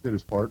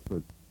his part,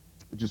 but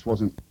it just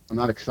wasn't. I'm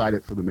not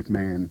excited for the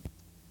McMahon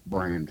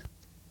brand.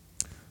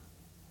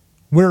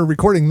 We're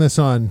recording this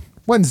on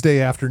Wednesday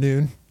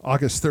afternoon,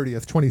 August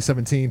 30th,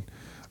 2017.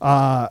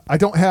 I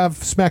don't have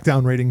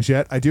SmackDown ratings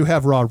yet. I do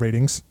have Raw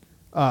ratings.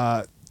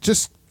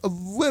 Just a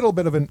little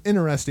bit of an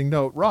interesting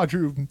note. Raw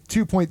drew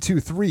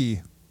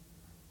 2.23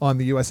 on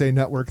the USA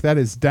Network. That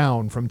is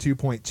down from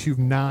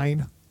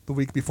 2.29 the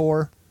week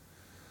before.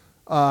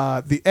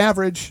 The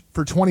average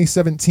for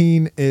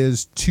 2017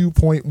 is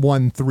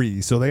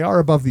 2.13. So they are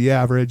above the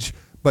average,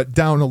 but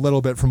down a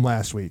little bit from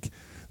last week.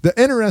 The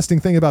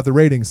interesting thing about the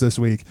ratings this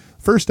week,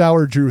 first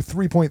hour drew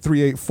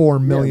 3.384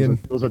 million.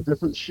 It was a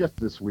different shift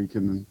this week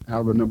in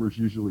how the numbers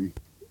usually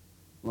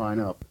line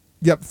up.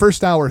 Yep,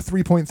 first hour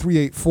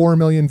 3.384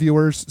 million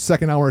viewers,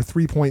 second hour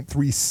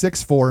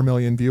 3.364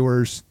 million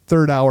viewers,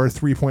 third hour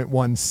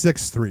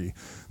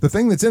 3.163. The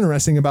thing that's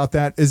interesting about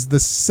that is the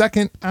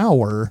second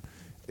hour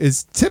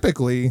is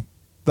typically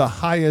the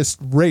highest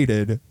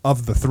rated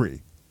of the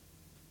three.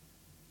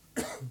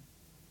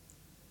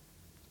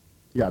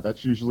 Yeah,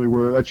 that's usually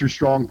that's your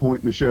strong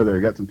point in the show there.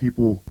 You got some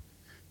people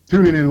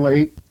tuning in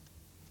late,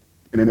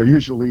 and then they're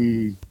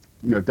usually,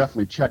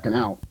 definitely checking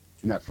out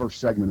in that first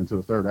segment into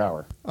the third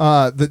hour.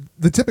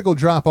 The typical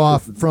drop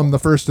off from the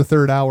first to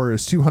third hour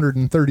is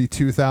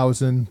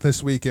 232,000.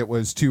 This week it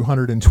was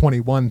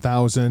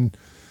 221,000.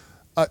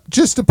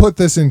 Just to put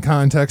this in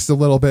context a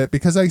little bit,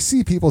 because I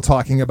see people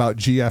talking about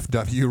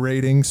GFW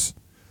ratings,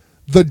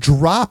 the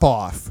drop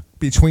off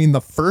between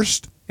the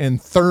first and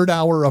third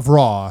hour of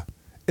Raw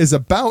is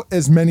about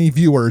as many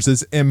viewers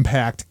as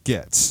Impact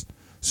gets.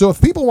 So if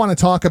people want to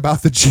talk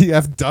about the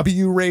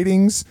GFW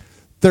ratings,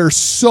 they're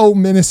so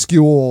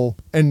minuscule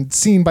and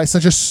seen by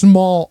such a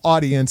small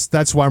audience.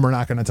 That's why we're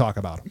not going to talk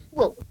about them.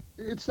 Well,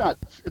 it's not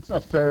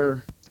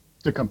fair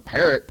to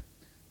compare it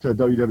to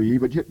WWE,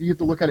 but you have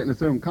to look at it in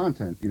its own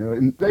content,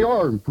 and they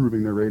are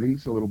improving their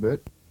ratings a little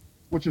bit,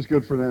 which is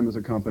good for them as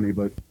a company,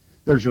 but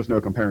there's just no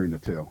comparing the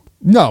two.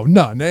 No,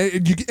 none.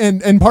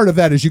 And part of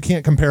that is you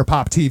can't compare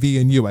Pop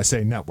TV and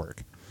USA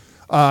Network.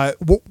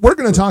 We're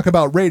going to talk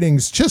about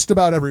ratings just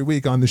about every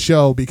week on the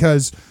show,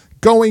 because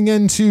going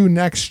into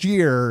next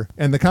year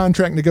and the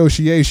contract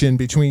negotiation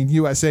between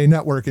USA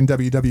Network and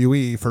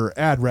WWE for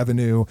ad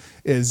revenue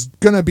is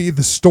going to be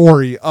the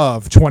story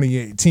of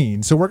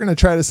 2018. So we're going to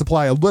try to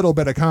supply a little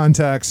bit of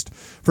context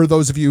for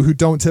those of you who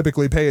don't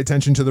typically pay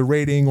attention to the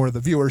rating or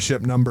the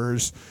viewership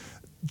numbers,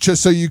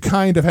 just so you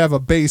kind of have a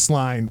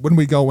baseline when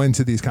we go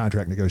into these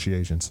contract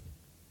negotiations.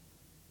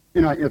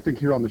 I think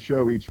here on the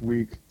show each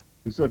week,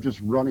 instead of just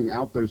running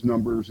out those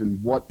numbers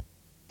and what,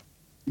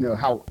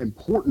 how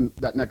important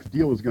that next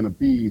deal is going to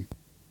be,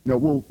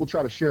 we'll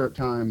try to share at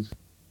times,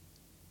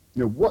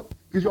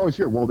 because you always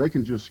hear, well, they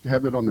can just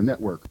have it on the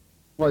network.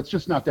 Well, it's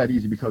just not that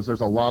easy, because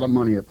there's a lot of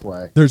money at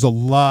play. There's a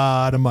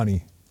lot of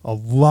money.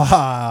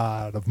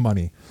 That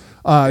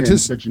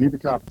you need to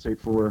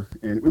compensate for,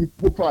 and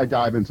we'll probably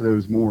dive into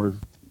those more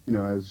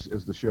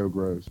as the show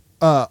grows.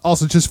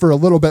 Also, just for a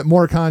little bit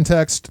more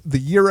context, the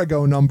year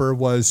ago number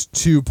was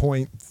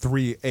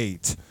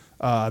 2.38.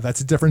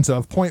 That's a difference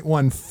of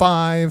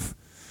 0.15.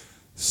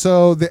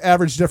 So the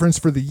average difference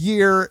for the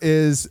year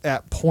is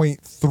at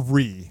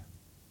 0.3.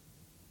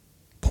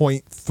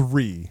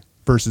 0.3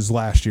 versus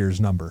last year's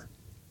number.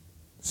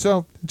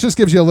 So it just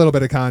gives you a little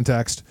bit of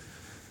context.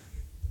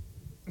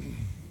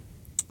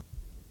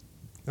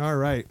 All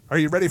right. Are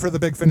you ready for the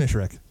big finish,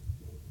 Rick?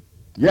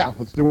 Yeah,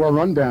 let's do our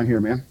rundown here,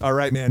 man. All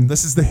right, man.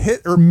 This is the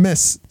hit or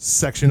miss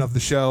section of the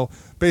show.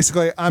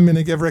 Basically, I'm going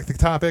to give Rick the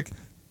topic.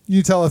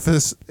 You tell if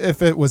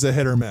it was a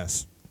hit or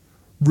miss.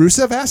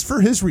 Rusev asked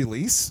for his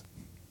release.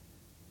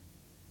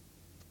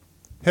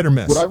 Hit or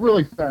miss? What I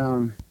really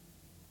found,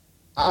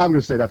 I'm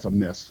going to say that's a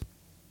miss.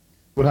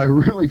 What I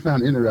really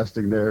found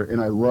interesting there,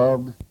 and I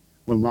loved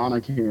when Lana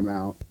came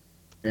out,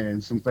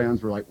 and some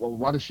fans were like, well,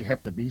 why does she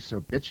have to be so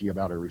bitchy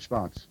about her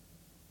response?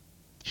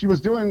 She was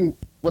doing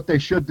what they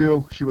should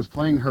do. She was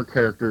playing her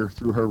character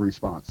through her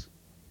response.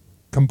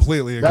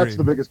 Completely agreed. That's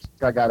the biggest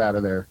I got out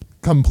of there.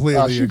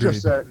 Completely she agreed.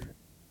 Just said,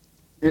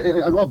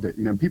 and I loved it.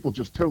 People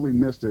just totally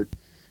missed it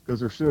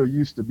because they're so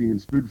used to being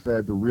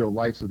spoon-fed the real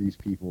lives of these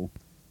people.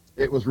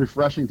 It was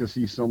refreshing to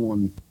see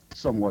someone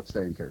somewhat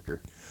stay in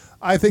character.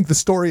 I think the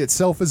story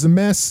itself is a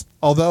miss,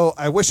 although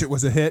I wish it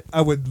was a hit.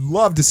 I would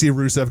love to see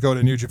Rusev go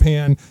to New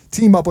Japan,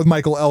 team up with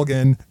Michael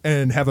Elgin,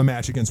 and have a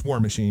match against War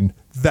Machine.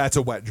 That's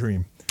a wet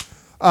dream.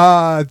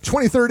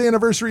 23rd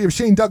anniversary of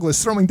Shane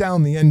Douglas throwing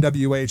down the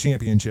NWA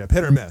Championship.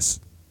 Hit or miss?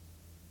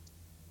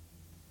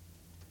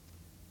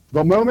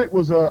 The moment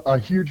was a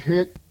huge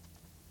hit.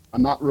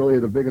 I'm not really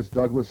the biggest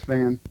Douglas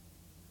fan.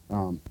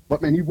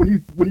 But, man,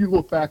 when you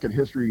look back at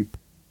history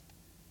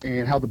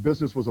and how the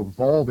business was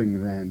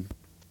evolving then,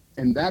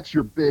 and that's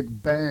your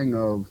big bang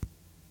of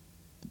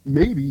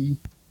maybe,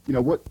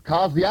 what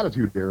caused the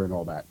Attitude Era and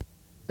all that.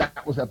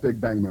 That was that big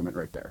bang moment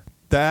right there.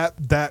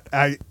 That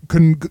I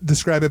couldn't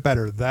describe it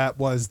better. That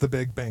was the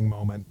big bang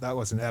moment. That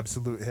was an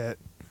absolute hit.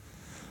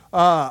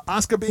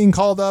 Asuka being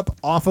called up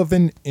off of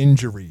an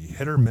injury.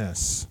 Hit or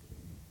miss?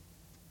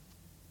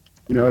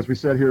 As we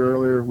said here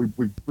earlier, we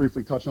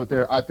briefly touched on it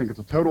there. I think it's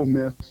a total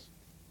miss.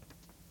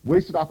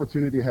 Wasted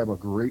opportunity to have a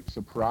great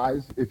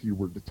surprise if you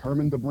were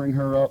determined to bring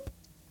her up.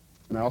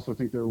 And I also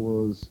think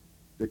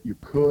that you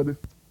could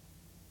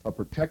have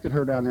protected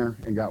her down there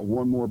and got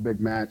one more big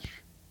match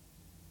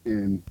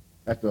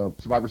at the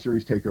Survivor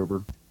Series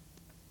takeover,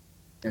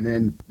 and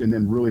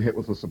then really hit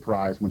with a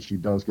surprise when she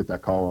does get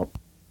that call up.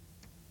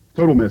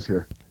 Total miss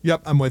here.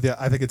 Yep, I'm with you.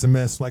 I think it's a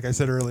miss. Like I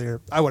said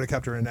earlier, I would have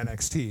kept her in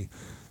NXT.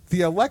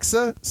 The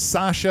Alexa,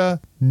 Sasha,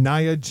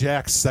 Nia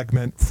Jax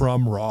segment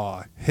from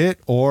Raw. Hit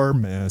or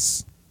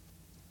miss?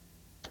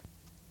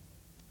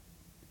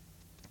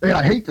 Man,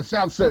 I hate to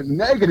sound so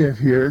negative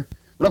here,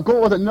 but I'm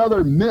going with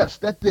another miss.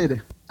 That did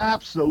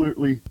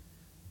absolutely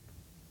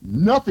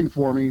nothing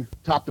for me,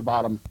 top to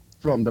bottom,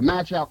 from the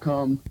match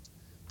outcome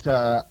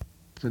to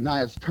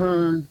Nia's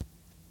turn,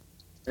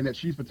 and that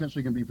she's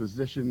potentially going to be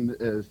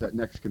positioned as that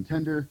next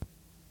contender.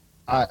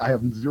 I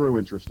have zero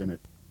interest in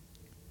it.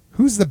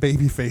 Who's the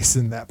babyface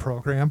in that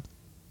program?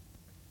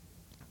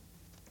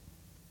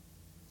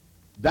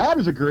 That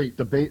is a great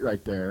debate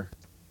right there.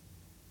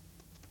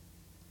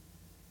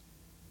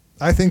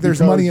 I think there's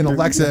Because, money in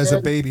Alexa as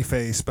a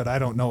babyface, but I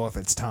don't know if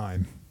it's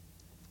time.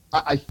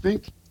 I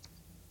think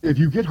if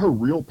you get her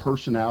real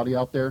personality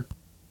out there,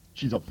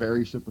 she's a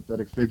very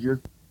sympathetic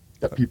figure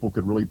that people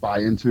could really buy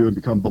into and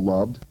become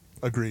beloved.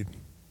 Agreed.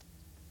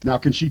 Now,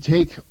 can she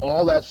take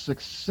all that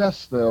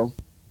success, though,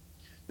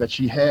 that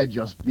she had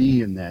just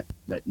being that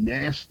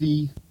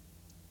nasty,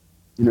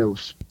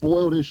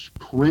 spoiledish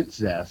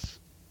princess,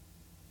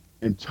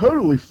 and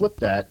totally flip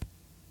that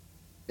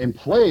and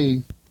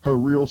play her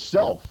real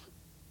self?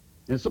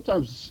 And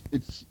sometimes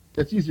it's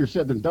easier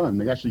said than done.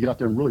 They actually get out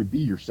there and really be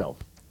yourself.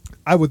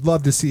 I would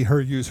love to see her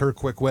use her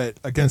quick wit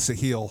against a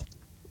heel.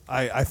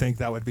 I think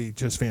that would be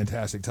just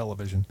fantastic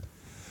television.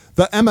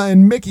 The Emma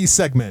and Mickey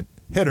segment,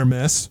 hit or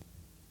miss?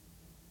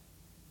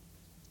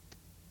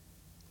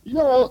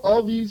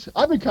 All these,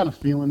 I've been kind of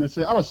feeling this.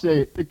 I would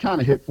say it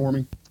kind of hit for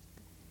me.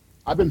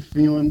 I've been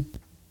feeling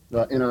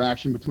the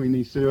interaction between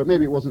these two.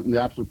 Maybe it wasn't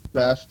the absolute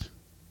best,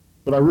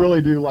 but I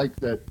really do like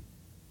that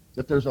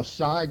there's a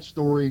side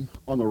story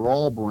on the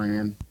Raw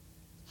brand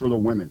for the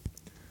women.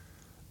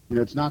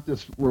 It's not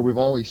this where we've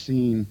always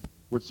seen,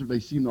 where they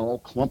seem to all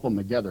clump them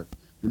together.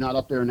 You're not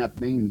up there in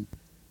that main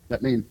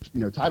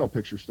title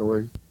picture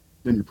story,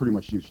 then you're pretty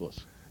much useless.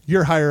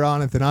 You're higher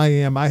on it than I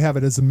am. I have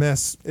it as a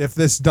miss. If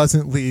this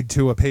doesn't lead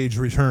to a Page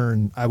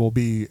return, I will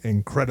be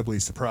incredibly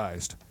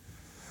surprised.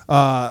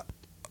 The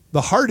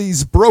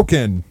Hardys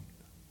broken.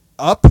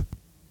 Up.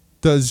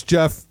 Does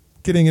Jeff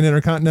getting an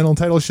Intercontinental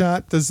title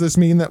shot, does this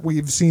mean that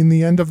we've seen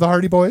the end of the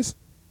Hardy Boys?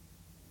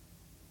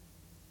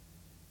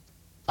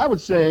 I would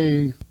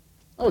say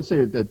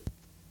that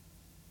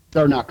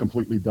they're not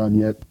completely done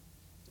yet.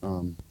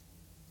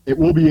 It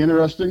will be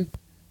interesting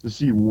to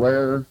see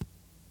where,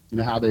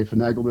 how they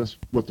finagle this,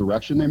 what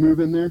direction they move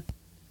in there.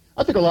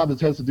 I think a lot of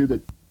it has to do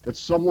that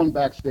someone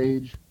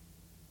backstage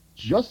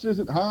just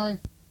isn't high.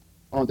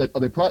 They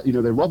probably,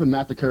 they're loving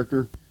Matt the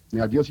character and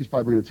the ideas he's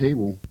probably bringing to the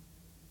table,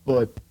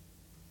 but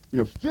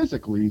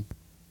physically,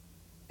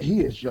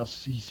 he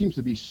seems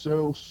to be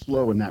so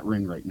slow in that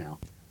ring right now.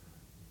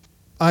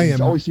 He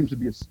always seems to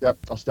be a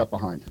step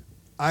behind.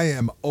 I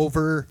am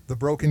over the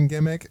broken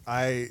gimmick.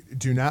 I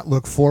do not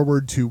look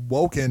forward to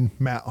Woken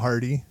Matt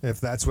Hardy,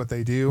 if that's what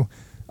they do.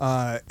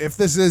 If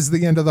this is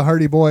the end of the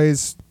Hardy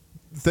Boys,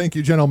 thank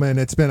you, gentlemen.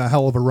 It's been a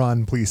hell of a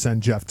run. Please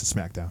send Jeff to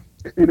SmackDown.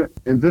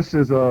 And this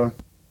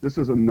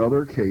is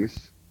another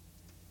case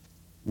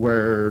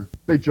where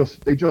they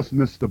just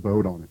missed the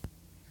boat on it.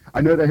 I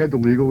know they had the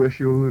legal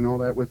issue and all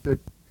that with it.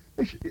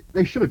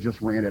 They should have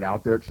just ran it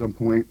out there at some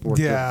point, or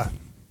yeah,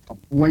 a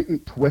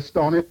blatant twist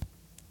on it.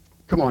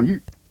 Come on,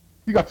 you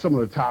got some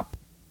of the top,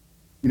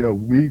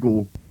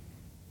 legal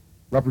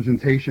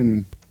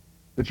representation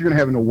that you're gonna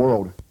have in the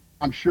world.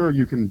 I'm sure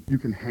you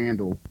can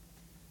handle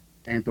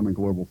Anthem and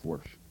Global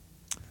Force.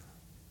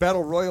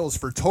 Battle Royals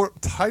for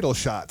title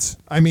shots.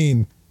 I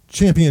mean,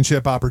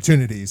 championship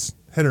opportunities,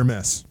 hit or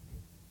miss.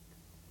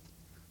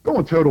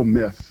 Going total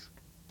miss.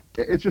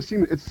 It just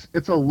seems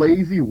it's a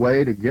lazy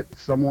way to get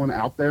someone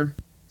out there,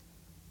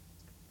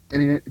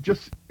 and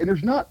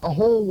there's not a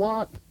whole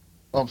lot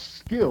of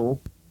skill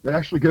that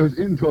actually goes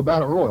into a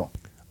battle royal.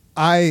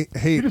 I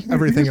hate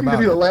everything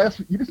about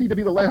it. You just need to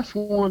be the last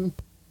one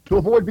to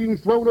avoid being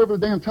thrown over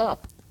the damn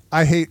top.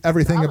 I hate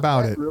everything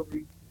about it.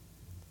 Really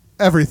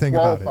everything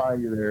about it. Qualify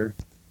you there.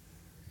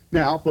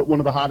 Now, but one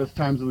of the hottest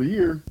times of the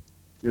year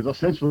is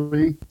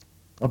essentially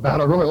a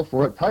battle royal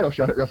for a title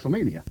shot at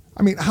WrestleMania.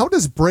 I mean, how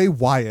does Bray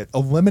Wyatt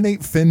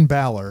eliminate Finn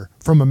Balor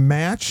from a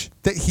match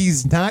that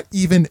he's not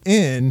even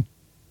in,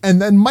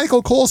 and then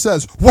Michael Cole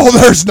says, well,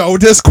 there's no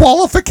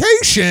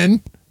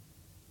disqualification?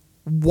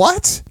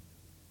 What?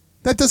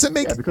 That doesn't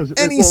make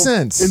any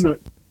sense.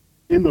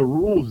 In the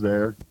rules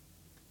there,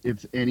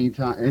 it's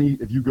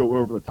if you go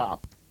over the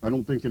top. I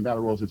don't think in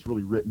battle royals it's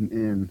really written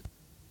in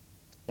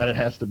that it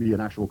has to be an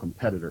actual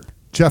competitor.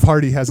 Jeff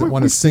Hardy hasn't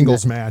won a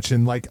singles match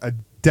in like a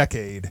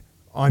decade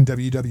on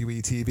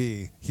WWE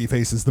TV. He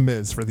faces The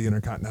Miz for the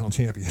Intercontinental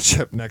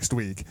Championship next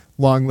week.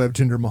 Long live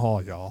Jinder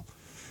Mahal, y'all.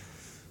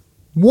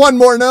 One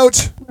more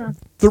note.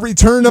 The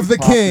return of the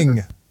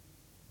King.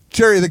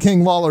 Jerry the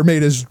King Lawler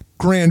made his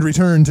grand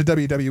return to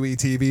WWE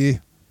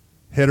TV.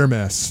 Hit or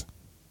miss?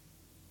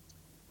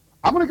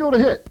 I'm going to go to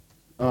hit.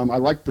 I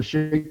liked the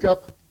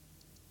shakeup.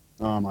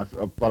 I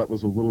thought it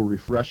was a little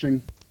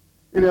refreshing.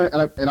 And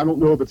I don't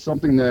know if it's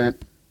something that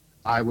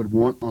I would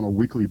want on a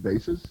weekly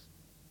basis.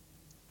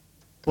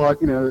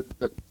 But,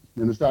 the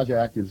Nostalgia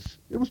Act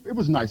it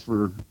was nice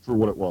for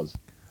what it was.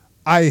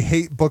 I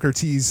hate Booker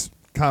T's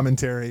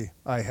commentary.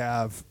 I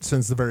have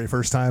since the very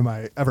first time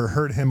I ever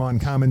heard him on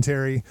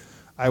commentary.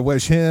 I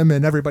wish him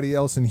and everybody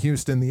else in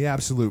Houston the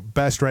absolute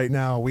best right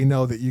now. We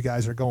know that you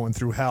guys are going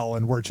through hell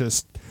and we're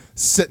just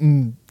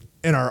sitting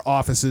in our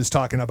offices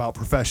talking about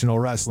professional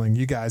wrestling.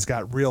 You guys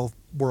got real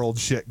world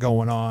shit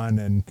going on,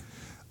 and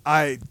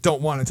I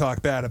don't want to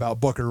talk bad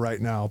about Booker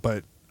right now,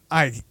 but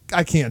I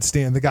can't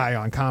stand the guy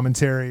on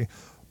commentary.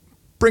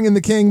 Bringing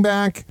the King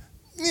back,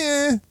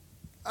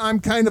 I'm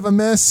kind of a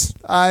miss.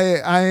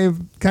 I've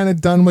kind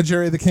of done with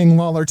Jerry the King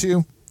Lawler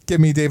too. Give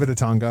me David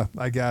Otunga,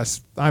 I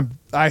guess.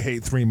 I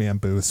hate 3-man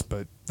booths,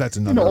 but that's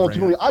another.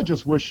 Ultimately, I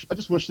just wish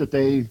that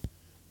they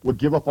would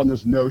give up on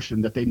this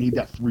notion that they need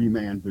that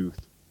 3-man booth.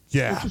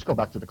 Yeah, let's just go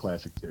back to the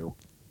classic too.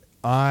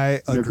 I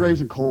agree.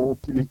 Graves and Cole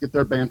get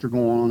their banter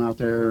going on out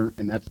there,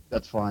 and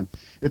that's fine.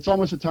 It's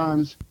almost at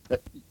times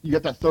that you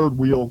get that third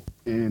wheel,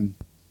 and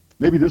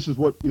maybe this is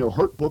what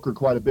hurt Booker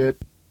quite a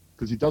bit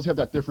because he does have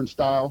that different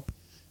style,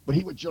 but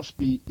he would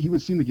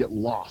seem to get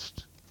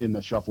lost in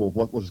the shuffle of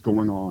what was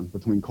going on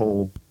between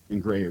Cole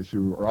and Graves,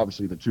 who are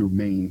obviously the two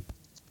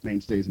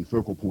mainstays and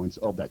focal points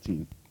of that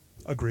team.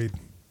 Agreed.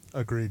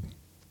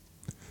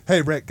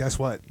 Hey, Rick, guess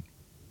what?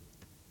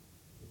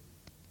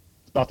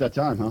 About that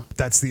time, huh?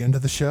 That's the end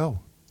of the show.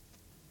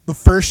 The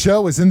first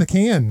show is in the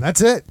can.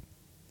 That's it.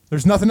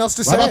 There's nothing else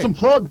to say. How about some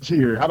plugs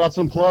here?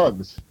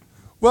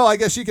 Well, I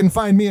guess you can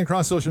find me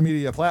across social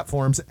media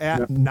platforms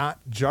at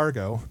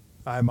NotJargo.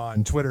 I'm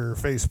on Twitter,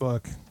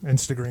 Facebook,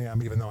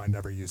 Instagram, even though I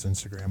never use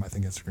Instagram. I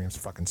think Instagram's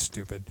fucking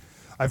stupid.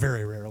 I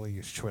very rarely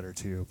use Twitter,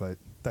 too, but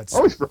that's...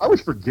 I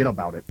always forget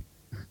about it.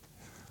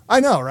 I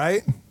know,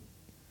 right?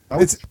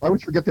 I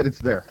always forget that it's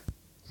there.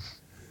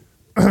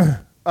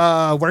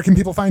 Where can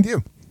people find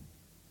you?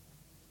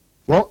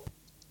 Well,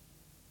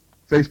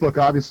 Facebook,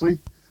 obviously.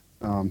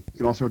 You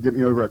can also get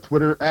me over at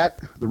Twitter at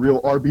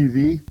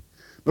TheRealRBV.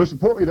 Most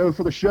importantly, though,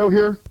 for the show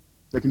here,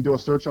 they can do a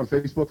search on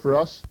Facebook for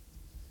us.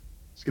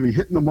 It's going to be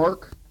Hitting the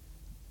Mark.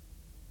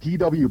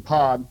 PW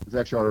Pod is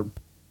actually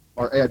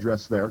our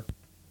address there.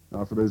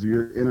 For those of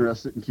you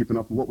interested in keeping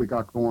up with what we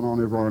got going on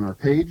over on our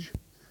page.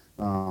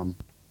 I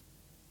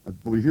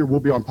believe here we'll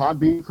be on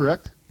Podbean,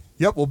 correct?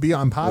 Yep, we'll be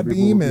on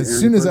Podbean. As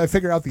soon as I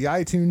figure out the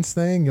iTunes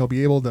thing, you'll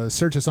be able to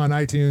search us on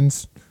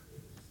iTunes.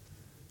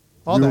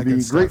 We'll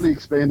be greatly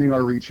expanding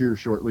our reach here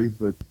shortly,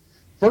 but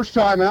first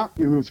time out,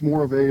 it was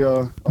more of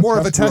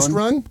a test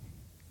run.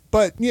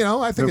 But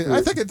I think Okay.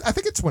 I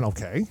think it's went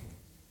okay.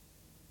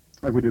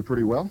 I think we did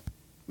pretty well.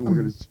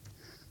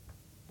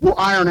 We'll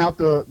iron out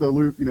the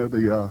loop,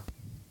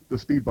 the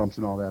speed bumps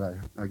and all that.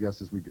 I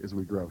guess as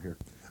we grow here.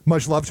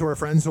 Much love to our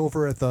friends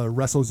over at the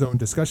WrestleZone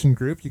discussion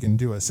group. You can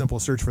do a simple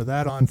search for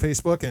that on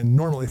Facebook and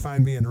normally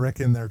find me and Rick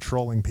in there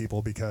trolling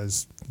people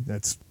because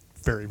that's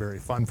very, very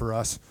fun for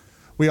us.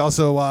 We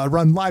also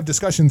run live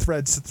discussion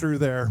threads through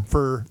there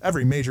for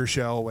every major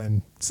show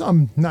and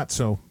some not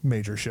so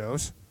major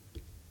shows.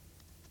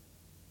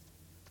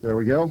 There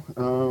we go.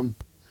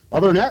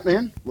 Other than that,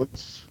 man,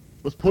 let's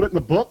put it in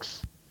the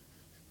books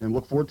and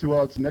look forward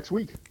to next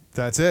week.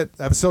 That's it.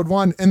 Episode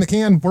 1 in the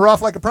can. We're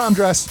off like a prom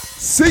dress.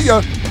 See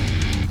ya.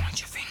 Point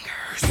your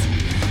fingers.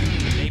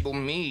 Label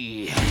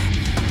me.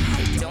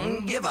 I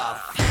don't give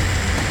a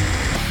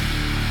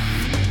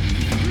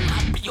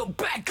I'll be your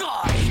bad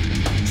guy.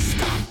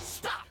 Stop.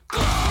 Go.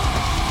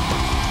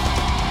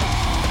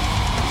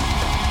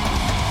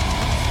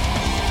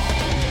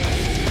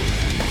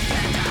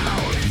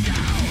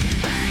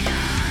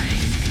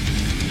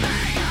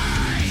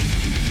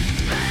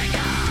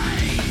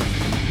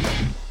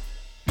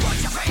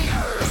 Point your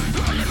fingers.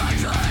 Only my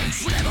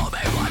face. Label me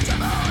what you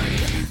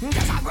mean.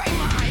 Guess I bring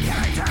my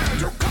character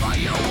to cover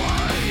your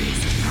ways.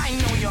 I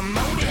know your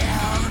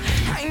motive.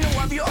 I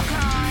know of your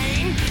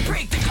kind.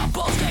 Break the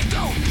couples that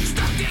go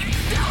stuck deep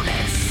down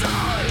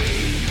inside.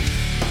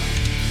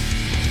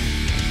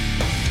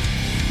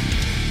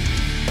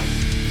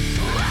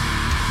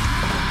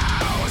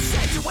 Wow,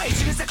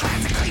 situation is a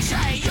classic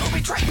cliche. You'll be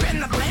draping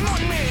the blame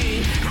on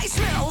me. I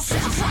smell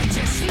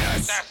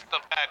self-righteousness. That's the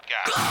bad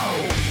guy.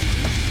 Go!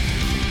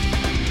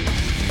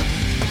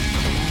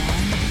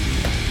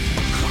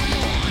 Come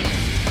on.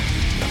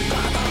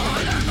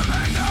 I'm the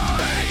bad guy.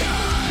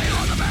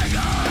 I'm the bad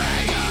guy.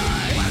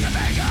 I'm the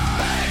bad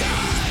guy.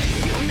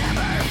 You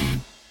never.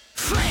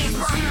 Flames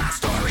burn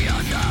Astoria,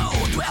 no.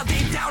 Dwell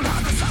deep down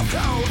on the South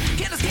Coast.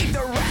 Can't escape the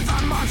wrath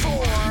on March 4.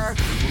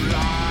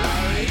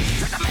 Right.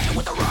 Trick the man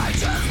with the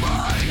righteous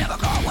mind. Never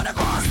caught when I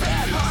cross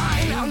that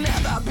line. I'll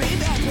never be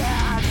that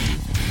bad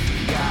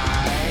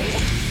guy.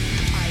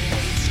 I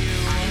hate you.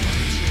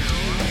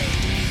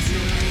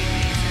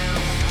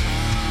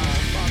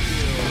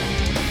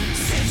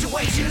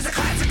 Situation is a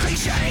classic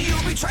cliche. You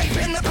betrayed,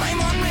 pin the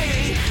blame on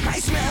me. I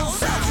smell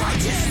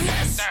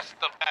self-righteousness. That's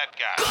the bad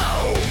guy.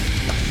 Go!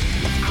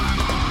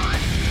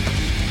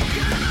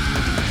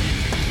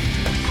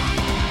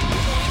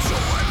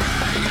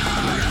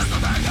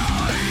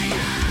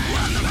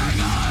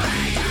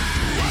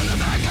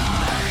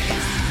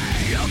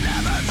 You'll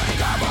never think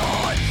I'm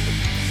on.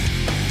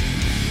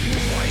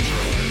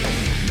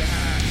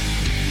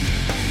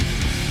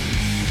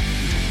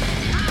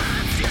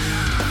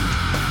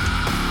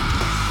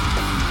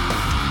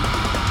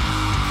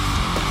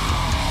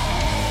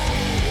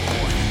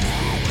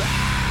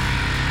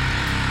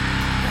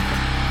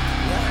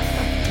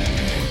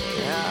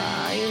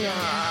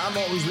 I've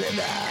always lived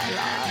that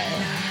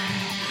life.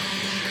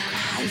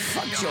 I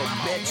fucked your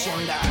bitch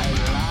and I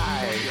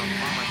lied.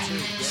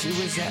 She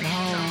was at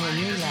home with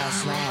me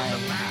last night.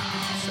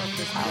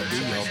 I'll be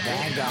your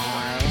bad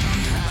guy.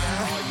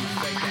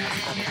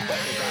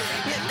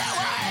 You know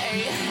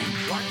I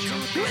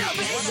will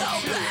be your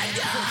bad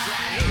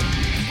guy.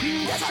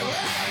 That's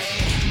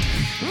right.